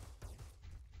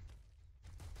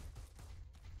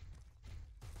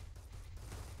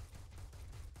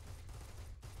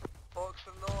 Orcs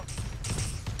from north.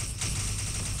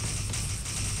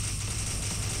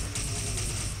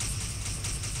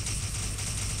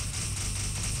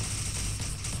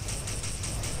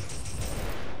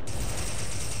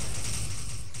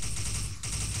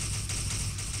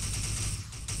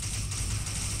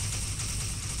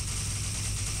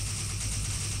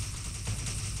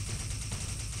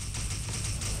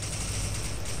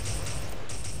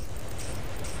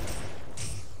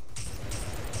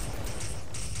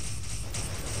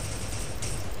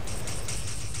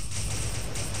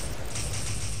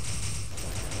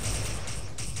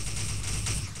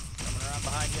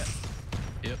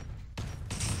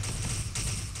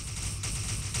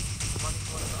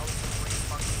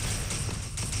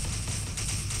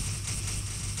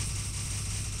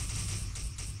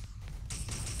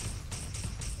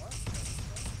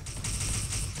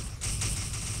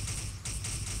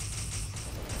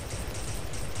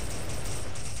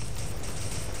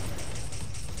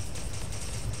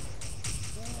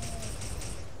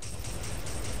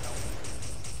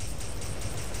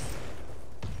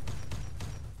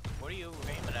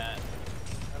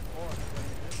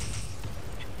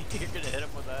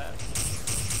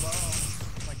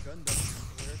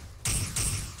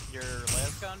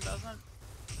 gun doesn't?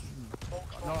 No,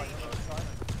 I don't know. I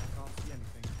can't see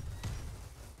anything.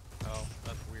 Oh,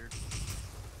 that's weird.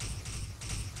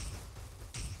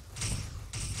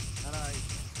 And I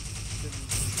didn't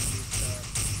really use the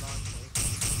launch rate.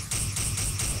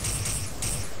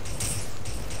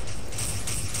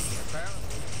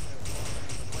 Apparently,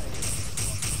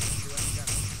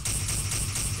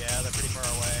 yeah, they're pretty far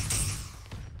away.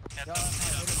 Heads up,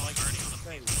 I'm already on the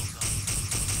place.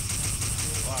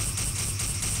 Fuck.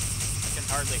 I can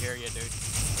hardly hear you, dude.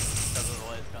 Because of the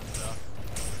light gun stuff.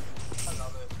 I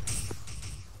love it.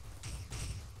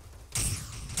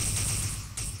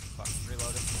 Fuck,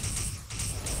 reloaded.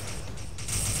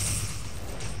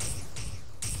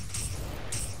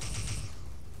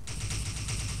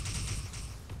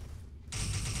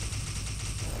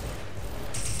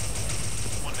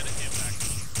 1 minute to impact.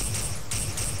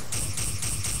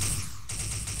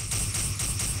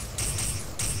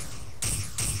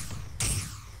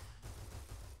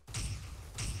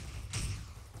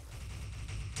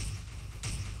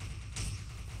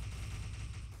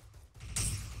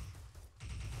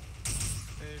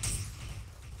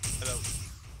 Hello.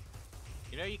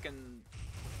 You know you can...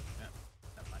 Yeah,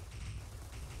 never mind.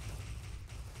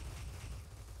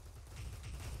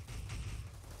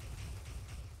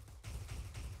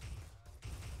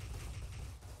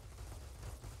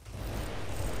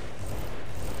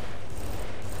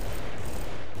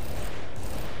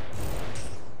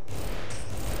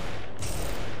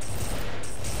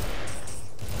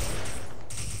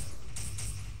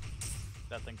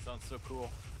 That thing sounds so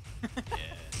cool.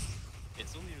 Yeah.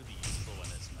 It's only really useful when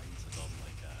it's mounted on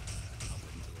like a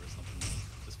window or something.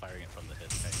 Just firing it from the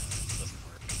hip kind of doesn't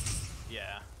work.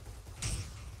 Yeah.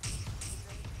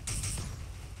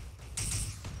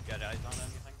 Got eyes on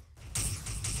anything?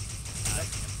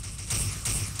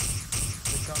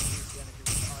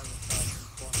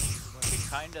 You can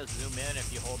kinda zoom in if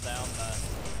you hold down the...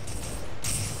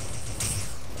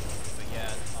 But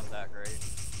yeah, it's not that great.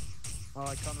 Oh,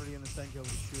 I can't really understand you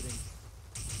shooting.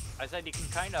 I said you can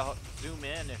kind of zoom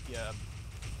in if you...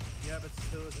 Yeah, but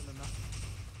still isn't enough.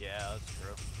 Yeah, that's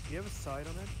true. Do you have a sight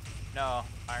on it? No,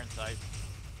 iron sight.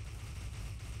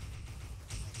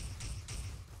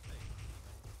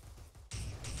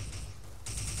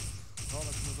 Oh,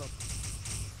 let's move up.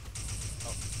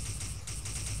 Oh.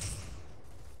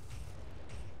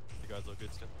 You guys all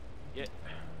good still? Yeah.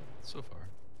 So far.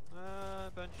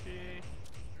 Banshee.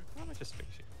 Why don't I just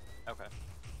fix you? Okay. I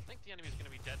think the enemy's gonna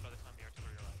be dead by the time the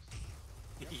artillery arrives.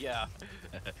 Yeah.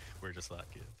 We're just that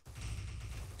good.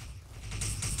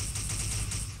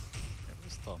 Yeah,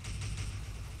 where's Tom?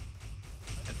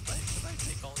 Should I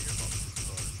take all your boxes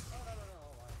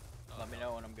or? Let me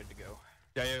know when I'm good to go.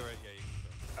 Yeah, yeah, right, yeah, you can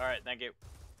go. Alright, thank you.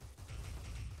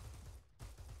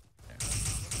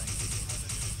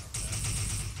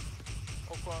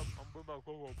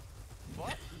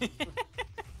 What?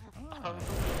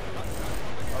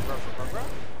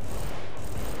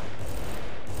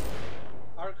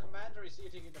 Our commander is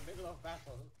eating in the middle of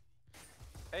battle.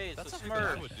 Hey, it's That's a a thing I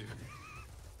Smurf. would do.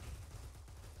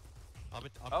 I'm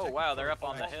Oh checking wow, for they're a up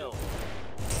on the hill.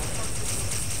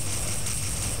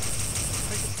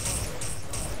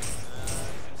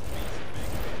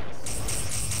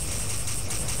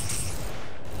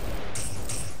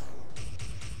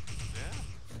 Yeah.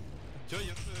 Enjoy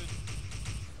your food.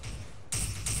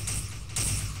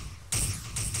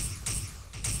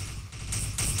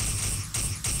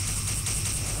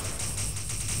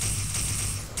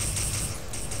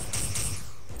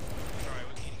 Sorry, I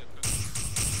was eating a cookie.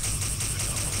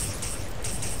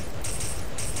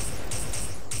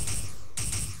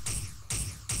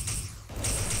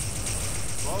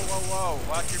 Whoa, whoa, whoa.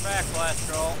 Watch your back, blast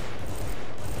troll.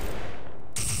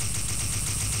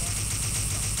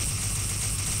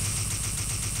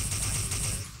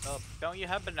 Oh, don't you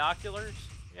have binoculars?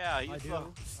 Yeah, use I do.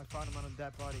 those. I found him on a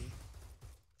dead body.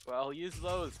 Well, use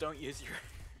those. Don't use your...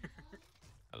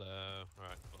 Hello.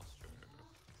 Right, posture.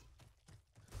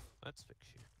 Let's fix you.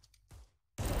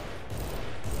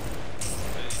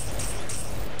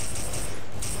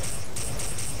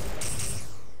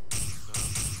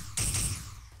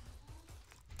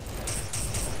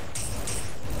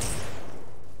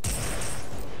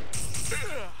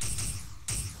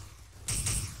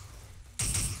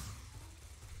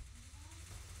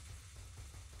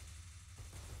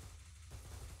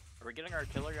 Are we getting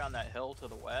artillery on that hill to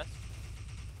the west?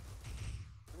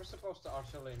 We're supposed to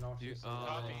artillery northeast.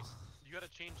 Copy. You gotta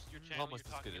change your channel Almost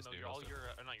you're as good talking as in, New though. All Russia.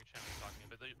 your, not your channel you're talking in,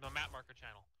 but the map marker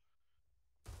channel.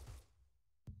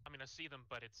 I mean, I see them,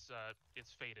 but it's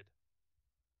faded.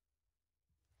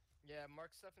 Yeah,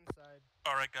 mark stuff inside.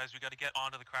 Alright guys, we gotta get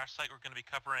onto the crash site. We're gonna be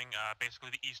covering basically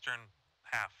the eastern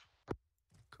half.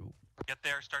 Cool. Get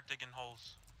there, start digging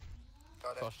holes.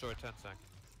 Got it. Flash door 10 seconds.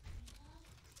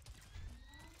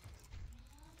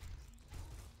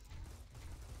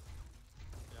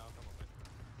 Yeah, I'll come up with it.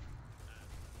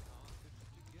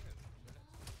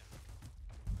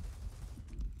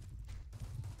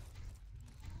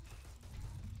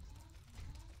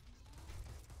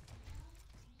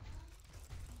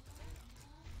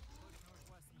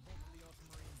 Northwest and hold for the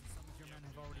Ultramarines, as some of your men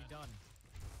have already done.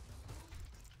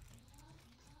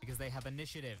 Because they have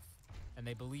initiative, and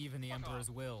they believe in the Emperor's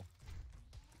will.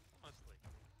 Honestly.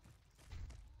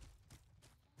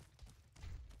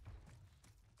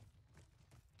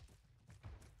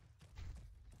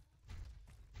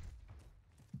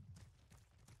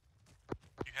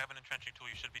 You have an entrenching tool,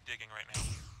 you should be digging right now.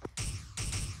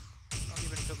 Not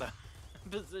even to the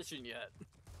position yet.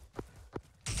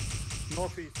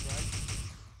 Northeast, right?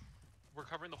 We're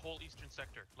covering the whole eastern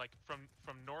sector, like from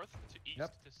north to east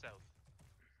to south.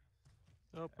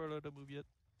 Oh, Perlo, don't move yet.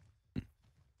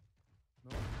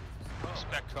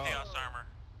 Expect chaos armor.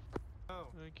 Oh,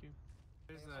 thank you.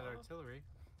 There's that artillery.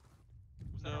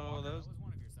 No, that was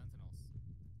one of your sentinels.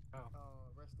 Oh.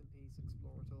 Oh, rest in peace,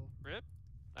 Explorer tool. Rip?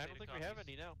 I don't think we have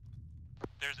any now.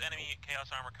 There's enemy chaos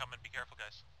armor coming, be careful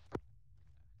guys.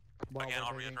 While Again, we're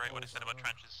I'll digging reiterate what I holes, said about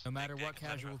trenches. No matter Dig, what dig,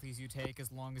 etc. casualties you take,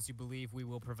 as long as you believe we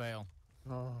will prevail.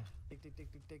 Oh. Dig, dig,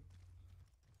 dig, dig, dig.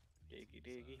 Diggy,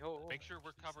 diggy, hole. Make sure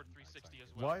we're covered 360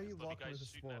 as well. Why are you because there'll be walking guys with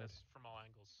a shooting at sword? us from all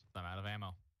angles. I'm out of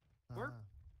ammo. We're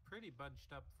pretty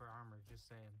bunched up for armor, just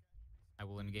saying. I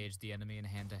will engage the enemy in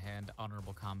hand-to-hand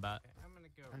honorable combat. Okay, I'm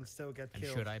gonna go. And still get And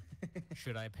killed.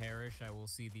 should I perish, I will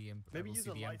see the Maybe use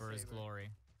a Emperor's lightsaber.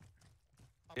 glory.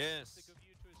 Yes. Sick of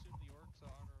you to assume the orcs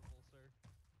are honorable, sir.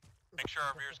 Make sure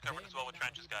our rear's covered as well with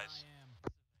trenches, guys.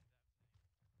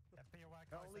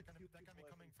 They're gonna be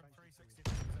coming from 360.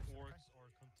 Orcs are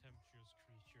contemptuous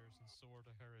creatures, and so are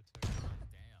the heretics.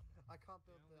 Damn. I can't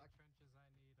build the. Trenches I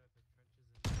need are the trenches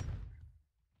in.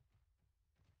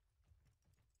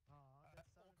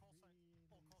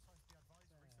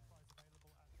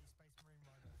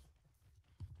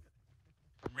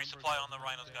 Resupply on the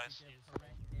rhinos, guys.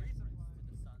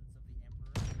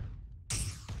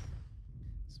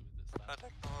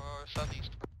 Contact or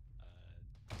southeast.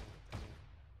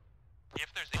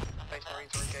 If there's Space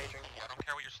Marines are engaging. I don't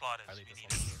care what your slot is, we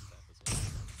need it.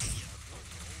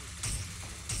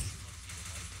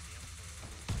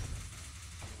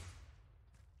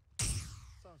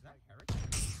 Sounds like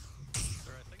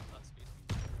Sir, I think that's Space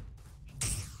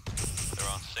There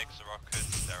are 6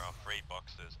 rockets, there are 3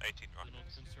 boxes, 18 Do not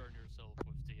rockets. concern yourself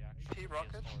with the actual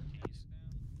rockets? PSRTs.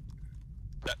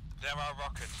 There are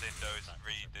rockets in those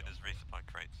resupply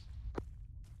crates.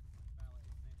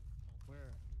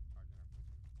 Where?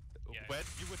 Yeah. When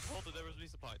you were told that there was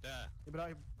resupply there. Yeah, but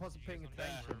I wasn't paying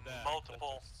attention.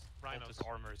 Multiple. Rhinos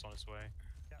armor is on its way.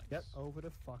 Get over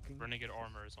the fucking. Renegade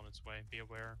armor is on its way. Be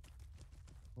aware.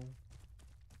 Oh.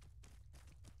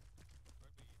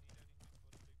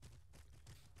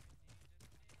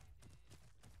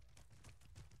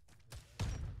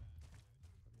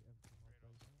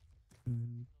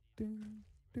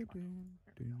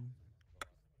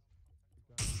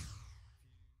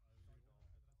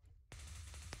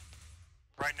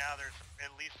 Right now, there's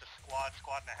at least a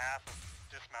squad and a half of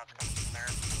dismounts coming from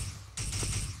there.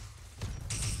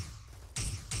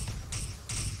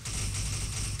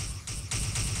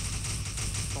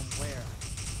 From where?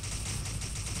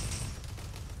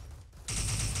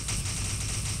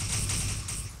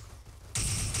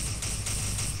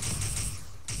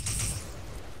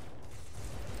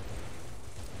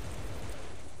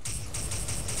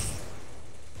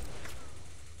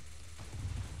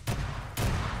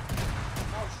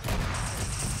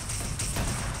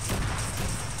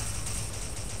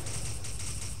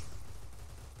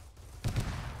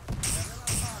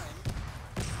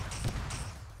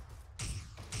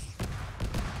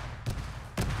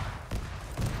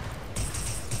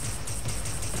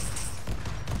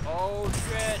 Oh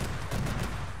shit!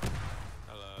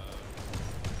 Hello.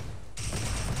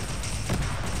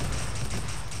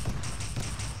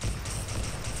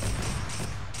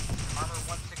 Armor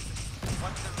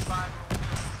 175.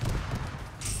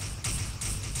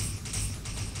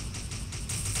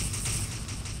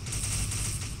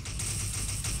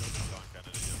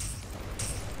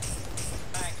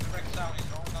 Thanks, Rick Sally's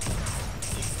rolling up.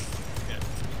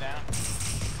 Down.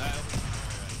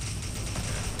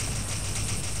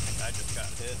 I just got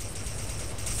hit.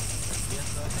 Yes,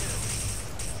 I did.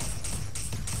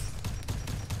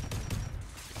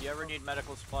 If you ever need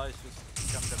medical supplies, just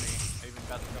come to me. I even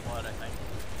got some blood, I think.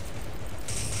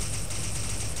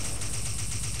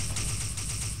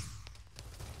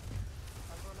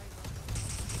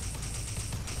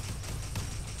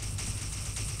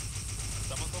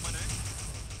 Someone call my name?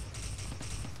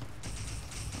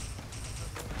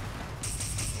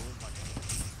 Oh my god.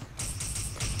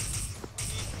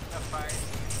 Fire.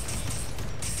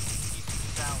 East,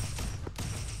 south.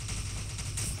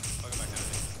 I'll go back down.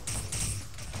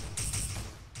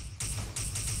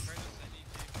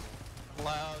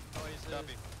 Loud noises.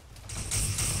 Copy.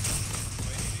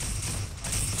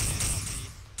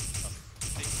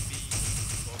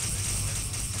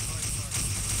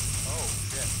 Oh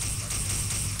shit.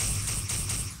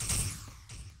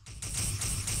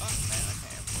 Oh man, I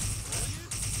can't.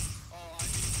 Oh, I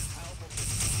need help on this.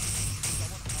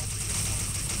 Someone help me with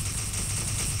something.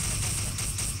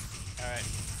 Alright.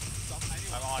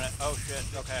 I'm on it. Oh shit,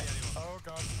 okay. Oh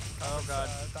god. Oh god.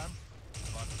 Time.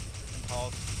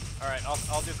 Impulse. Alright,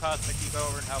 I'll do Cosmic, you go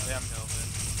over and help him.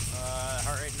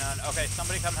 Heart rate none. Okay,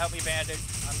 somebody come help me bandage.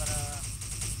 I'm gonna...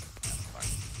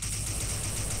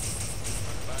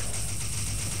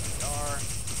 CPR.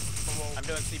 I'm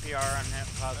doing CPR on him,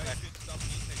 Cosmic.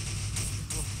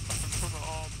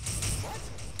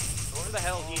 What the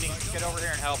hell is eating? Get over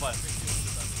here and help us.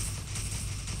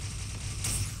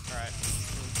 Alright.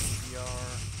 CPR.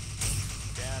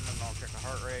 Again, and I'll check the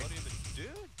heart rate. What even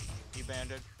do? You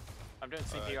bandage. I'm doing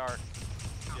CPR.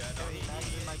 Yeah, no, he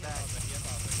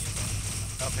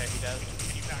Okay, he does.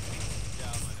 Can you back me?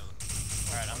 Yeah, I know.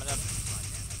 Alright, I'm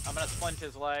gonna splint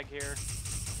his leg here.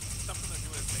 Something that you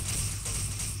would think.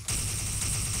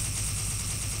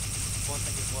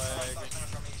 Splinting his leg.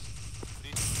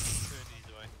 Turn these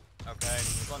away. Okay,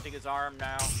 splinting his arm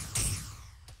now.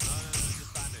 No,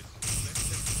 just bandage.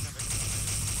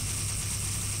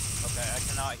 Okay, I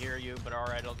cannot hear you, but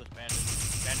alright, I'll just bandage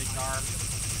an arm.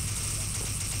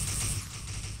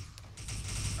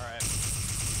 Alright.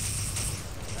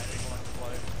 Bandage one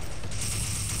leg.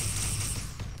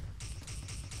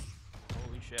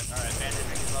 Holy shit. Alright, bandaging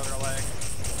his other leg.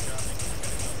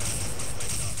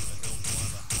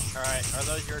 Alright, are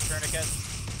those your tourniquets?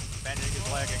 Bandaging his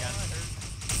leg again.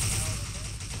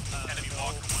 Enemy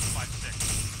walker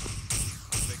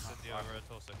 156. Fixing the overhead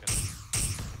torso cannon.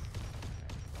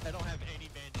 I don't have any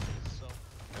bandages, so.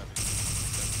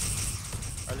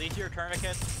 Are these your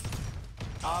tourniquets?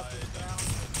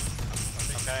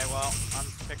 Okay, well, I'm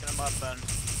picking them up then.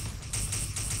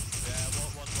 Yeah,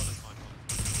 one is mine.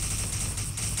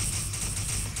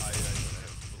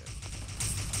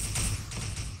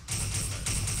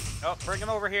 Oh, bring him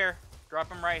over here.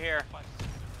 Drop him right here.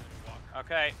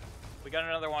 Okay, we got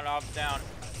another one off down.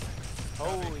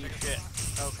 Holy shit.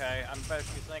 Okay, I'm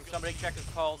basically saying somebody check his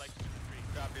pulse.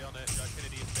 Copy on it.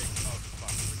 Kennedy is big. Oh,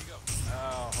 fuck. Where'd he go?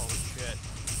 Oh, holy shit.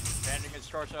 Bandaging his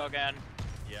torso again.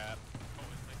 Yeah.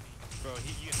 Bro,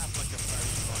 you have like a very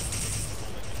fun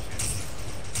bullet and shit.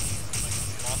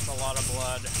 Lost a lot of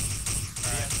blood.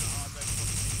 Alright.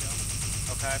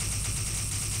 Okay.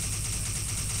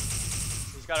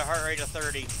 He's got a heart rate of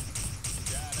 30.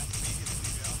 Yeah, that's me.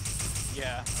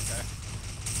 Yeah, okay.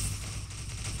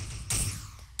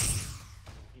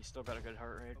 He's still got a good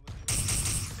heart rate. He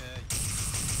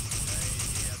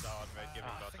has a hard rate. Give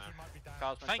him God now.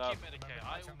 Thank you, Medicaid.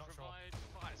 I will provide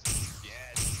fires.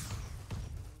 Yes.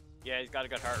 Yeah, he's got a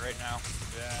good heart rate now.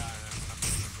 Yeah, I'm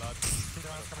giving him blood.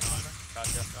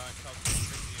 Gotcha.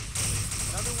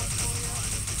 Another one for you.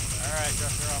 Alright,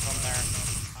 just her off on there.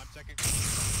 I'm checking.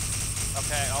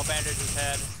 Okay, I'll bandage his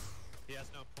head. He has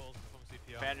no pulse from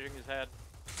CPR. Bandaging his head.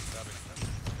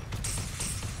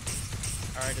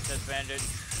 Alright, it says bandage.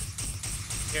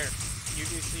 Here, you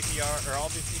do CPR, or I'll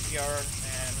do CPR,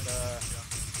 and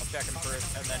I'll check him first,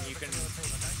 and then you can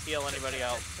heal anybody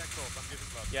else.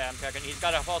 Yeah, I'm checking. He's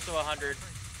got a pulse of 100.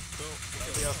 Cool.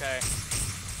 Should be okay.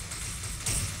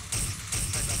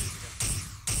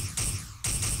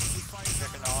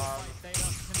 Checking arm.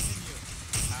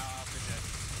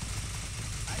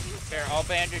 Here, I'll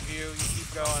bandage you. You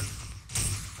keep going.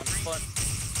 I'm splint.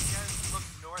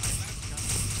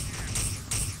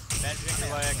 Bandaging your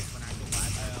leg.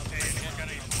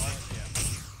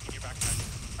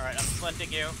 Alright, I'm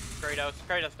splinting you. Kratos.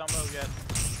 Kratos, don't move yet.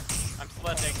 I'm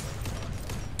splinting.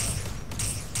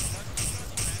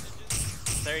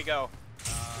 There you go.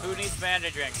 Who needs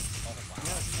bandaging?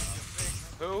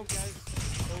 Who?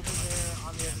 Over there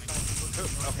on the other side. Who?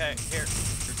 Okay, here.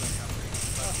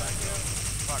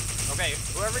 Fuck. Okay,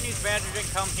 whoever needs bandaging,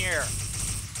 come here.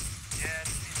 Yeah,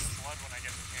 just need some blood when I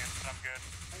get the chance, but I'm good.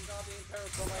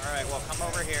 Alright, well, come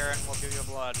over here and we'll give you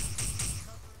blood.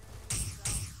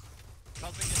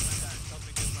 Cosmic gets my down.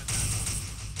 Cosmic gets my down.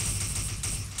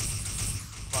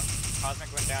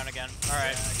 Cosmic went down again. All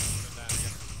right.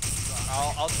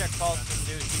 I'll check pulse and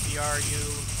do CPR. You.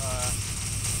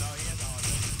 No, he has a heart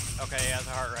rate. Okay, he has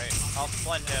a heart rate. I'll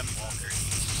splint him.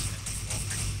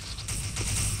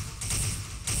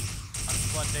 I'm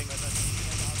splinting.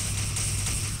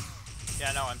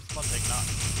 Yeah, no, I'm splinting, not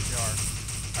CPR.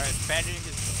 All right, bandaging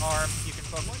his arm. You can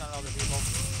focus on other people.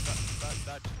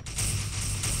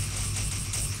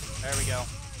 There we go.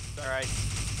 All right.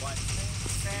 What?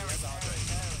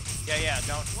 Yeah,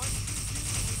 don't. What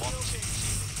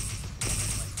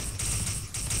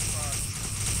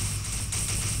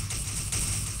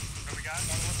we got?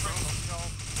 Let's go.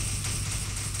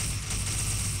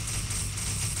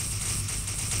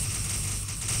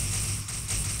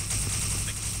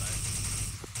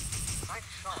 Nice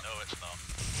shot. No, it's not.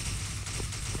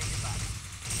 Take it back.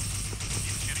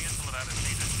 Keep shooting until it either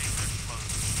changes or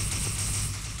explodes.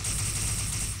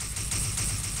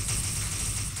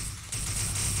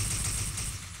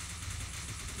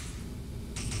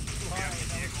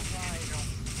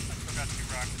 I still got 2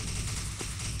 rockets.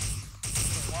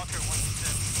 Walker, once it's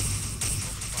in.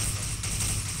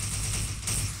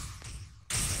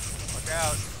 Look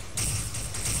out.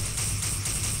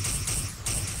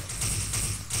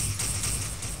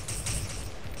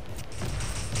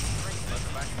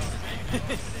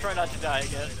 Try not to die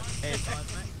again. Hey,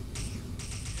 Cosmic.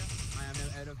 I am now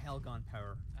out of Hellgon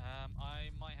power. I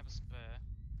might have a spare.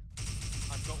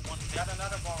 I've got one. Got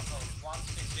another barcode.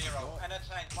 160.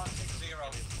 Entertain 160.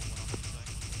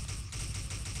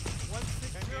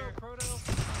 160, Proto.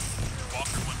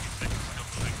 Walker 126 is still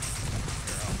moving.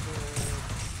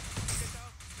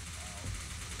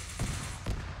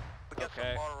 We get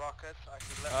Okay. some more rockets. I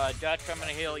can let Dutch, I'm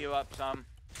gonna heal you up some.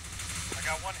 I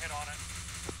got 1 hit on it.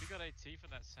 You got AT for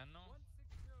that Sentinel?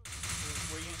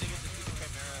 We're using it to shoot the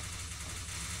Chimera.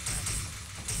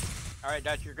 Alright,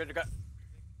 Dutch, you're good to go.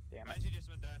 Damn it. She just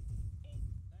went down.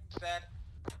 Dead.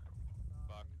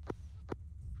 Fuck.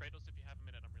 Kratos, if you have a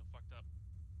minute, I'm real fucked up.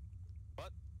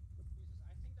 What?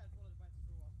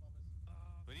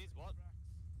 We need what?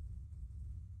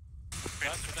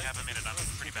 Kratos, if you have a minute, I'm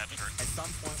pretty bad hurt. At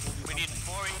some point, we'll do We need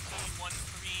something. 418,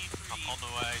 133. I'm on the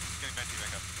way. Just getting back to you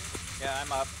back up. Yeah,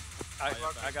 I'm up.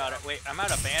 I got it. Wait, I'm out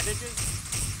of bandages?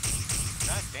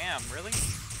 God damn, really?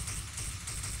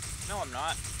 No, I'm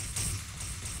not.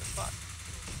 The fuck?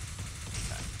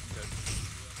 Okay, I'm good.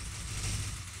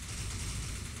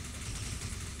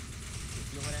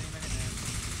 You'll at any minute, man.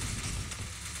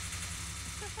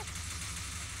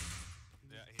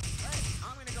 Yeah, Alright,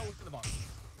 I'm gonna go to the box.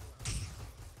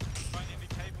 Find any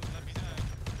cables, let me know.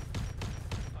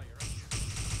 Oh, you're right here.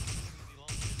 Easy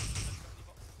launches. I've got any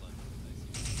boxes left.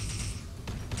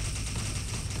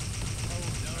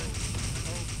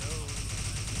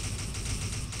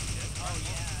 Oh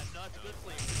yeah, no, it's good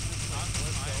flavor.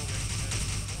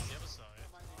 The other side.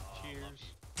 Cheers.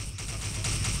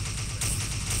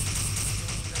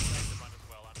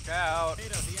 Look out. Peter,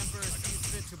 the Emperor sees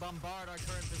fit to bombard our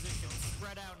current position.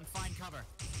 Spread out and find cover.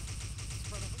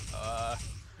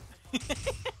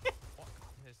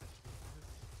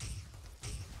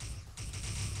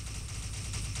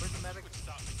 Where's the medic?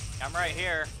 I'm right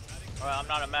here. Well, I'm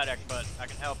not a medic, but I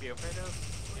can help you. Kratos.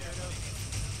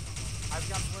 I've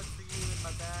got blood for you in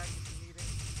my bag if you need it.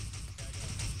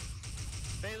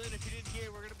 Balin, if you didn't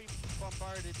hear, we're gonna be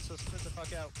bombarded, so sprint the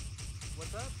fuck out.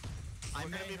 What's up? We're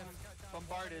gonna be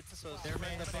bombarded, so There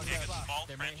may sprint the have fuck been, out.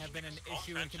 there may have been an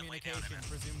issue in communication.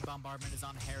 Presumed bombardment is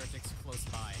on heretics close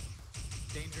by.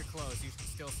 Danger close. You should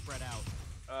still spread out.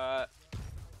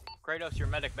 Kratos, your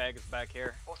medic bag is back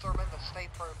here. Also remember, stay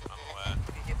prone if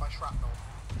you get hit by shrapnel.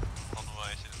 On the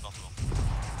way as soon as possible.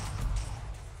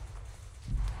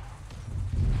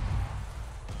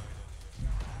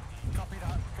 Copy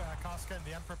that, Casca, and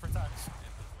the Emperor protects.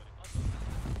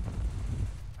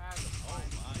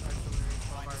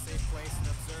 Find a safe place and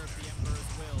observe the Emperor's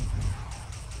will.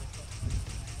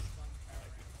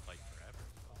 Like forever.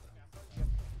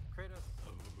 Kratos, if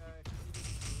you need it,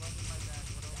 blood in my bag.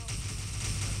 What else?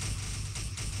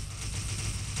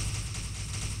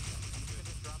 I'm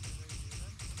gonna drop it right here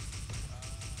then.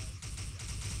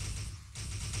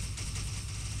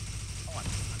 Oh, I'm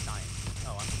dying.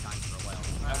 Oh, I'm dying for a while.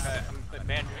 Okay, I'm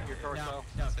bandaging your torso.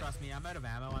 No, trust me, I'm out of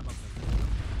ammo. I'm okay.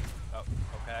 Oh,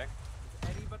 okay.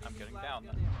 Anybody I'm need getting last down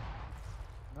gun then.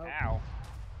 ammo? Nope. Ow.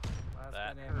 Last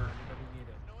That gun ammo. hurt. Anybody need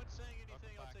it? No one's saying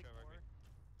anything, I'll take more.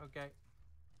 Okay.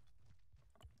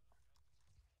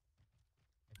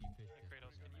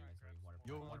 Kratos, can you grab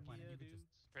Yo, water one plant? dude.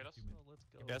 Kratos? Let's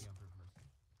go. Yes.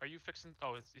 Are you fixing?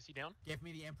 Oh, is he down? Give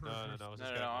me the Emperor. No, first. I was No,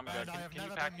 just no, going. I'm good. And I have Can you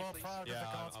never pack been me, more please? proud of the Yeah,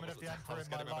 I guardsmen was, of the I Emperor was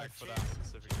in my gonna go back life. for that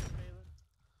specifically.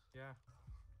 Yeah.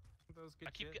 That was good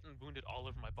I keep shit. getting wounded all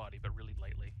over my body, but really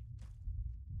lightly.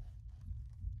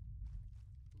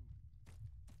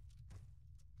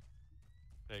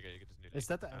 There you go, you get this new Is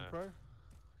that the Emperor?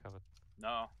 Covered.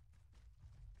 No.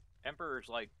 Emperor's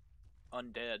like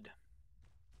undead.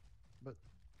 But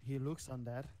he looks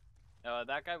undead.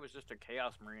 That guy was just a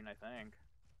Chaos Marine, I think.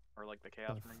 Or like the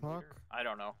Chaos The Marine fuck? leader. I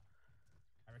don't know.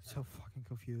 So fucking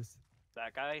confused.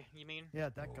 That guy, you mean? Yeah,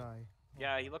 that guy.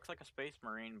 Yeah, he looks like a Space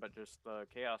Marine, but just the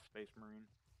Chaos Space Marine.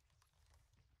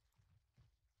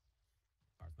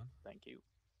 Thank you.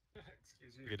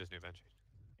 Excuse You you. get this new bench.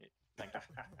 Thank you.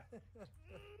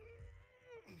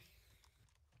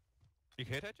 You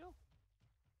hit that, Jill?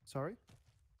 Sorry?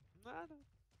 Nah, no.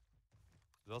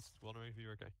 Just wondering if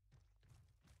you're okay.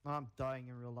 I'm dying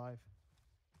in real life.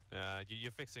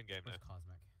 You're fixing game now.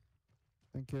 Cosmic?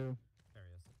 Thank you. There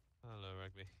he is. Hello,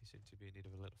 Rugby. You seem to be in need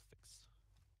of a little fix.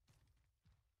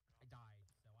 I died,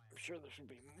 so I I'm sure this would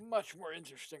be much more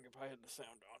interesting if I had the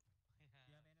sound on.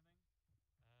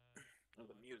 Or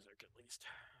the music, at least.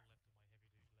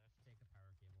 Take the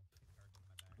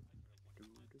power cable.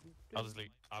 Charge it in my back.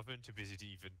 Honestly, I've been too busy to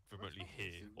even remotely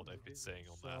hear what they've been saying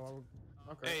on that.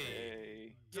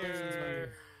 Okay. Hey!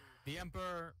 The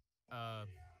Emperor,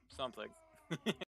 something.